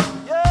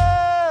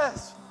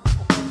 Yes.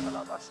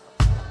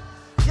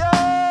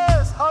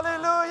 Yes,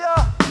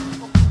 hallelujah.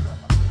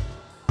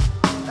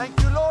 Thank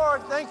you,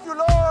 Lord. Thank you,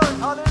 Lord.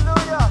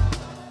 Hallelujah.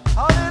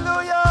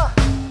 Hallelujah.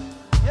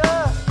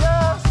 Yes,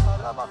 yes.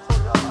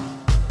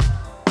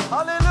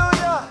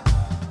 Hallelujah.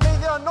 May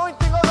the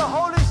anointing of the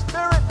Holy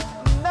Spirit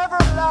never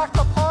lack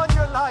upon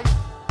your life.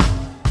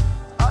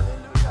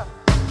 Hallelujah.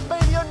 May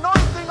the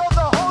anointing of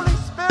the Holy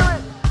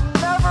Spirit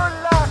never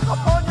lack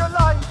upon your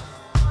life.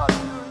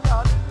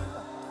 Hallelujah.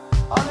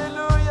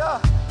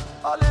 Hallelujah.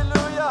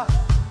 Hallelujah.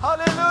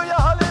 Hallelujah.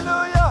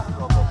 Hallelujah.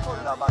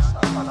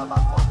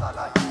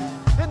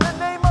 In the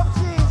name of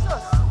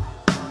Jesus.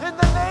 In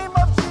the name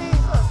of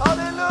Jesus.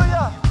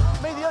 Hallelujah.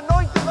 May the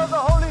anointing of the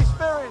Holy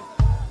Spirit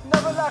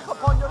never lack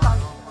upon your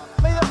life.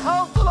 May the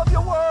counsel of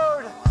your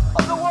word,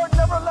 of the word,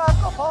 never lack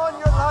upon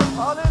your life.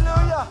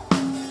 Hallelujah.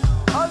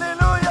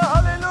 Hallelujah.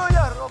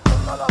 Hallelujah.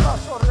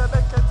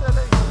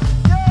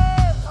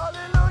 Yes.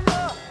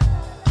 Hallelujah.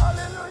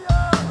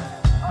 Hallelujah.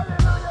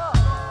 Hallelujah.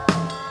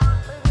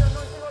 May the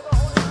anointing of the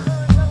Holy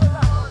Spirit never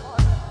lack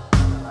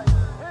upon your life.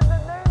 In the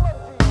name of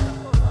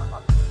Jesus.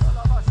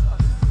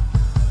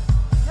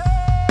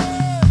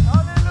 Yes.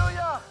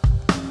 Hallelujah.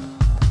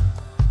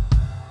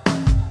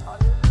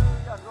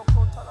 Hallelujah.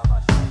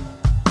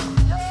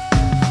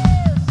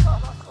 Yes.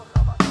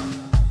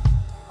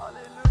 Hallelujah.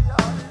 Hallelujah.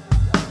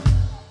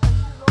 Thank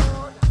you,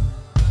 Lord.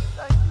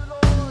 Thank you,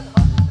 Lord.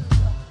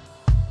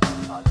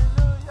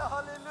 Hallelujah.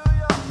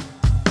 Hallelujah.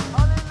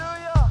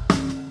 Hallelujah.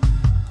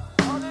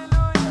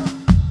 Hallelujah.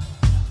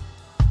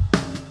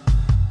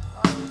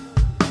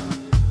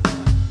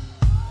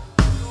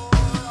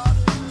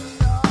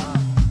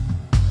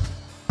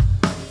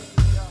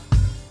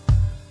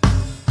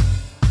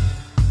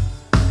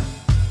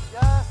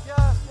 Yes,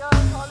 yes,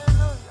 yes.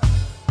 Hallelujah.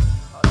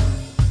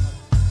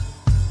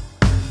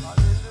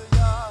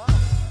 Hallelujah.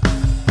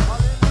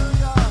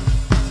 Hallelujah.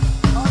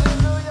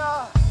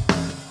 Hallelujah.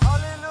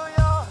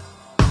 Hallelujah.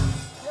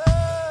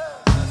 Yes.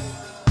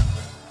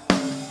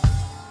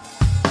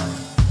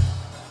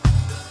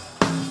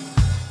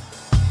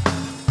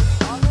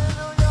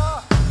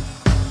 Hallelujah.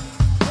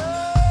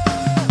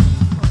 Yes.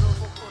 Thank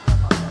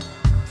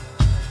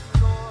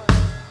you, Lord.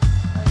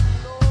 Thank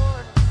you,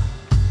 Lord.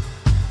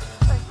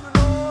 Thank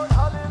you, Lord.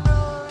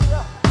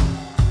 Hallelujah.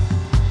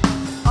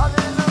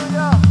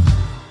 Hallelujah.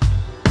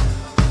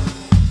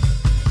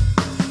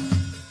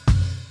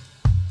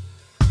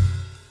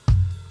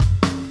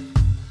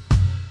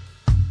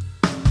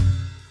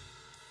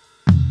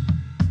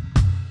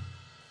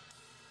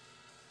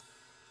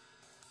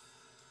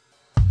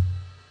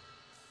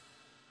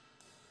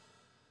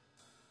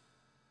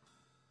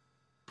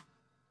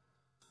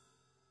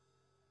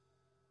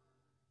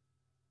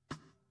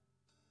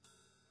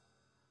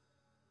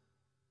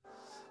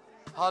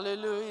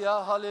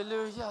 Hallelujah,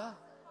 hallelujah,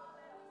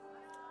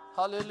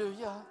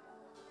 hallelujah.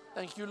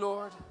 Thank you,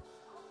 Lord.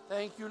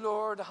 Thank you,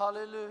 Lord.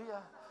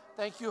 Hallelujah.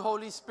 Thank you,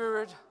 Holy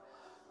Spirit,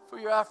 for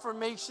your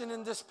affirmation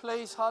in this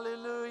place.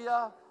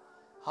 Hallelujah.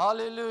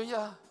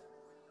 Hallelujah.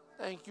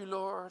 Thank you,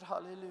 Lord.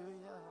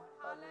 Hallelujah.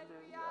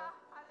 Hallelujah.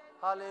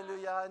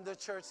 Hallelujah. And the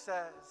church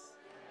says,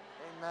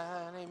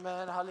 amen,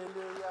 amen. Hallelujah.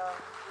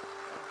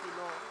 Thank you,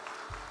 Lord.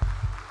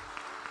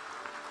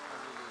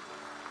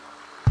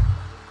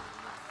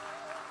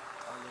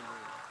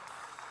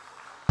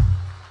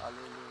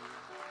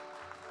 Hallelujah.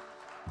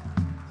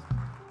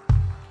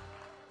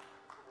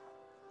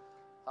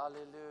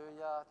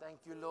 Hallelujah. Thank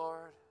you,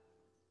 Lord.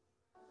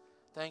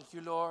 Thank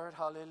you, Lord.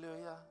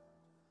 Hallelujah.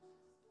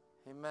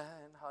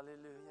 Amen.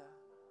 Hallelujah.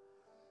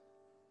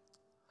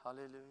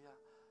 Hallelujah.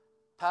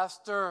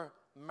 Pastor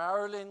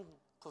Marilyn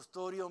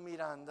Custodio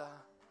Miranda,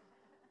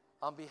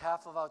 on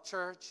behalf of our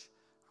church,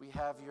 we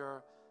have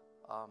your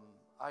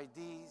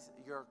IDs,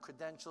 your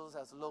credentials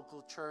as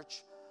local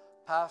church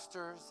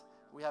pastors.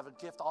 We have a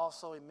gift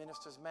also, a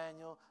minister's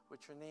manual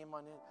with your name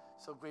on it.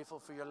 So grateful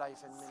for your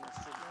life and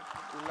ministry.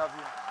 We love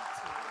you.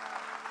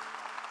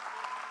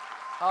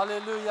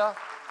 Hallelujah.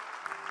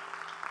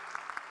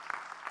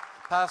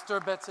 Pastor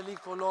Betsely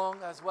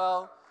Colong as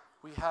well.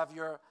 We have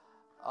your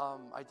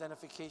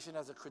identification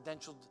as a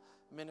credentialed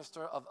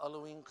minister of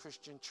Elohim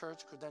Christian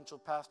Church,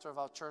 credentialed pastor of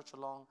our church,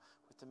 along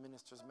with the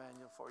minister's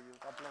manual for you.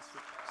 God bless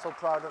you. So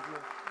proud of you.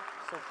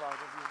 So proud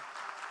of you.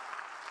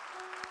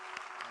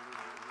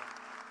 Hallelujah.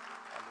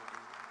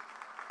 Hallelujah.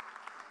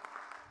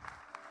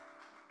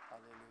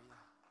 Hallelujah.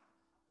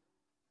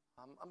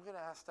 I'm going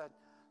to ask that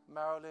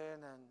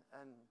Marilyn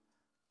and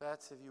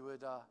Bets, if you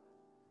would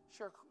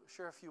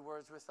share a few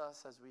words with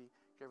us as we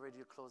get ready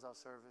to close our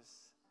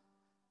service.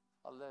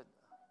 I'll let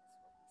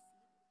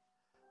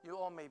you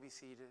all may be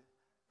seated.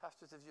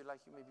 Pastors, if you'd like,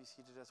 you may be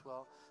seated as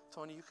well.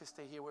 Tony, you can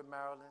stay here with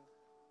Marilyn.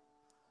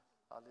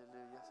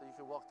 Hallelujah. So you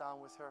can walk down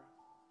with her.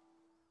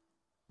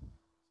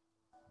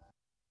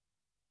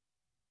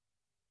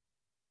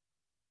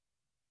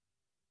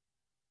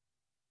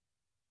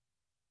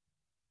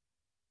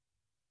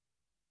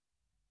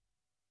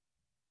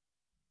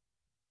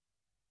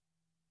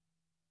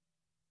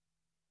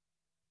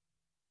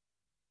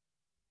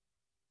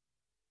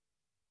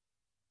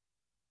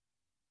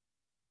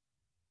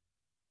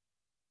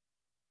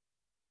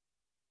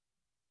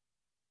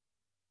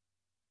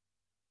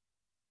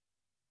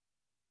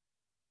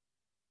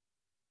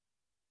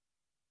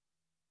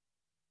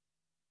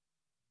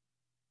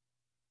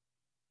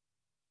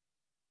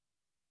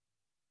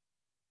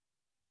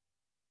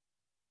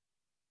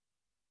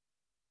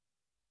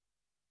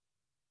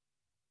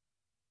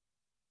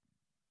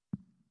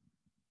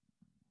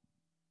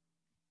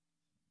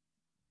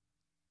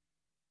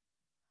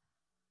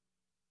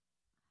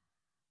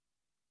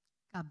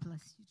 God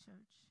bless you, church.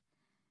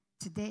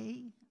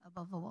 Today,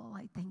 above all,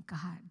 I thank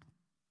God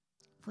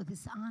for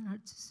this honor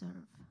to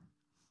serve.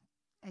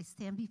 I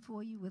stand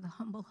before you with a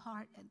humble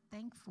heart and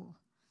thankful,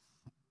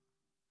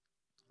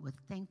 with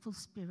thankful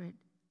spirit,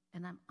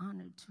 and I'm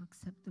honored to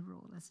accept the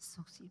role as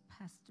associate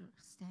pastor,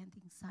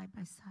 standing side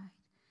by side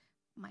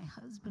my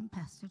husband,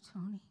 Pastor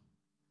Tony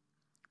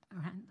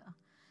Miranda,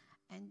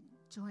 and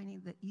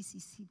joining the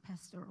ECC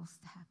pastoral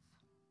staff.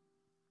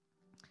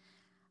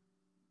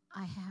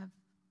 I have,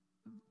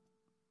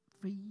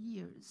 for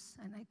years,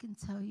 and I can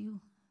tell you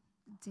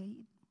the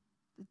date,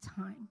 the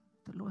time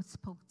the Lord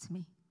spoke to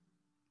me.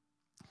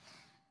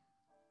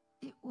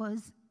 It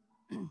was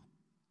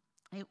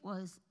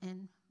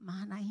in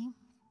Mahanaim.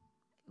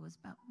 It was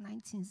about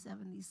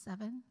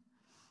 1977.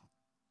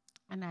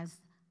 And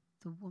as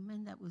the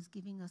woman that was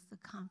giving us the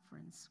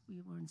conference,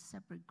 we were in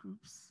separate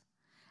groups.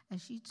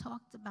 As she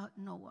talked about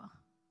Noah,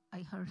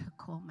 I heard her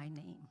call my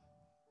name.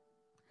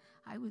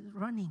 I was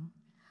running.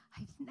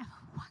 I never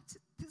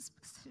wanted this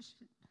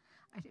position.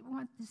 I didn't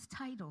want this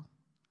title.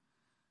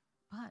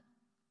 But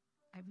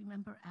I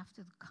remember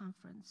after the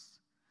conference,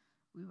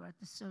 we were at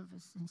the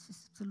service, and she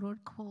said, the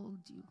Lord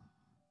called you.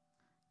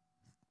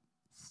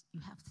 You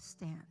have to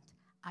stand.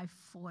 I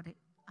fought it,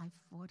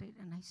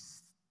 and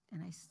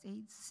I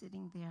stayed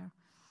sitting there.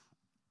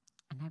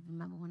 And I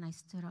remember when I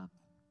stood up,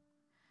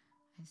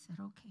 I said,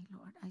 okay,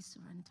 Lord, I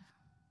surrender.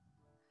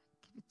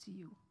 Give it to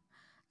you.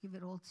 Give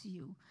it all to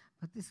you.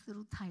 But this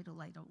little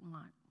title I don't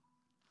want.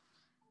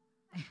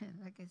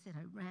 Like I said,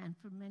 I ran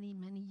for many,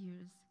 many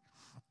years.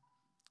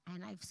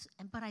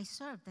 But I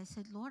served. I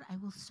said, Lord, I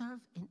will serve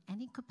in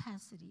any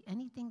capacity,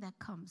 anything that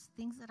comes,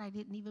 things that I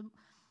didn't even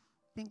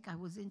think I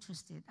was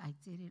interested. I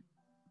did it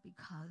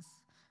because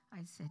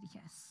I said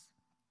yes.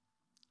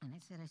 And I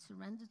said, I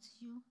surrender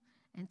to you,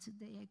 and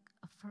today I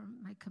affirm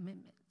my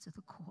commitment to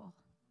the call.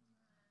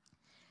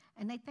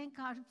 And I thank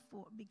God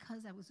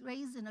because I was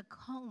raised in a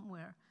home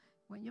where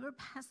when you're a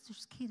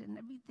pastor's kid and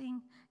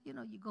everything, you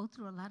go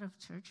through a lot of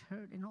church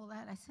hurt and all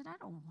that. I said, I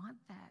don't want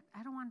that.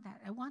 I don't want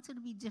that. I wanted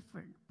to be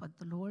different. But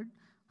the Lord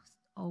was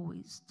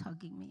always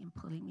tugging me and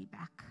pulling me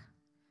back.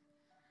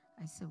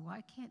 I said,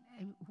 why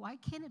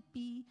can't it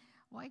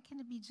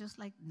be just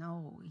like,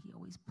 no, he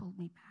always pulled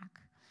me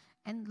back.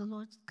 And the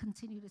Lord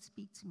continued to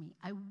speak to me.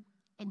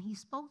 And he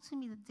spoke to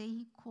me the day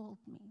he called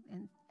me.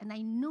 And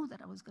I knew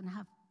that I was going to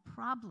have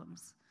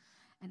problems.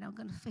 And I'm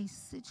going to face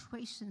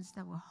situations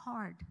that were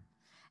hard.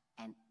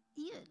 And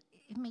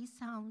it may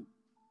sound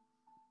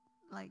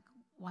like,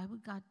 why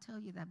would God tell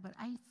you that? But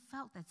I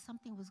felt that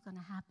something was going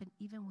to happen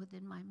even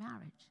within my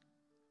marriage.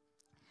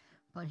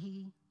 But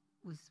he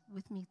was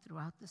with me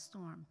throughout the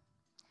storm.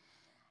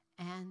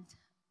 And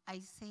I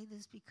say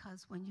this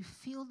because when you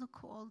feel the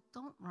call,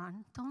 don't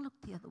run. Don't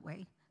look the other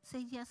way.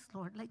 Say, yes,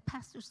 Lord. Like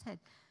Pastor said,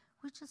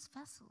 we're just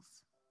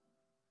vessels.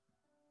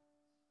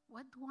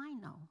 What do I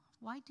know?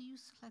 Why do you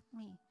select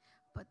me?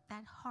 But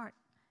that heart,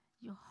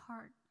 your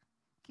heart,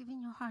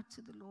 giving your heart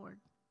to the Lord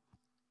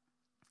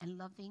and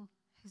loving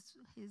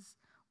his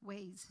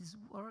ways, his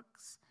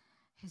works,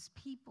 his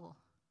people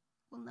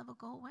will never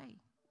go away.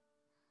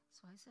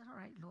 So I said, all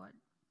right, Lord.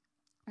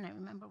 And I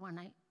remember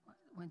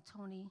when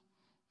Tony,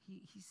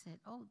 he said,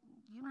 oh,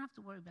 you don't have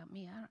to worry about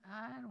me.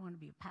 I don't want to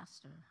be a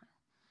pastor.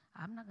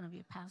 I'm not going to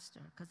be a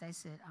pastor because I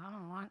said, I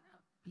don't want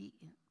to be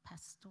in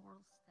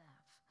pastoral staff.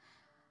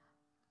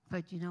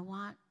 But you know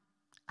what?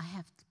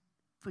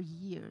 For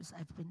years,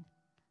 I've been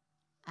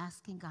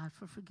asking God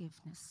for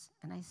forgiveness.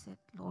 And I said,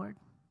 Lord,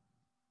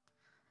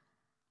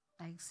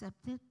 I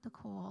accepted the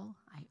call.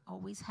 I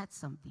always had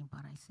something,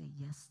 but I say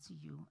yes to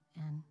you.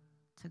 And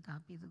to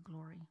God be the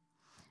glory.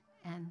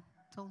 And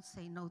don't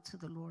say no to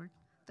the Lord.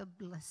 The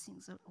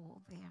blessings are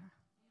all there.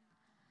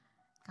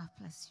 God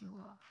bless you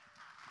all.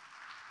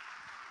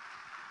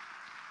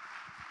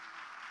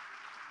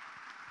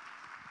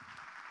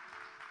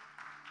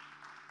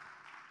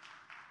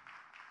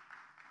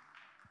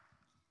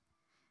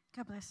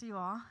 God bless you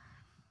all.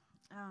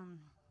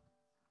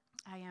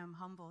 I am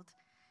humbled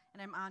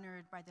and I'm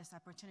honored by this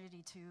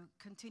opportunity to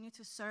continue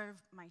to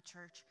serve my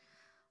church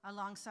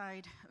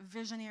alongside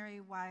visionary,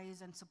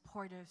 wise, and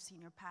supportive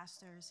senior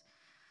pastors,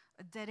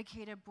 a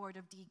dedicated board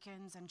of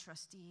deacons and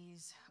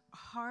trustees,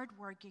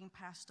 hardworking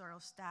pastoral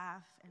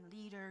staff and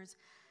leaders,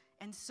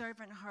 and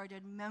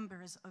servant-hearted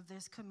members of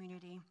this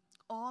community,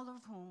 all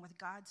of whom, with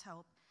God's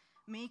help,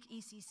 make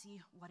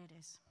ECC what it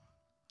is.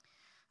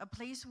 A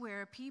place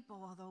where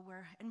people, although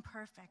we're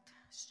imperfect,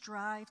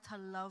 strive to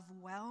love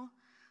well,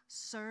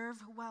 serve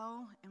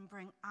well, and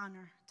bring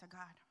honor to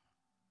God.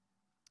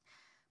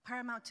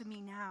 Paramount to me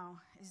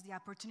now is the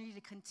opportunity to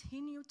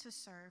continue to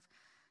serve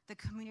the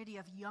community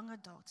of young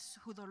adults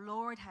who the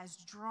Lord has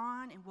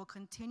drawn and will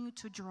continue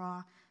to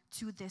draw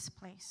to this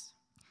place.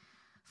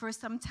 For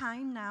some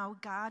time now,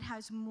 God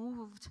has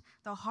moved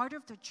the heart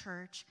of the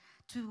church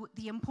to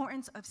the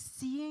importance of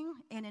seeing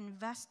and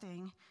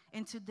investing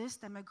into this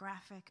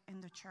demographic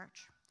in the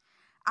church.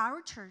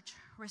 Our church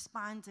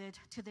responded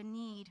to the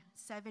need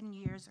 7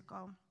 years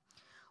ago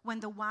when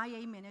the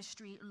YA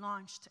ministry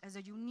launched as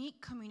a unique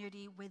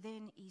community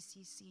within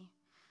ECC.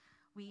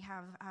 We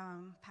have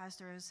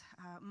Pastors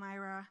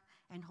Myra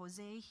and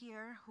Jose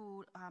here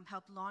who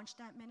helped launch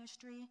that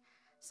ministry.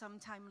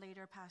 Sometime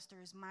later,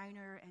 Pastors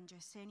Minor and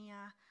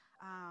Jasenia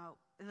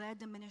led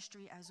the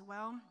ministry as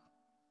well.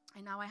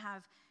 And now I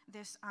have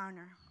this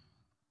honor.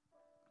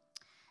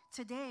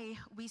 Today,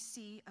 we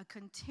see a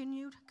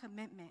continued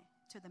commitment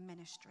to the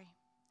ministry.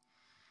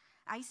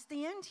 I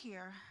stand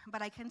here,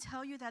 but I can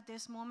tell you that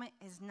this moment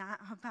is not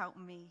about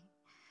me.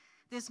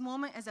 This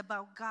moment is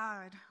about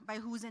God, by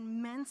whose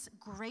immense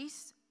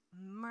grace,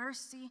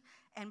 mercy,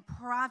 and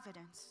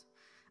providence,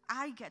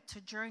 I get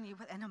to journey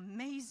with an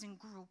amazing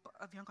group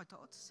of young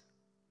adults.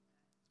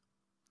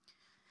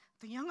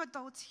 The young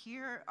adults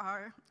here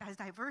are as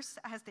diverse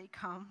as they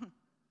come.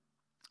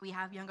 We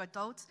have young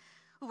adults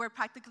who were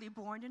practically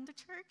born in the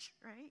church,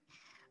 right?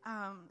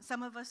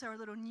 Some of us are a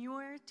little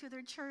newer to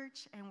their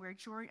church, and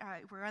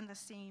we're on the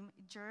same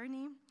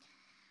journey.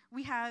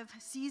 We have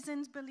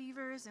seasoned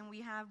believers, and we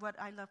have what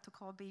I love to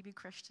call baby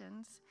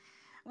Christians.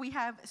 We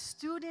have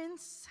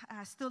students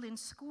still in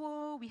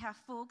school. We have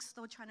folks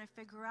still trying to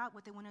figure out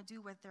what they want to do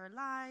with their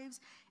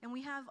lives. And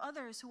we have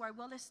others who are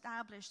well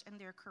established in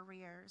their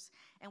careers.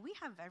 And we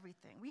have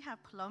everything. We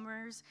have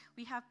plumbers.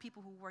 We have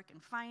people who work in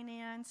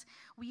finance.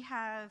 We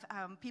have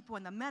people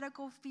in the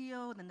medical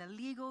field, in the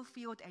legal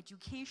field,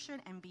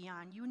 education, and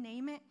beyond. You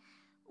name it,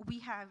 we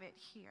have it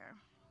here.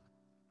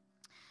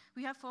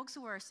 We have folks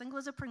who are single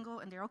as a Pringle,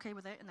 and they're okay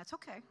with it, and that's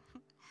okay.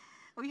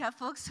 We have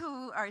folks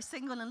who are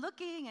single and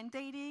looking and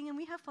dating, and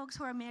we have folks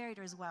who are married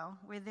as well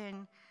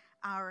within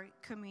our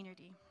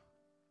community.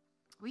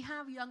 We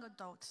have young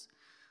adults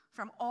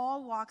from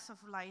all walks of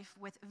life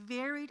with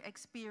varied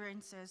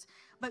experiences,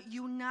 but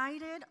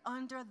united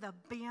under the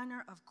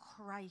banner of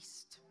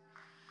Christ.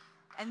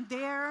 And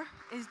there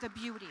is the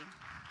beauty.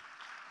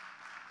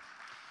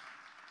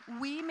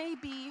 We may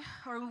be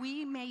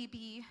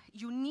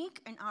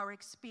unique in our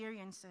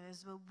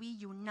experiences, but we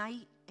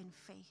unite in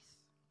faith.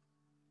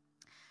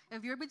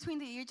 If you're between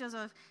the ages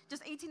of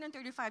just 18 and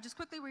 35, just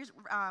quickly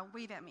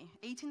wave at me.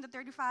 18 to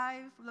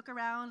 35, look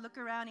around,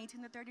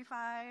 18 to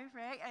 35,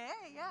 right?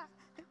 Hey, yeah.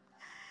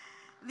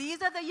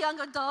 These are the young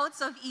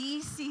adults of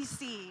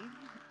ECC.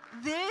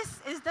 This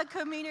is the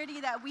community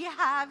that we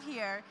have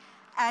here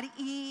at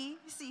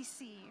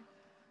ECC.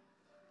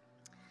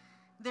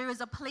 There is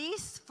a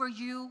place for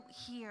you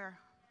here.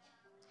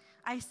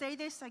 I say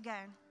this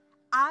again.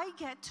 I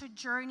get to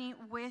journey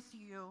with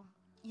you,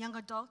 young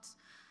adults,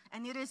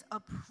 and it is a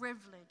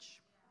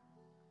privilege.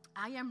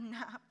 I am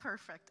not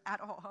perfect at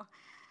all.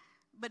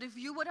 But if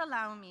you would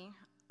allow me,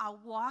 I'll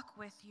walk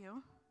with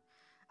you.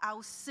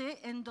 I'll sit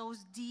in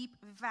those deep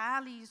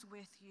valleys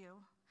with you.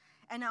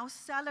 And I'll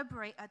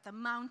celebrate at the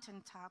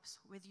mountaintops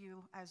with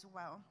you as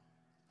well.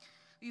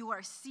 You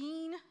are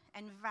seen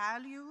and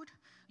valued.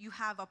 You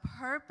have a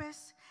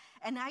purpose.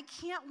 And I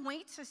can't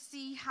wait to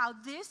see how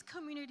this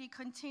community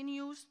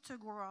continues to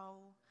grow.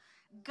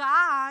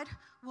 God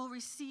will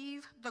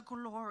receive the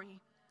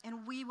glory,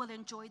 and we will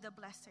enjoy the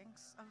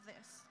blessings of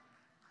this.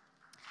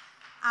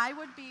 I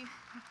would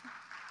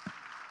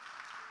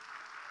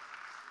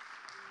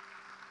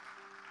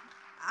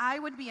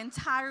be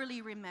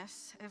entirely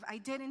remiss if I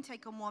didn't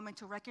take a moment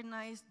to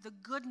recognize the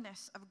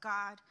goodness of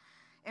God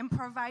in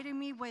providing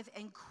me with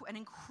an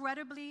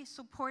incredibly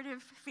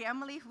supportive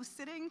family who's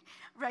sitting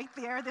right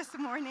there this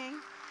morning.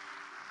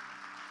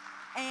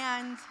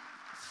 And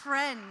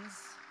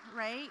friends,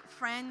 right?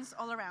 Friends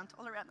all around.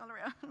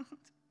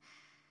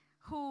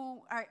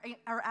 Who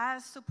are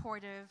as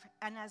supportive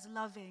and as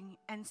loving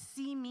and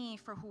see me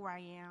for who I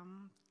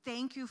am.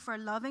 Thank you for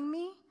loving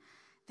me.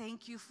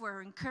 Thank you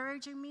for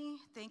encouraging me.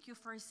 Thank you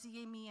for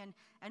seeing me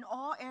in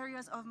all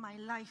areas of my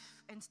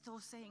life and still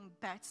saying,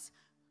 Bets,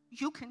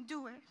 you can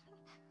do it.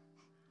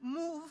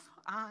 Move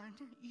on.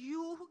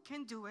 You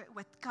can do it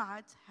with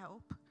God's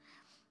help.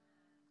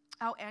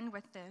 I'll end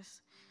with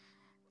this.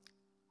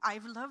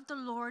 I've loved the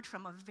Lord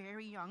from a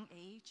very young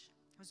age.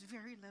 I was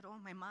very little.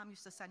 My mom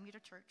used to send me to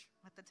church.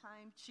 At the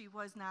time, she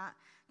was not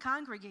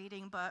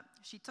congregating, but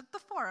she took the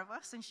four of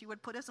us, and she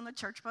would put us on the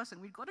church bus, and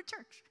we'd go to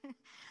church.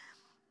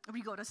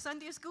 We'd go to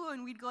Sunday school,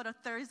 and we'd go to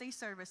Thursday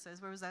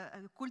services, where it was a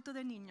culto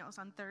de niños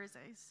on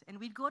Thursdays. And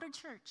we'd go to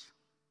church.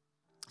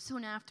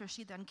 Soon after,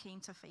 she then came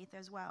to faith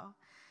as well.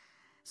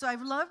 So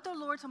I've loved the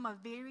Lord from a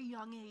very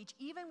young age,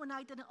 even when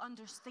I didn't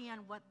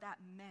understand what that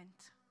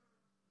meant.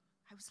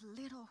 I was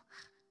little.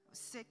 I was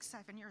 6,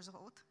 7 years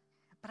old.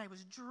 But I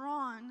was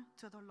drawn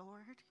to the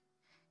Lord.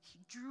 He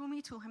drew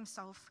me to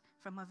himself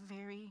from a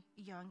very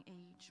young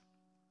age.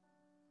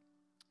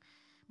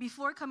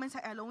 Before coming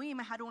to Elohim,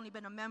 I had only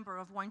been a member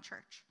of one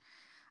church.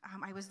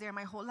 I was there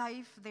my whole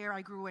life. There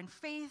I grew in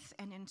faith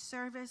and in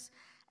service.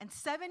 And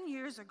 7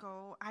 years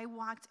ago, I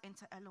walked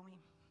into Elohim.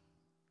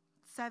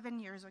 7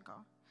 years ago.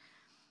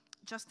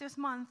 Just this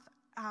month,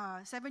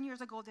 7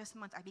 years ago this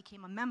month, I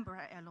became a member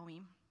at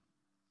Elohim.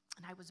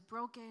 And I was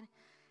broken,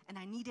 and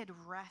I needed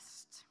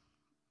rest.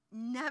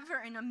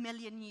 Never in a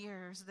million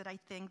years did I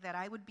think that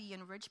I would be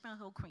in Richmond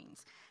Hill,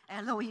 Queens,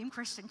 Elohim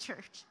Christian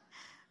Church.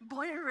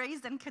 Born and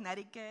raised in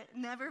Connecticut,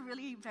 never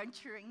really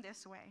venturing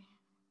this way.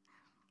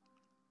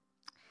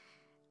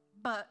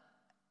 But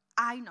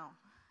I know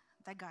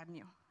that God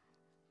knew.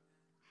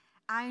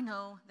 I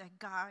know that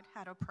God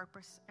had a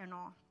purpose in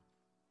all.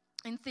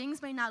 And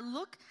things may not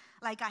look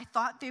like I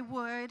thought they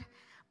would,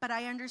 but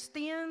I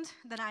understand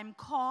that I'm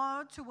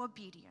called to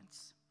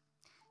obedience.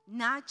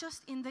 Not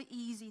just in the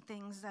easy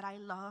things that I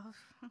love,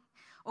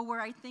 or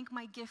where I think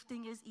my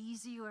gifting is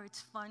easy or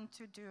it's fun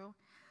to do,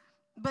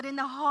 but in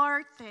the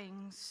hard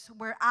things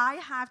where I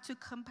have to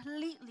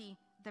completely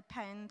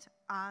depend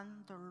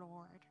on the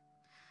Lord.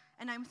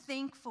 And I'm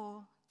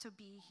thankful to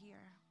be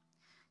here.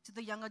 To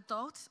the young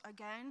adults,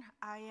 again,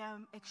 I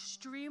am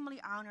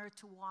extremely honored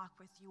to walk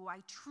with you. I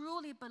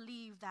truly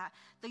believe that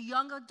the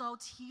young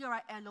adults here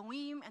at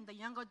Elohim and the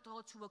young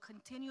adults who will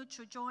continue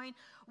to join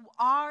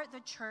are the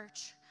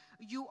church.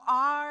 You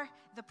are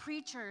the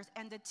preachers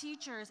and the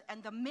teachers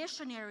and the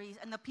missionaries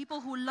and the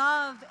people who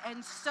love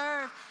and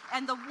serve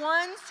and the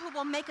ones who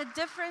will make a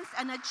difference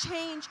and a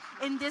change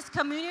in this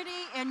community,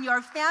 in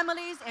your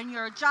families, in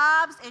your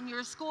jobs, in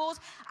your schools.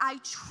 I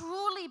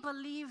truly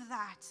believe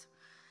that.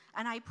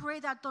 And I pray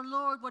that the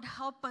Lord would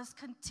help us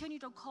continue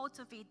to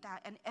cultivate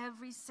that in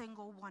every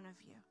single one of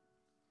you.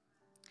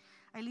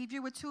 I leave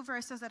you with two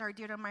verses that are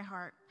dear to my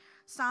heart.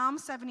 Psalm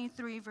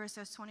 73,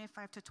 verses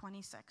 25 to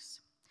 26.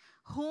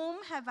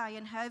 Whom have I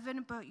in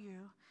heaven but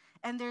you?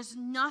 And there's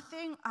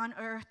nothing on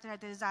earth that I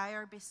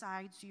desire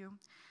besides you.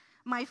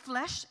 My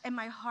flesh and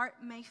my heart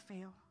may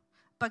fail,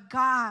 but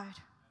God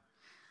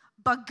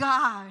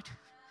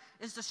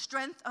is the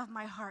strength of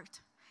my heart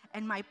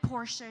and my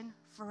portion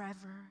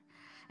forever.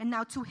 And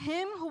now to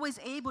him who is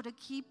able to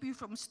keep you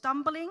from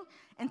stumbling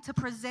and to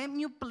present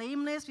you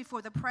blameless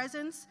before the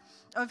presence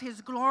of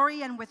his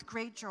glory and with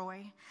great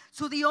joy.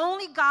 To the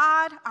only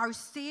God, our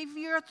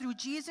Savior, through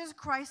Jesus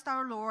Christ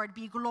our Lord,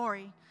 be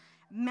glory,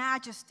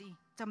 majesty,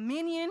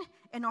 dominion,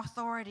 and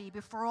authority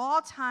before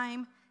all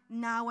time,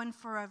 now and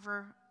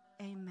forever.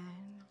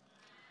 Amen.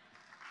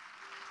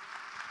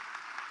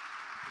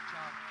 Good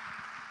job.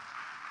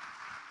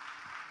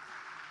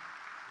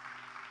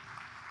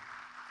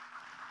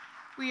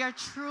 We are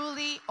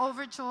truly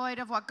overjoyed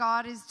of what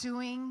God is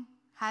doing,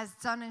 has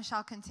done, and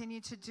shall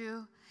continue to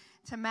do.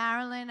 To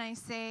Marilyn, I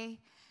say,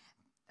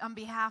 on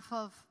behalf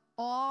of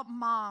all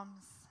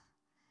moms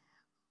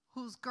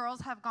whose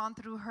girls have gone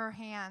through her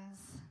hands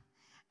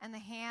and the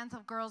hands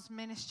of girls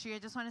ministry, I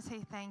just want to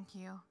say thank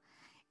you.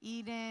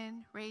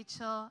 Eden,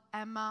 Rachel,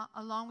 Emma,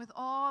 along with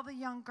all the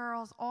young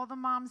girls, all the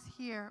moms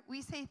here,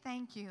 we say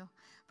thank you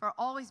for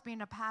always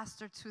being a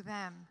pastor to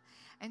them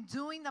and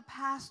doing the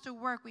pastor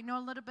work. We know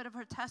a little bit of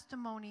her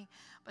testimony,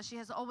 but she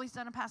has always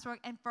done a pastor work.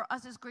 And for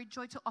us, it's great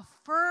joy to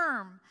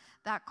affirm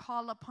that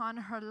call upon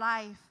her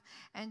life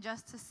and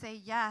just to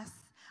say, yes,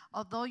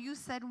 although you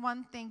said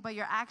one thing, but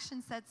your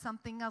action said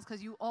something else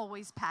because you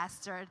always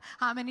pastored.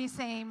 How many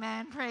say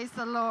amen? Praise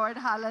the Lord.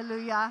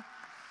 Hallelujah.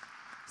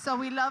 So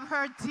we love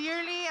her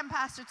dearly, and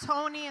Pastor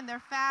Tony and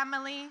their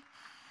family,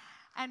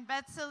 and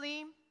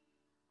Betsy,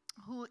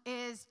 who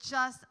is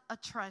just a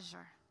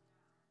treasure.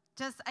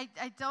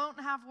 I don't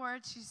have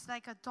words. She's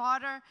like a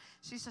daughter.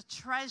 She's a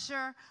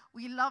treasure.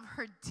 We love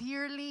her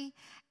dearly.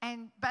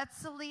 And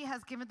Betsy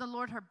has given the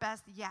Lord her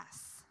best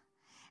yes.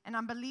 And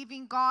I'm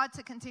believing God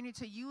to continue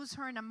to use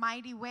her in a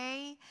mighty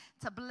way,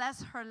 to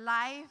bless her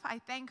life.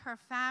 I thank her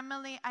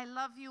family. I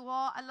love you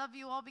all. I love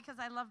you all because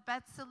I love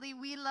Betsy.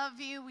 We love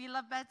you. We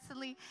love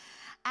Betsy.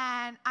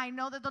 And I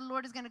know that the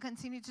Lord is going to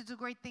continue to do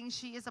great things.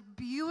 She is a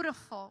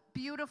beautiful,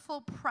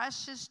 beautiful,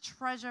 precious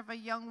treasure of a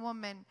young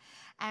woman.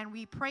 And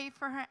we pray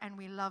for her and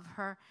we love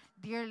her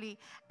dearly.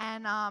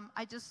 And I'm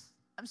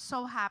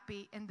so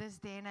happy in this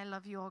day. And I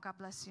love you all. God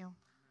bless you.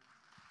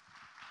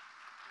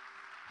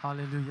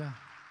 Hallelujah.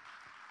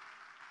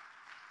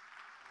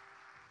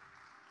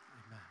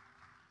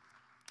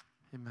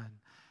 Amen.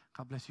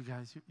 God bless you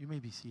guys. You may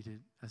be seated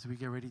as we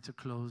get ready to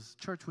close.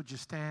 Church, would you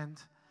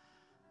stand?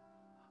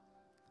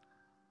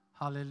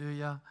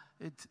 Hallelujah.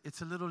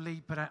 It's a little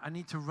late, but I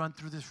need to run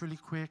through this really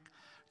quick.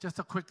 Just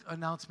a quick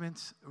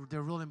announcements.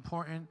 They're real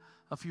important,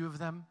 a few of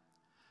them.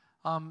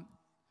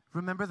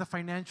 Remember the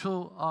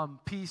Financial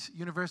Peace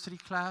University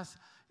class?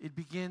 It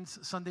begins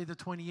Sunday the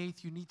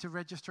 28th. You need to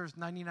register. It's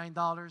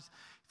 $99.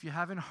 If you're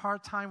having a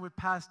hard time with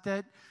past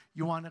debt,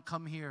 you want to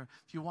come here.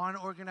 If you want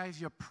to organize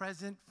your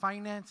present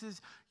finances,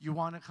 you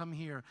want to come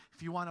here.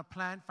 If you want to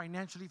plan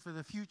financially for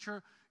the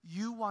future,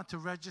 you want to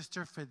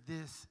register for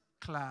this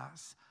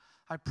class.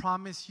 I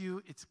promise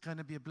you it's going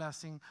to be a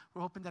blessing.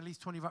 We're hoping that at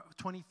least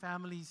 20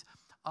 families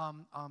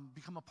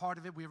become a part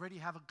of it. We already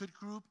have a good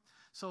group.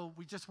 So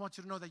we just want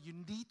you to know that you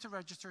need to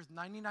register. It's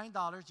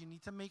 $99. You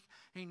need to make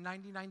a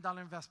 $99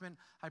 investment.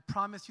 I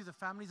promise you the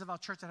families of our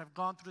church that have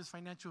gone through this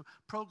financial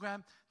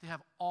program, they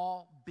have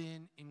all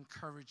been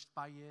encouraged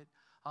by it.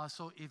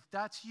 So if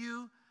that's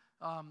you,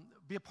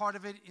 be a part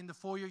of it. In the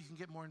foyer, you can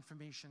get more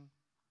information.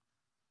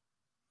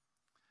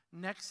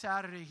 Next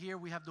Saturday here,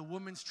 we have the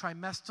Women's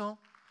Trimestral.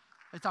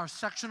 It's our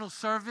sectional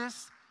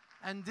service.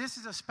 And this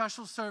is a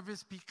special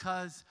service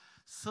because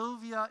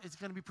Sylvia is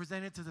going to be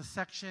presented to the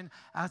section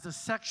as the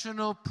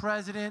sectional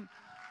president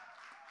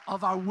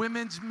of our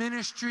women's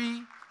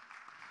ministry.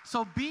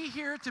 So be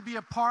here to be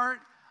a part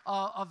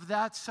of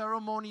that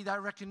ceremony,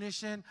 that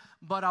recognition.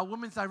 But our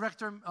women's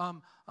director,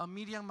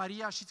 Miriam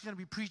Maria, she's going to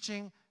be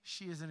preaching.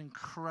 She is an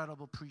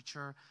incredible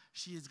preacher.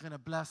 She is going to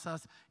bless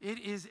us. It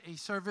is a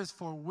service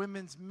for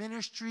women's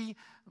ministry,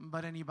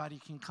 but anybody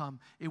can come.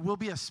 It will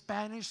be a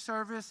Spanish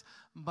service,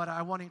 but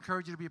I want to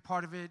encourage you to be a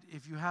part of it.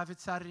 If you have it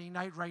Saturday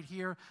night right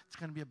here, it's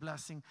going to be a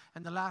blessing.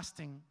 And the last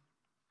thing,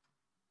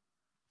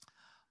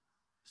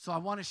 so I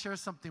want to share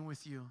something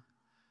with you.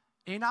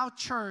 In our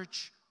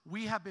church,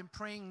 we have been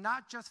praying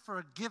not just for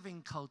a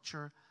giving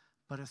culture,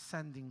 but a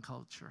sending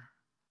culture.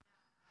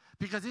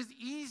 Because it's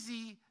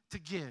easy to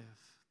give.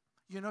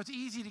 You know, it's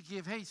easy to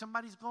give. Hey,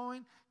 somebody's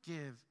going,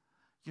 give.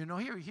 You know,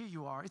 here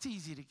you are. It's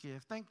easy to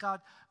give. Thank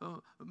God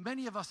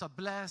many of us are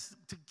blessed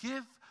to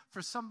give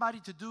for somebody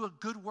to do a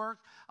good work.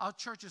 Our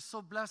church is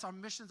so blessed. Our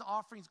missions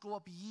offerings go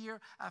up year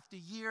after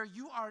year.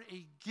 You are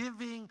a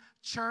giving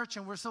church,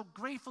 and we're so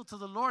grateful to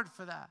the Lord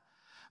for that.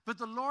 But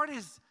the Lord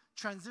is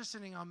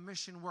transitioning our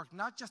mission work,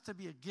 not just to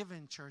be a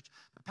giving church,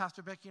 but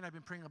Pastor Becky and I have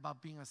been praying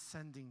about being a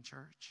sending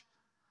church.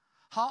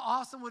 How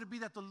awesome would it be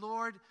that the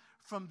Lord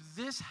from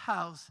this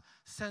house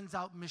sends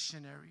out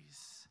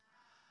missionaries?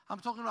 I'm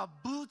talking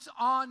about boots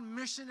on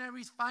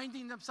missionaries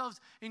finding themselves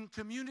in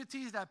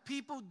communities that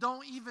people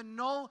don't even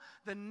know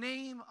the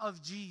name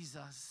of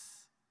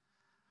Jesus.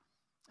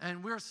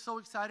 And we're so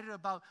excited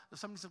about the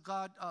Assemblies of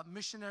God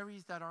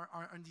missionaries that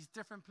are in these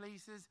different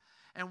places.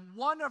 And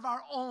one of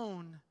our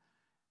own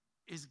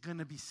is going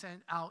to be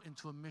sent out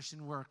into a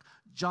mission work,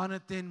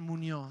 Jonathan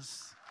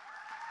Munoz.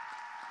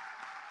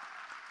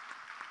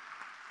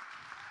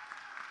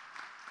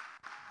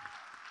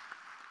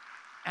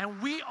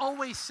 And we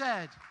always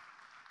said,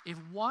 if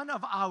one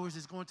of ours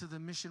is going to the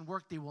mission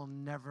work, they will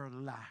never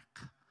lack.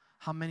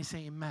 How many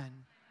say amen?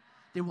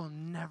 They will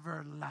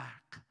never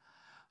lack.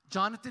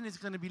 Jonathan is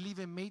going to be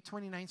leaving May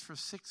 29th for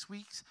 6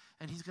 weeks,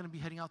 and he's going to be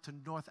heading out to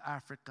North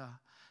Africa.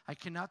 I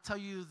cannot tell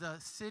you the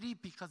city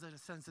because of the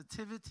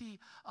sensitivity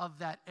of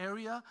that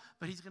area,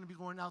 but he's going to be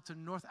going out to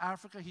North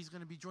Africa. He's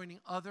going to be joining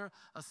other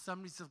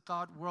Assemblies of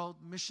God world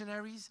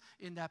missionaries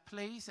in that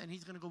place, and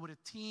he's going to go with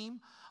a team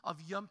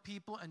of young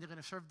people, and they're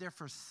going to serve there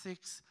for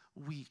 6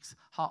 weeks.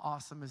 How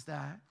awesome is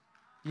that?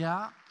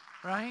 Yeah,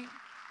 right?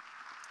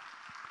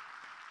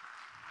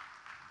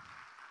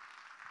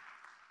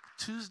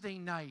 Tuesday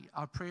night,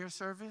 our prayer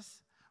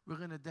service, we're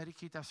going to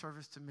dedicate that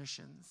service to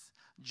missions.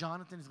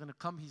 Jonathan is going to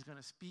come. He's going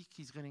to speak.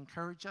 He's going to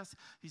encourage us.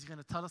 He's going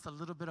to tell us a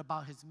little bit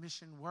about his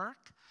mission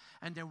work.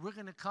 And then we're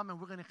going to come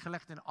and we're going to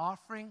collect an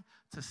offering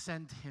to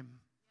send him.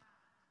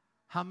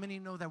 How many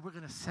know that we're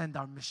going to send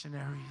our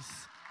missionaries?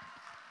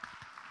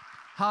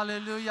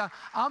 Hallelujah.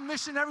 Our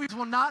missionaries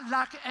will not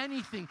lack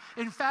anything.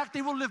 In fact,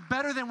 they will live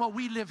better than what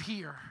we live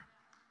here.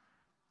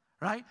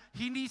 Right?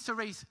 He needs to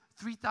raise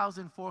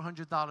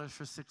 $3,400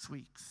 for 6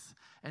 weeks.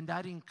 And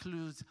that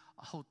includes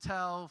a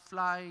hotel,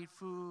 flight,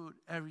 food,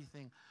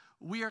 everything.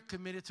 We are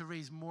committed to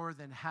raise more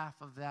than half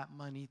of that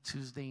money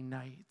Tuesday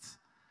night.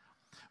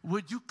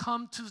 Would you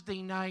come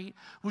Tuesday night?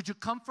 Would you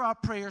come for our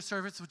prayer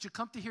service? Would you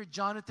come to hear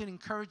Jonathan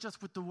encourage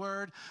us with the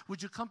word?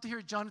 Would you come to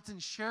hear Jonathan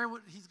share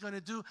what he's going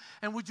to do?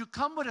 And would you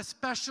come with a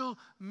special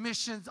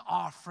missions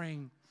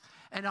offering?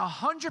 And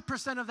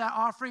 100% of that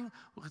offering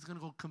is going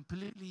to go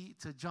completely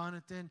to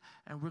Jonathan,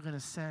 and we're going to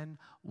send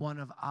one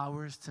of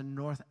ours to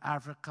North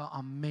Africa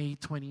on May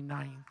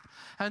 29th.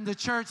 And the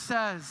church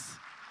says,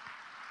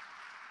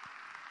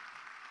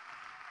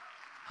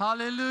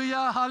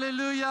 hallelujah,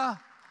 hallelujah.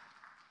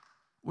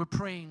 We're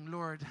praying,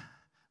 Lord,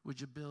 would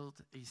you build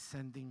a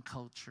sending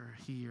culture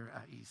here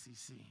at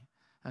ECC?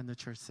 And the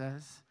church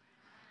says,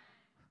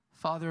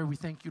 Father, we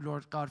thank you,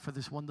 Lord God, for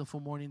this wonderful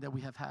morning that we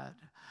have had,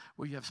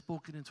 where you have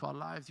spoken into our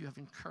lives, you have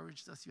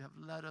encouraged us, you have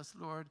led us,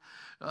 Lord.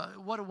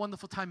 What a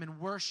wonderful time in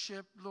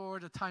worship,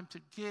 Lord, a time to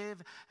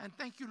give. And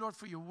thank you, Lord,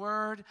 for your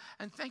word.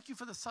 And thank you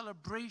for the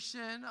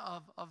celebration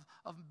of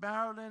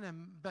Marilyn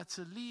and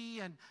Betsy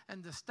Lee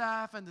and the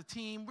staff and the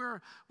team.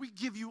 We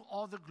give you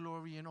all the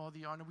glory and all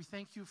the honor. We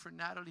thank you for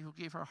Natalie, who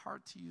gave her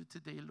heart to you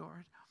today,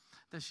 Lord,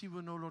 that she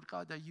will know, Lord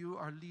God, that you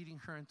are leading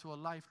her into a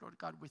life, Lord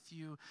God, with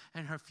you,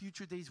 and her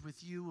future days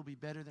with you will be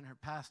better than her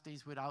past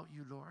days without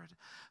you, Lord.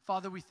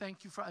 Father, we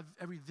thank you for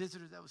every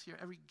visitor that was here,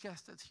 every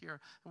guest that's here,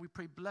 and we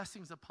pray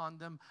blessings upon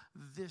them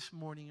this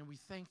morning, and we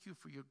thank you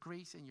for your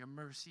grace and your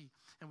mercy,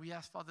 and we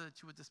ask, Father,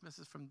 that you would dismiss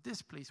us from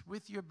this place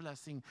with your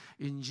blessing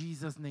in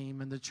Jesus'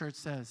 name. And the church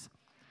says,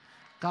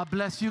 God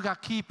bless you,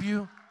 God keep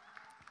you.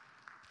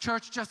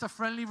 Church, just a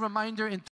friendly reminder, in